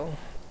 JL.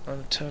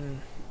 I'll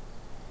turn...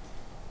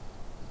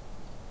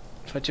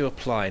 If I do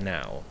apply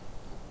now,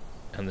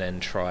 and then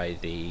try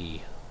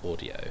the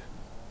audio.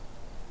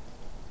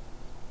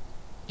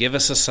 Give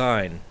us a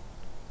sign.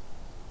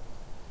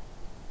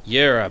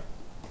 You're a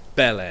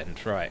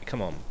bellend. Right,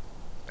 come on.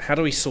 How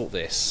do we sort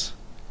this?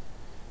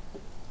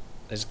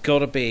 There's got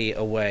to be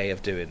a way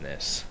of doing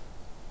this.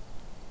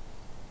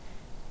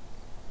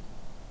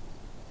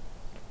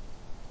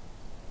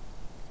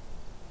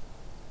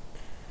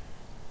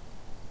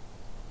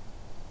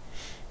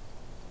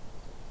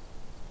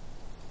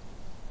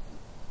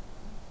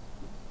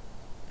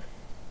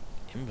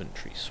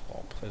 Inventory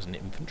swap. There's an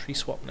inventory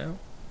swap now.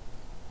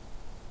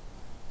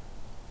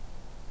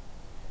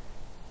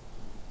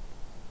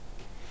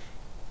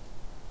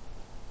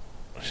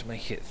 I should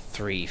make it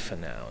 3 for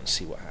now and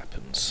see what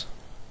happens.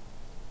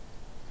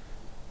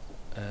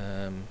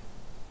 Where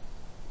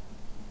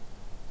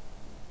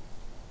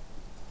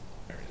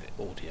is it?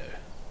 Audio.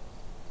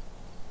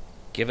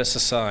 Give us a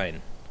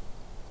sign.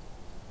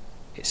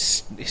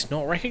 It's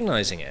not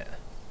recognizing it.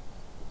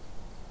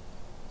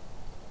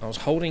 I was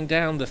holding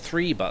down the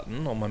 3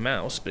 button on my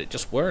mouse, but it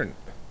just weren't.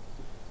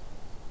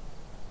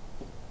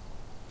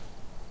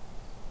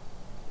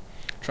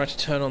 Try to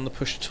turn on the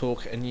push to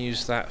talk and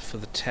use that for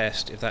the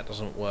test. If that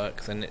doesn't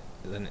work, then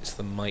it's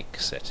the mic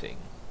setting.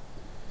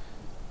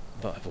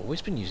 But I've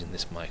always been using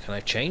this mic, and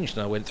I've changed,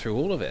 and I went through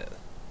all of it.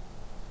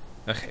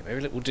 Okay,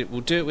 maybe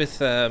we'll do it with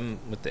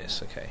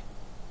this. Okay.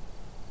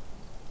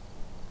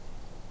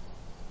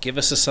 Give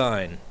us a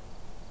sign.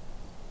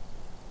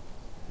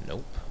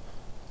 Nope.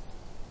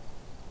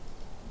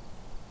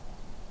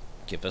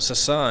 Give us a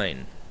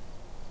sign.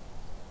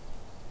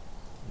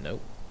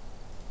 Nope.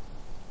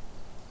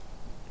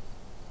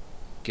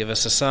 Give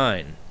us a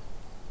sign.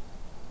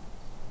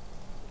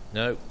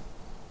 Nope.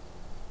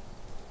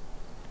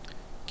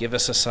 Give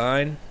us a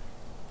sign.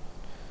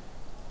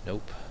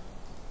 Nope.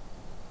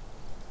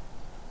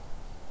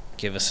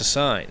 Give us a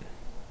sign.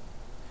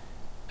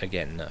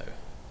 Again, no.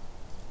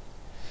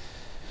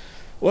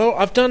 Well,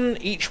 I've done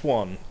each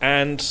one,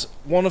 and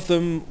one of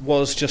them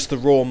was just the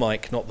raw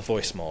mic, not the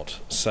voice mod.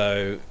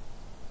 So,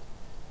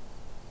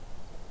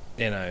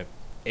 you know,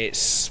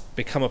 it's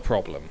become a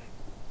problem.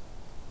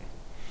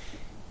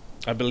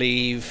 I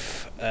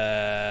believe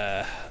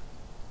that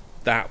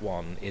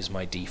one is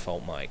my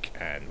default mic,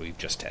 and we've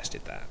just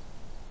tested that.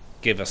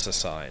 Give us a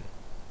sign.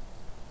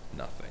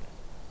 Nothing.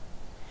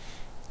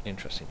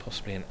 Interesting.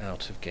 Possibly an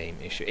out-of-game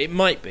issue. It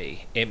might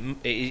be.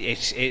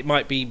 It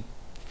might be,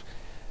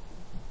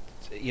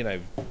 you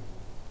know,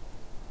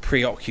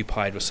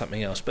 preoccupied with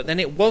something else. But then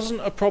it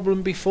wasn't a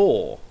problem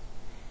before.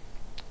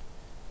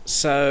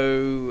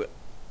 So,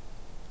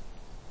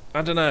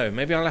 I don't know.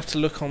 Maybe I'll have to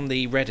look on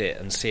the Reddit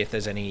and see if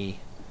there's any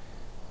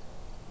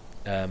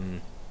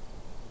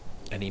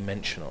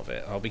mention of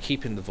it. I'll be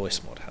keeping the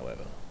voice mod,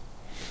 however.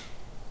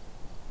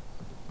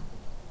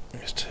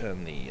 Let's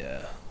turn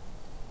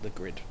the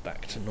grid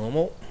back to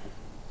normal.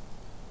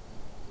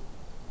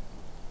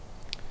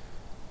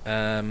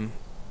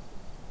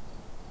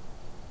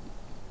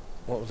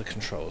 What were the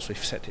controls?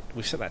 We've set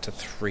that to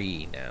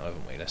 3 now,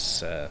 haven't we? Let's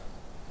put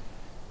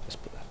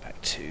that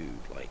back to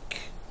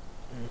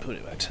put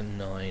it back to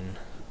 9.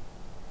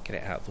 Get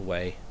it out of the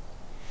way.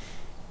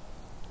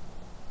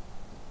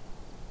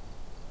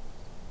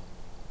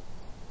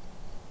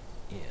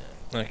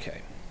 Yeah.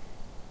 Okay.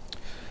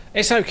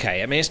 It's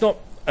okay. I mean, it's not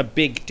a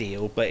big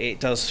deal, but it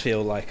does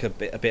feel like a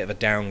bit of a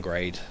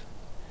downgrade.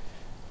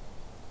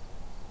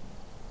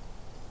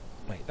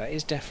 Wait, that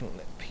is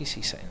definitely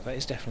PC settings. That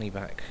is definitely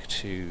back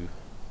to.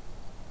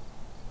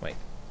 Wait.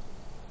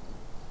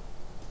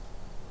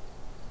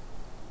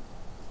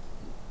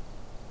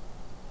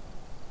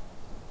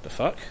 The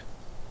fuck?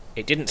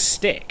 It didn't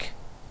stick.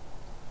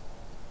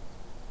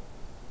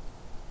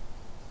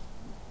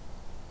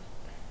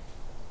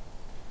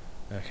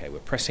 Okay, we're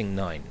pressing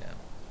 9 now.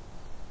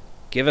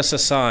 Give us a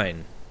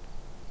sign.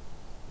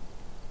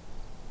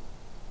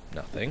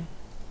 Nothing.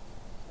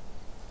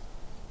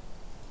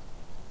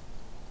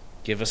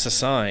 Give us a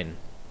sign.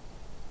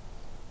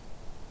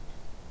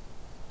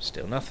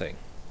 Still nothing.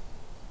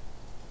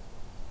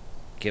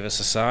 Give us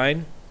a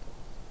sign.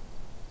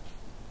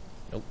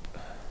 Nope.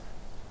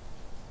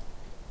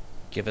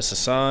 Give us a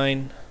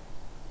sign.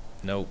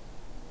 Nope.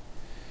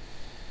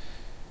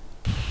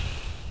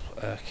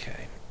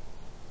 Okay.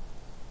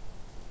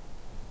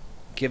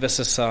 Give us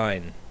a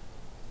sign.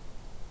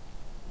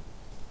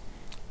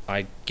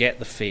 I get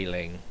the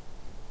feeling.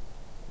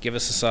 Give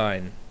us a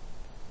sign.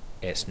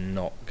 It's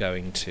not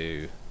going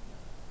to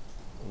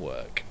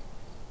work.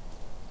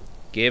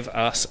 Give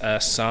us a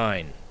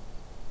sign.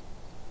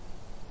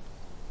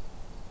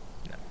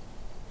 No.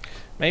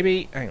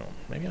 Maybe, hang on,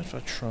 maybe if I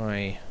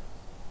try...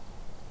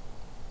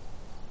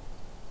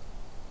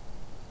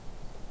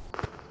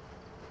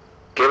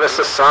 Give us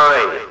a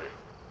sign.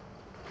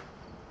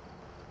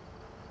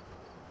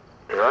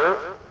 No?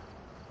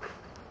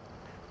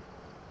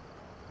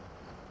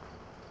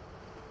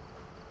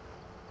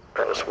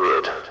 That was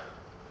weird.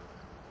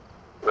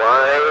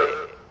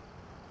 Why?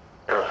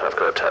 Oh, I've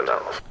got to turn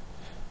that off.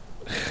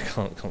 I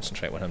can't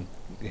concentrate when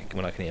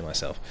I can hear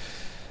myself.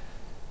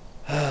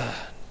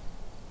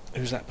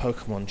 Who's that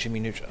Pokemon? Jimmy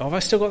Neutron. Oh, have I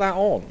still got that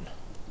on?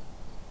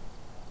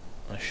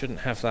 I shouldn't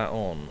have that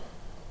on.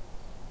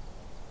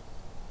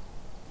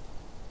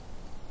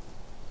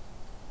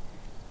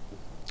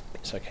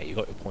 It's okay, you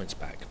got your points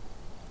back.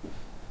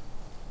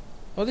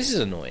 Oh, this is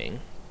annoying.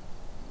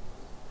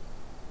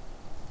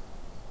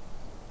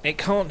 It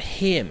can't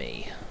hear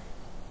me.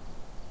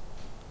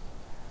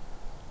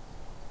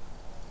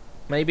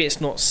 Maybe it's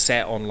not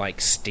set on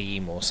like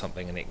Steam or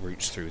something and it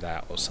routes through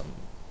that or some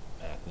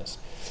madness.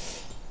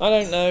 I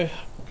don't know,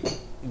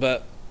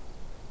 but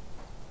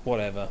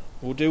whatever.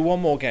 We'll do one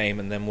more game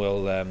and then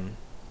we'll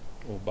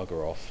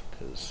bugger off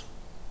because,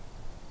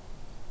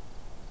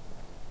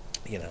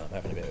 you know, I'm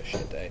having a bit of a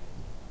shit day.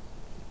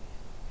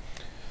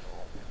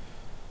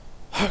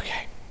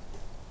 Okay.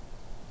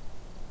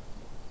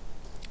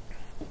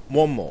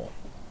 One more.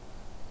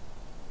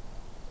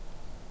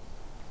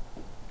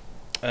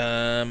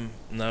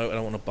 No, I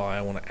don't want to buy,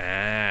 I want to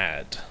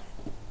add.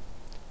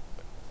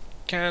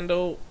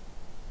 Candle.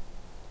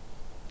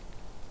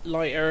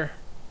 Lighter.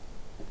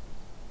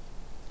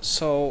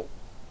 Salt.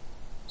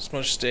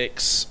 Smudge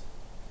sticks.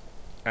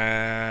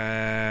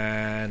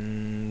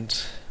 And...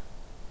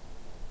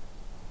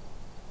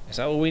 is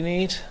that all we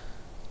need?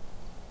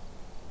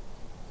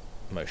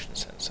 Motion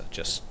sensor,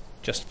 just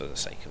for the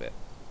sake of it.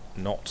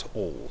 Not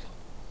all.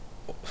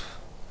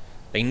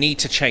 They need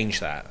to change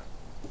that.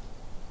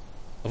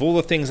 Of all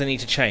the things they need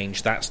to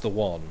change, that's the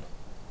one.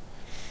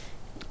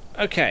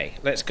 Okay,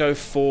 let's go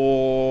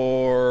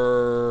for...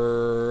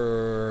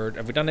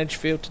 have we done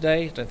Edgefield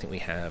today? I don't think we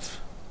have.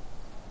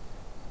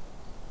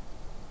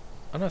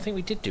 Oh no, I think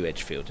we did do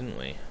Edgefield, didn't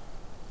we?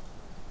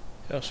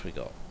 Who else we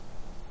got?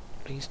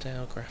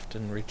 Bleasdale,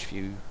 Grafton,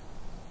 Ridgeview.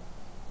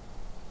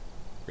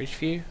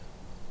 Ridgeview?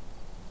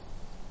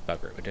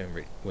 Bugger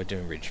it, we're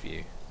doing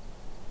Ridgeview.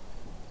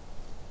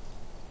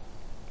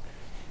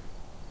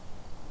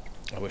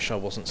 I wish I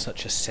wasn't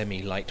such a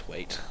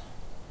semi-lightweight.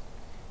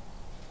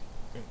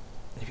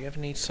 If you ever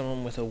need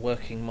someone with a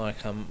working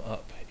mic, I'm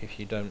up if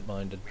you don't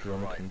mind a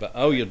drunken... but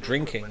oh, you're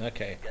drinking,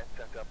 okay. Get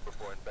set up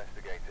before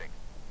investigating.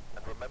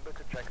 And remember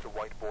to check the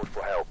whiteboard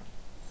for help.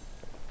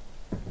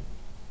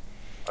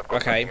 I've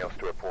got Okay, nothing else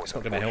to report, it's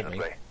not going to help me.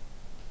 unfortunately.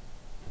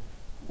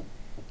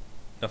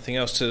 Nothing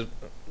else to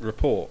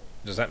report.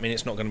 Does that mean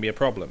it's not going to be a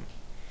problem?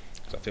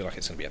 Because I feel like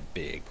it's going to be a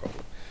big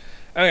problem.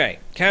 Okay,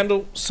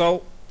 candle,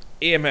 salt,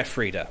 EMF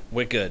reader.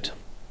 We're good.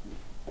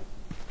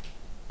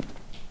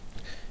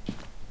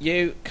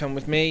 You, come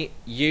with me.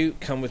 You,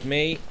 come with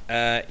me.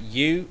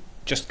 You,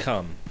 just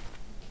come.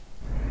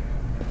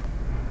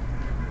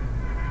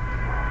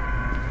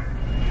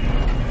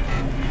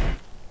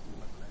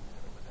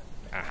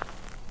 Ah.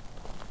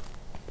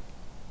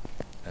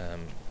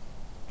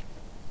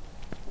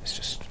 It's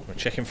just... we're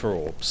checking for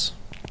orbs.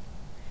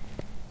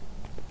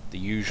 The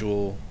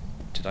usual...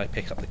 did I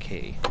pick up the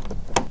key?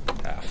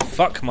 Ah,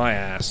 fuck my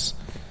ass.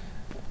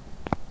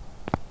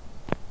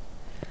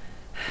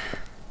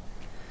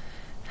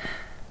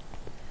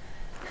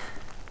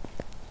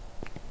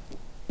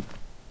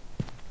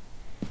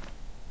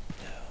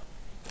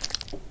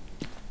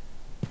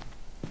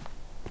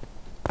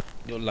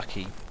 You're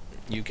lucky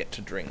you get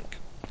to drink.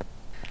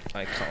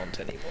 I can't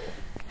anymore.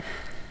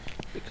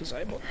 Because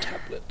I'm on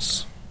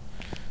tablets.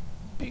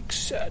 Big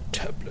sad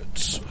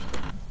tablets.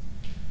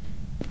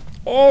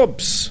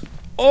 Orbs!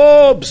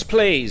 Orbs,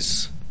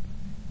 please!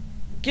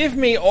 Give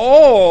me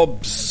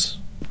orbs!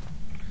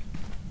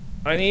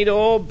 I need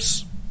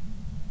orbs.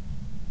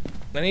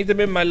 I need them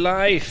in my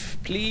life,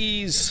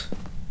 please.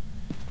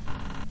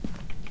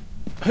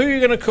 Who are you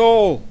gonna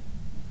call?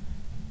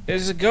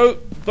 Is it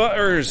Goat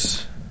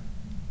Butters?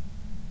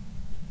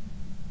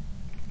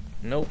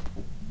 Nope.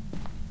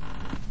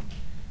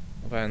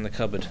 What about in the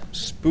cupboard?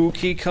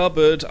 Spooky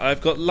cupboard. I've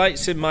got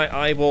lights in my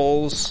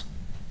eyeballs.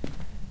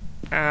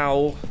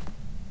 Ow.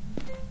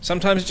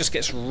 Sometimes it just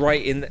gets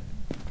right in,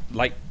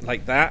 like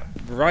that,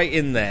 right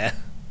in there.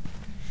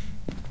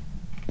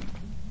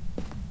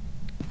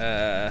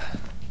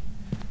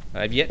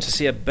 I've yet to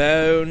see a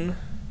bone.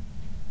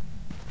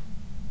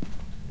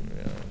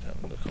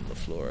 Have a look on the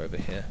floor over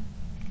here.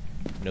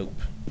 Nope.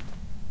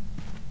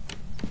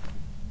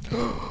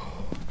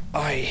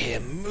 I hear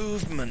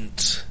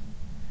movement.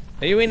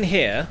 Are you in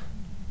here?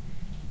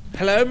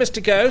 Hello,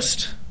 Mr.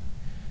 Ghost?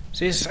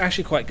 See, it's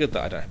actually quite good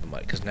that I don't have a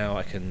mic, because now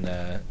I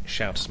can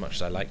shout as much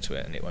as I like to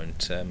it, and it won't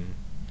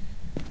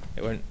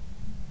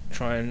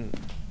try and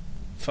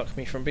fuck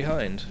me from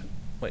behind.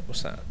 Wait,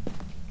 what's that?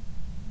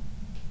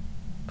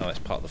 Oh, it's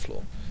part of the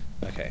floor.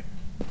 Okay.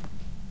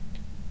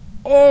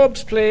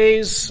 Orbs,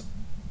 please!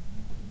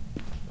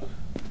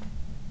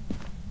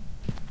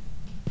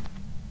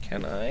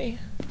 Can I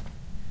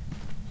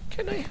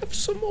have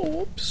some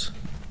orbs?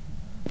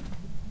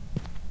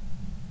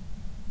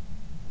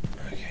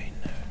 Okay,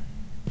 no.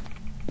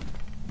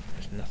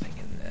 There's nothing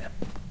in there.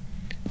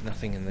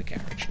 Nothing in the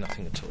garage,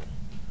 nothing at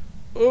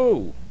all.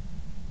 Ooh!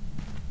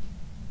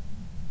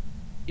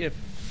 You're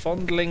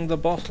fondling the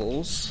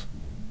bottles.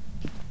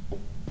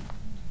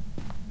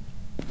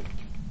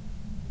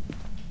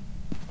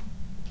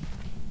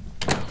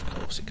 Of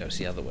course, it goes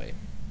the other way.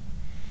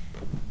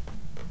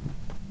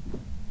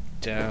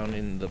 Down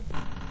in the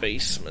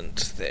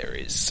basement, there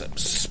is some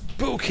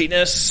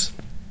spookiness.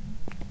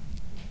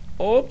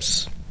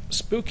 Orbs?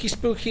 Spooky,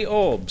 spooky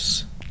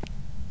orbs.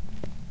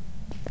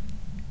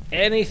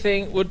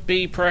 Anything would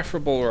be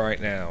preferable right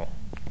now.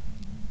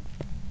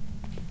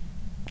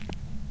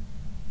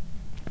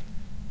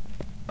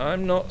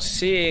 I'm not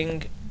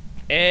seeing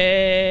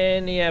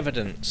any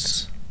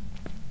evidence.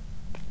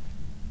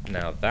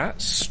 Now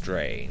that's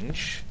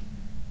strange.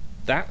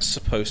 That's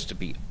supposed to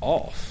be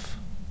off.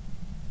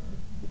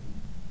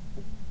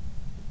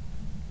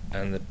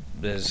 And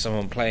there's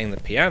someone playing the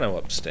piano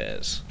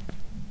upstairs.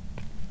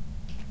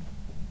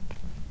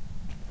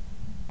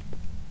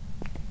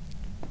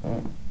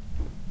 Ooh,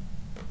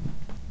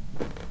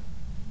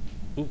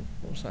 what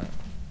was that?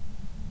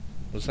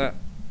 Was that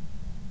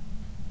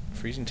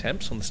freezing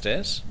temps on the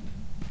stairs?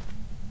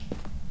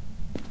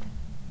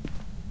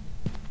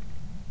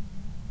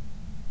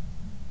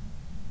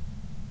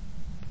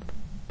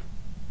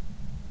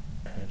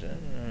 I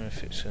don't know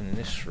if it's in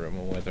this room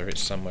or whether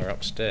it's somewhere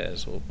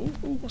upstairs or...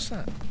 Ooh, what's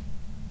that?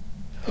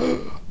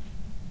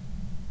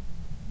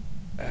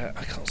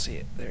 I can't see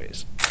it. There it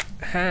is.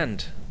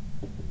 Hand.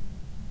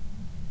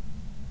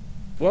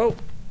 Well,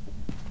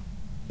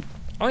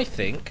 I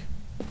think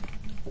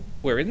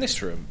we're in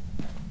this room.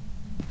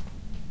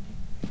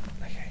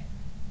 Okay.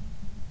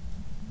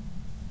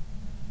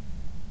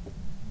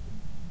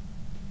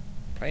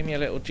 Play me a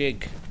little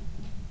jig.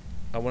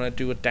 I want to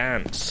do a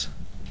dance.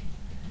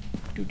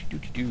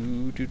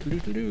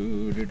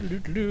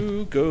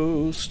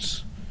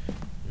 Ghosts.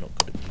 I'm not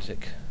good at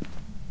music.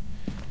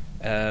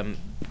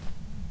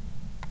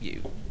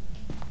 You.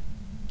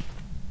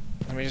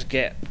 Let me just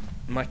get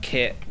my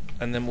kit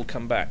and then we'll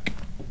come back.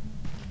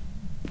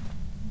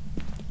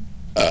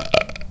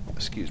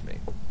 Excuse me.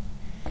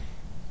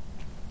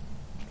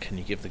 Can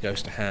you give the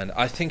ghost a hand?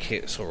 I think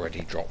it's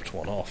already dropped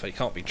one off. It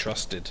can't be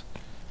trusted.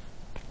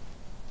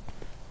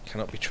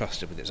 Cannot be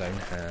trusted with its own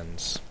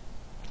hands.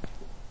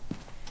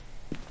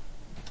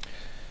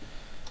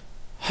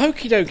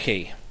 Okie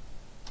dokie.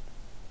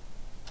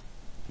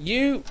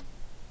 You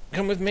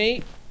come with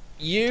me.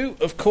 You,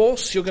 of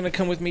course, you're going to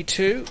come with me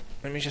too.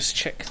 Let me just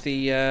check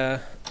the...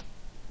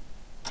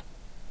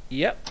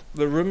 Yep,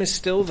 the room is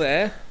still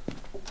there.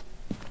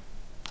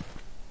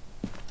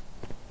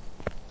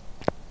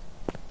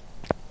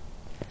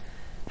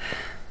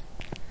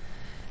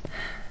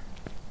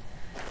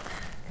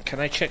 Can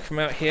I check from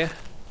out here?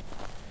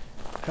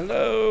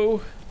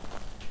 Hello?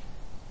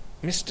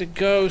 Mr.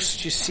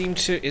 Ghost, you seem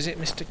to... Is it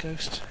Mr.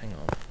 Ghost? Hang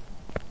on.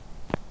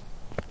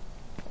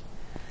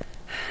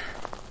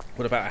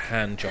 What about a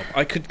hand job?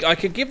 I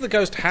could give the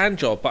ghost a hand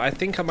job, but I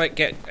think I might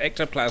get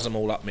ectoplasm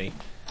all up me.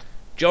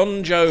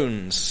 John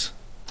Jones.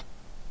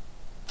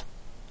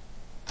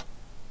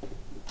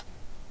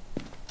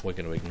 We're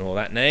going to ignore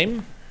that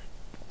name.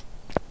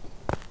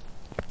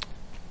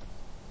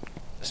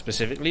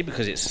 Specifically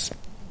because it's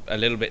a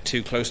little bit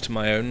too close to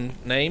my own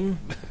name.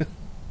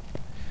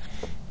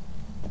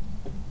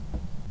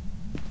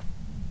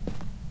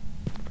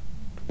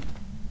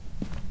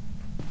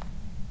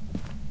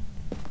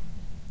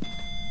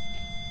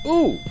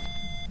 Ooh!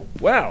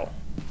 Well,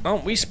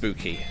 aren't we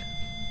spooky?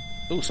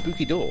 Ooh,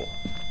 spooky door.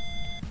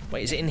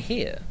 Wait, is it in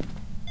here?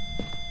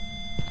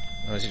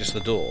 Or is it just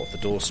the door? The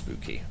door's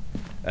spooky.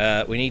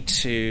 We need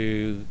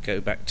to go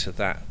back to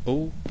that.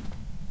 Ooh.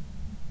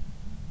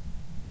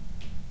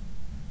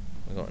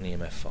 We've got an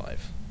EMF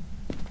 5.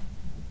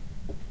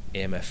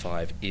 EMF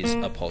 5 is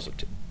a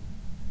positive.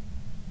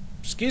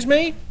 Excuse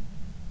me?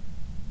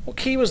 What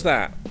key was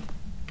that?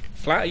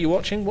 Flat, are you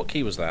watching? What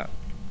key was that?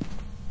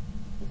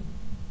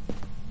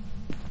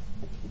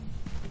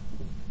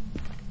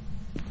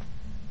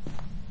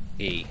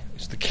 E.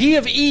 It's the key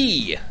of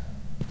E!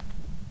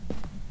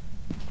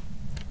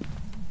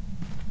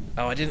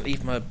 Oh, I didn't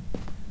leave my...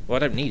 Well, I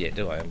don't need it,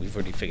 do I? We've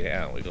already figured it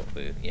out. We've got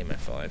the EMF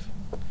 5.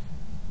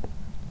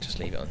 Just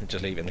leave it on.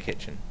 Just leave it in the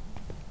kitchen.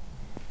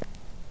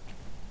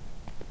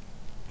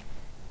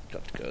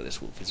 Got to go. This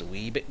wolf is a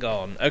wee bit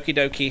gone. Okie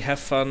dokie, have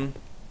fun.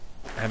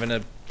 Having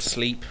a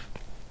sleep.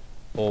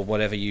 Or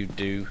whatever you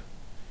do.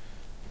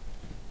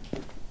 I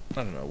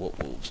don't know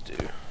what wolves do.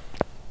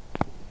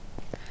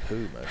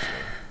 Poo, mostly.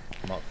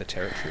 Mark the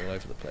territory all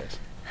over the place.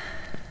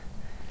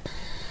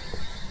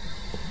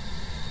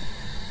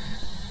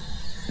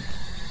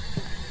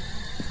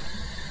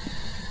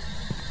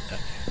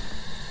 Okay.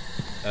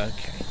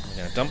 Okay, we're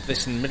going to dump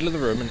this in the middle of the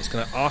room and it's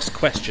going to ask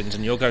questions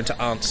and you're going to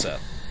answer.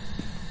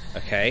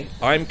 Okay,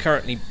 I'm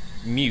currently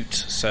mute,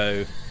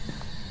 so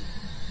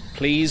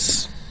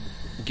please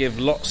give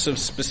lots of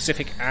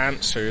specific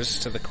answers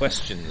to the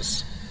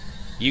questions.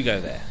 You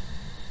go there.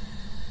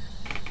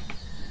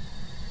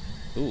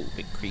 Ooh,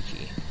 bit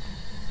creaky.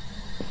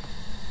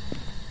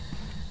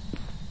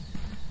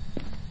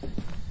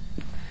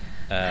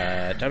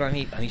 Don't I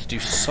need to do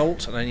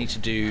salt and I need to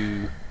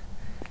do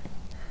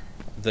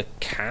the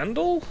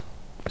candle?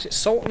 Is it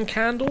salt and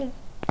candle?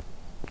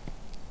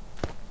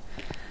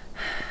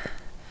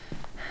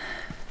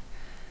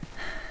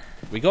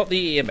 We got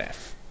the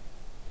EMF,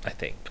 I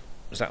think.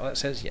 Is that what it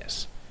says?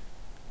 Yes.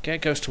 Get a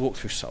ghost to walk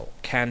through salt.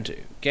 Can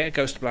do. Get a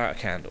ghost to blow out a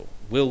candle.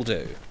 Will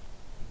do.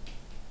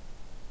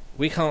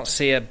 We can't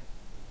see a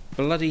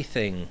bloody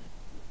thing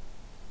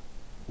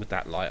with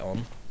that light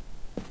on.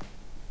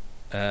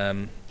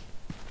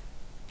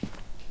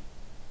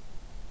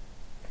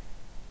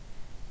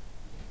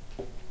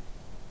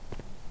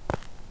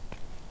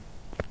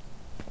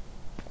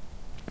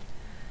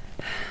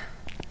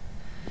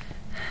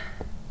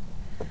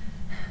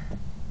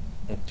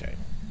 Okay.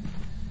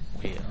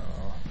 We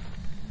are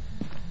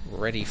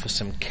ready for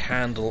some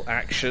candle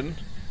action.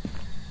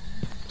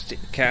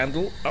 Stick the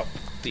candle up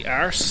the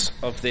arse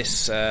of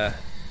this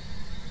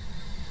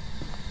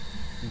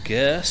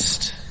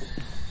ghost.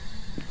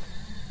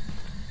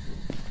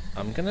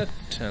 I'm gonna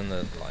turn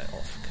the light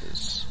off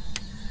because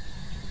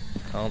I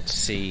can't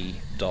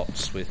see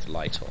dots with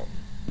light on.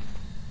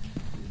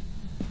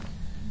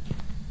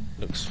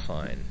 Looks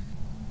fine.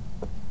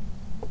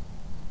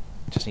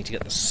 Just need to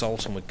get the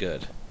salt and we're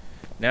good.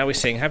 Now we're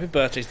saying happy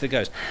birthday to the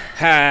ghost.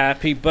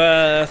 Happy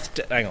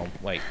birthday. Hang on,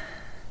 wait.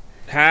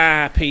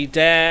 Happy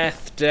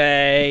death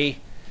day.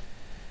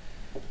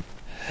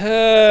 Do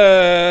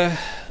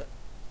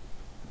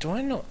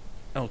I not?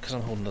 Oh, because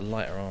I'm holding the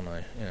lighter, aren't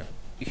I? Yeah.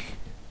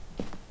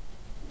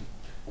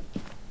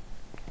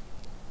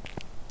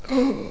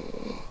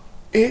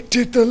 It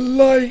did the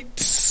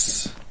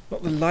lights.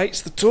 Not the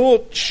lights, the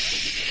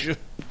torch. Do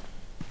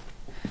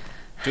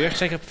we have to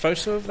take a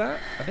photo of that?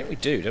 I think we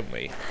do, don't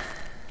we?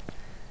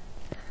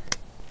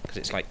 Because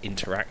it's like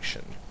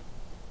interaction.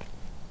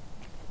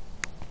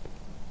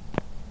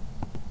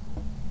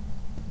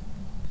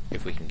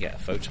 If we can get a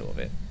photo of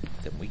it,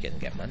 then we can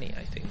get money,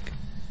 I think.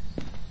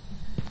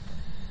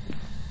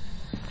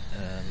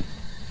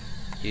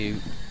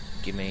 You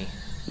give me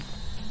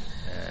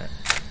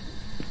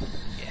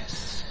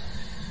yes.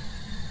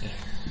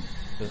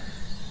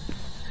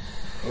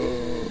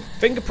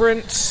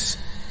 Fingerprints.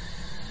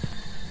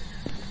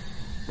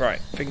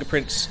 Right,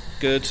 fingerprints,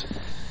 good.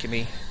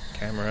 Gimme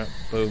camera,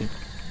 boom.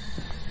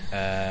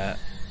 There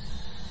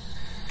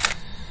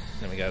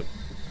we go.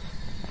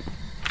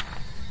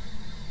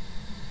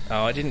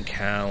 Oh, I didn't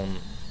count,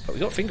 but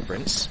we got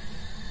fingerprints,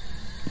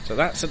 so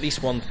that's at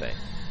least one thing.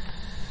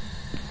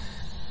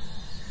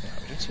 Yeah,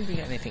 we don't seem to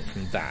get anything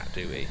from that,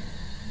 do we?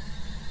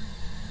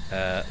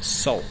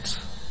 Salt.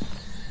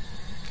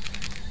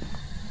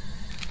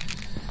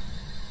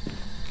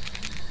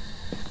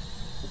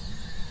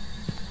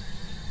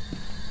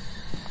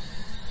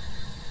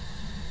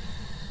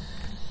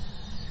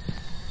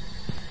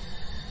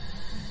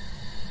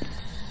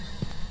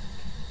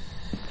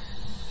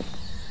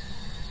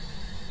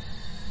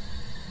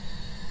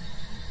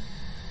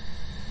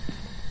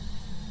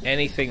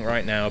 Anything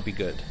right now would be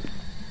good.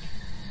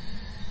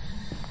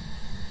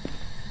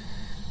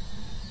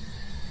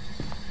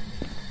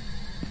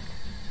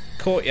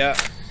 Caught ya.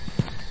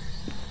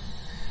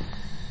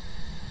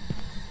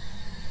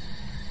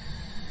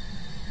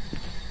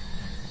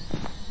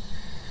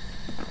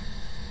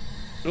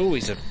 Oh,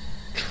 he's a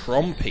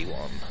trompy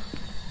one.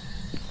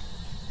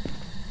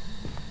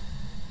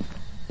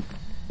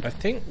 I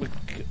think we.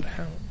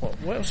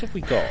 What else have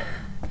we got?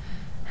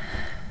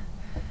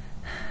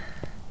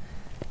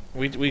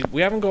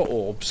 We haven't got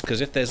orbs,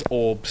 because if there's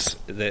orbs,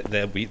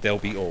 there'll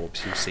be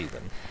orbs. You'll see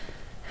them.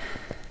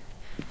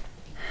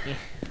 Yeah.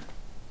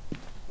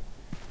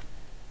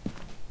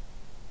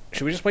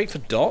 Should we just wait for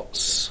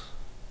dots?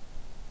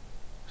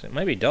 It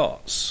may be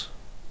dots.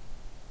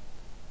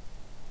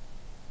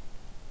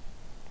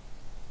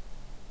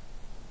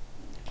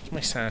 What's my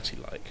sanity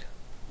like?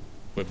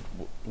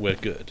 We're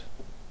good.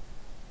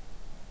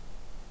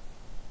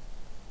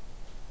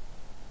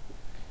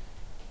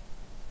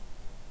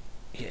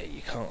 Yeah,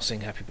 you can't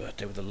sing Happy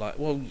Birthday with the light.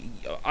 Well,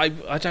 I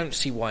don't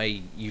see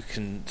why you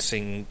can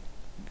sing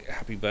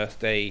Happy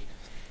Birthday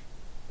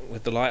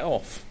with the light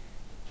off.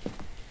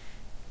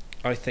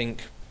 I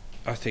think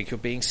you're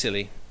being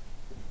silly.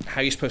 How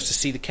are you supposed to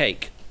see the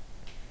cake?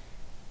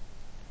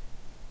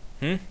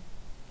 Give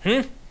me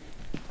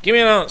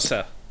an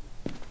answer.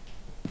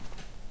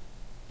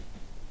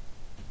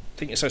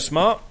 Think you're so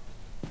smart?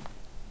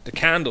 The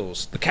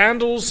candles. The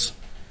candles.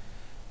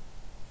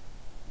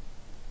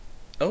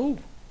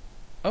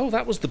 Oh,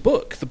 that was the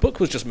book. The book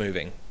was just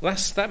moving.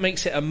 That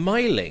makes it a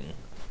miling.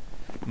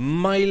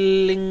 My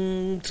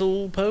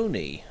Little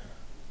Pony.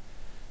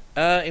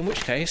 In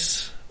which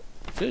case,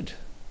 good.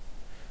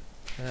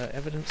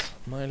 Evidence.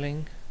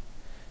 Myling.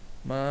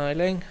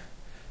 Myling.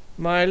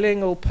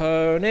 Mylingle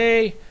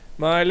pony.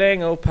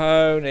 Mylingle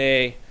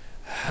pony.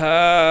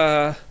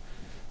 Ha.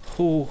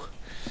 Ooh.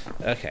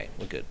 Okay,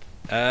 we're good.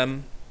 I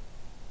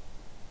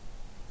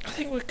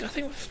think we're good.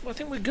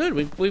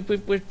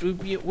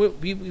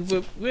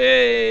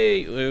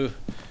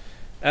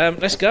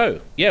 Let's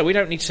go. Yeah, we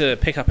don't need to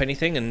pick up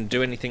anything and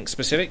do anything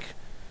specific.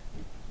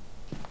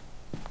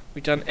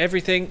 We've done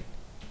everything.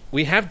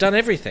 We have done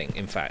everything,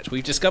 in fact.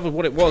 We've discovered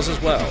what it was as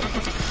well.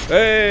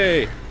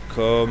 Hey!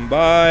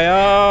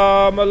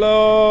 Kumbaya, my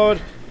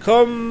lord!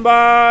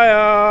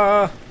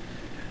 Kumbaya!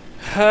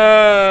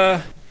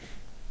 Ha!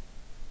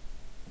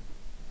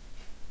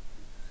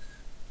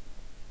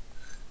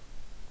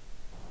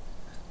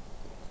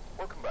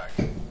 Welcome back.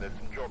 There's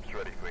some jobs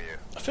ready for you.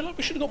 I feel like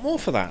we should have got more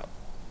for that.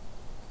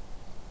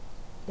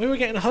 We were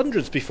getting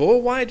hundreds before.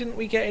 Why didn't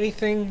we get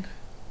anything?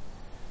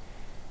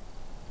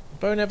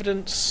 Bone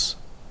evidence.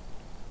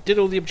 Did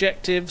all the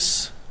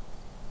objectives.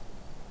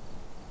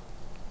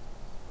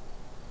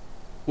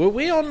 Were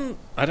we on...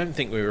 I don't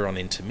think we were on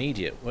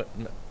intermediate. We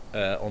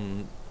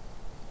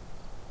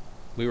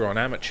were on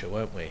amateur,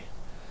 weren't we?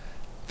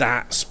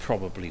 That's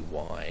probably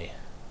why.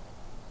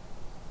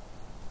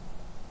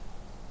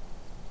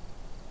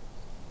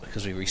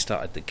 Because we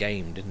restarted the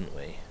game, didn't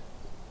we?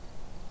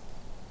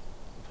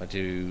 If I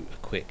do a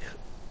quick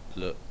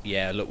look...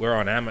 Yeah, look, we're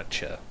on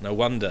amateur. No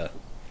wonder.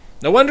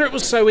 No wonder it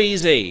was so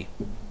easy.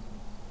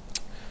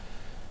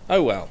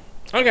 Oh well.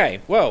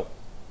 Okay, well,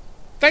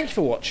 thank you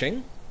for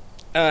watching.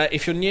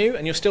 If you're new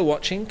and you're still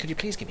watching, could you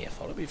please give me a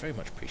follow? It'd be very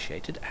much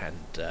appreciated. And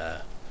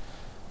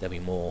there'll be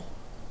more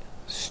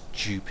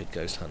stupid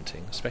ghost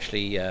hunting.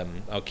 Especially,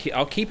 I'll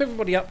keep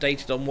everybody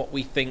updated on what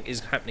we think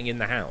is happening in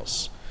the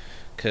house.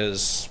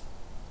 Because,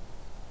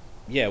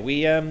 yeah,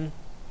 we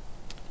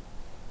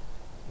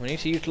need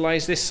to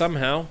utilise this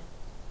somehow.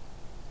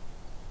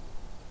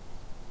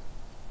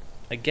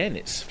 Again,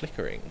 it's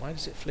flickering. Why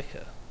does it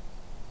flicker?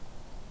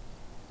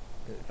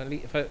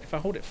 If I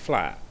hold it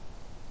flat,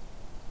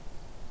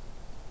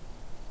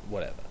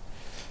 whatever.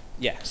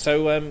 Yeah.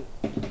 So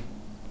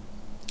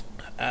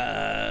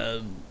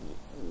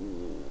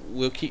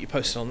we'll keep you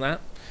posted on that,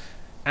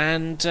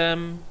 and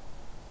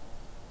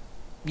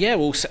yeah,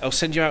 I'll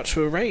send you out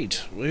to a raid.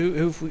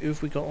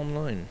 Who've we got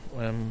online?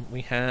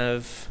 We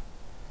have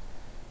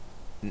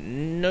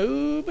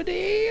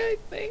nobody, I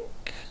think.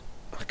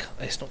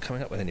 It's not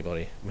coming up with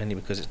anybody, mainly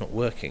because it's not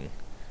working.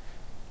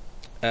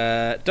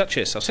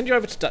 Duchess, I'll send you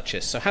over to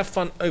Duchess, so have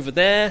fun over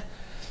there.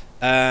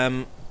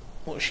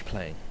 What is she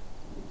playing?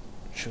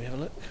 Should we have a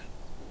look?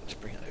 Let's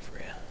bring it over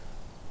here.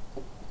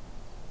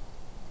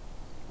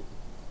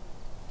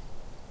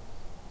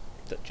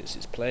 Duchess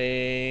is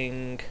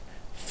playing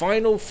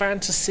Final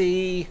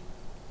Fantasy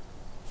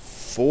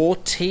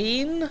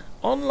 14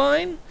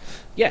 online.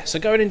 Yeah, so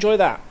go and enjoy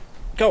that.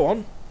 Go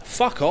on,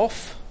 fuck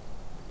off.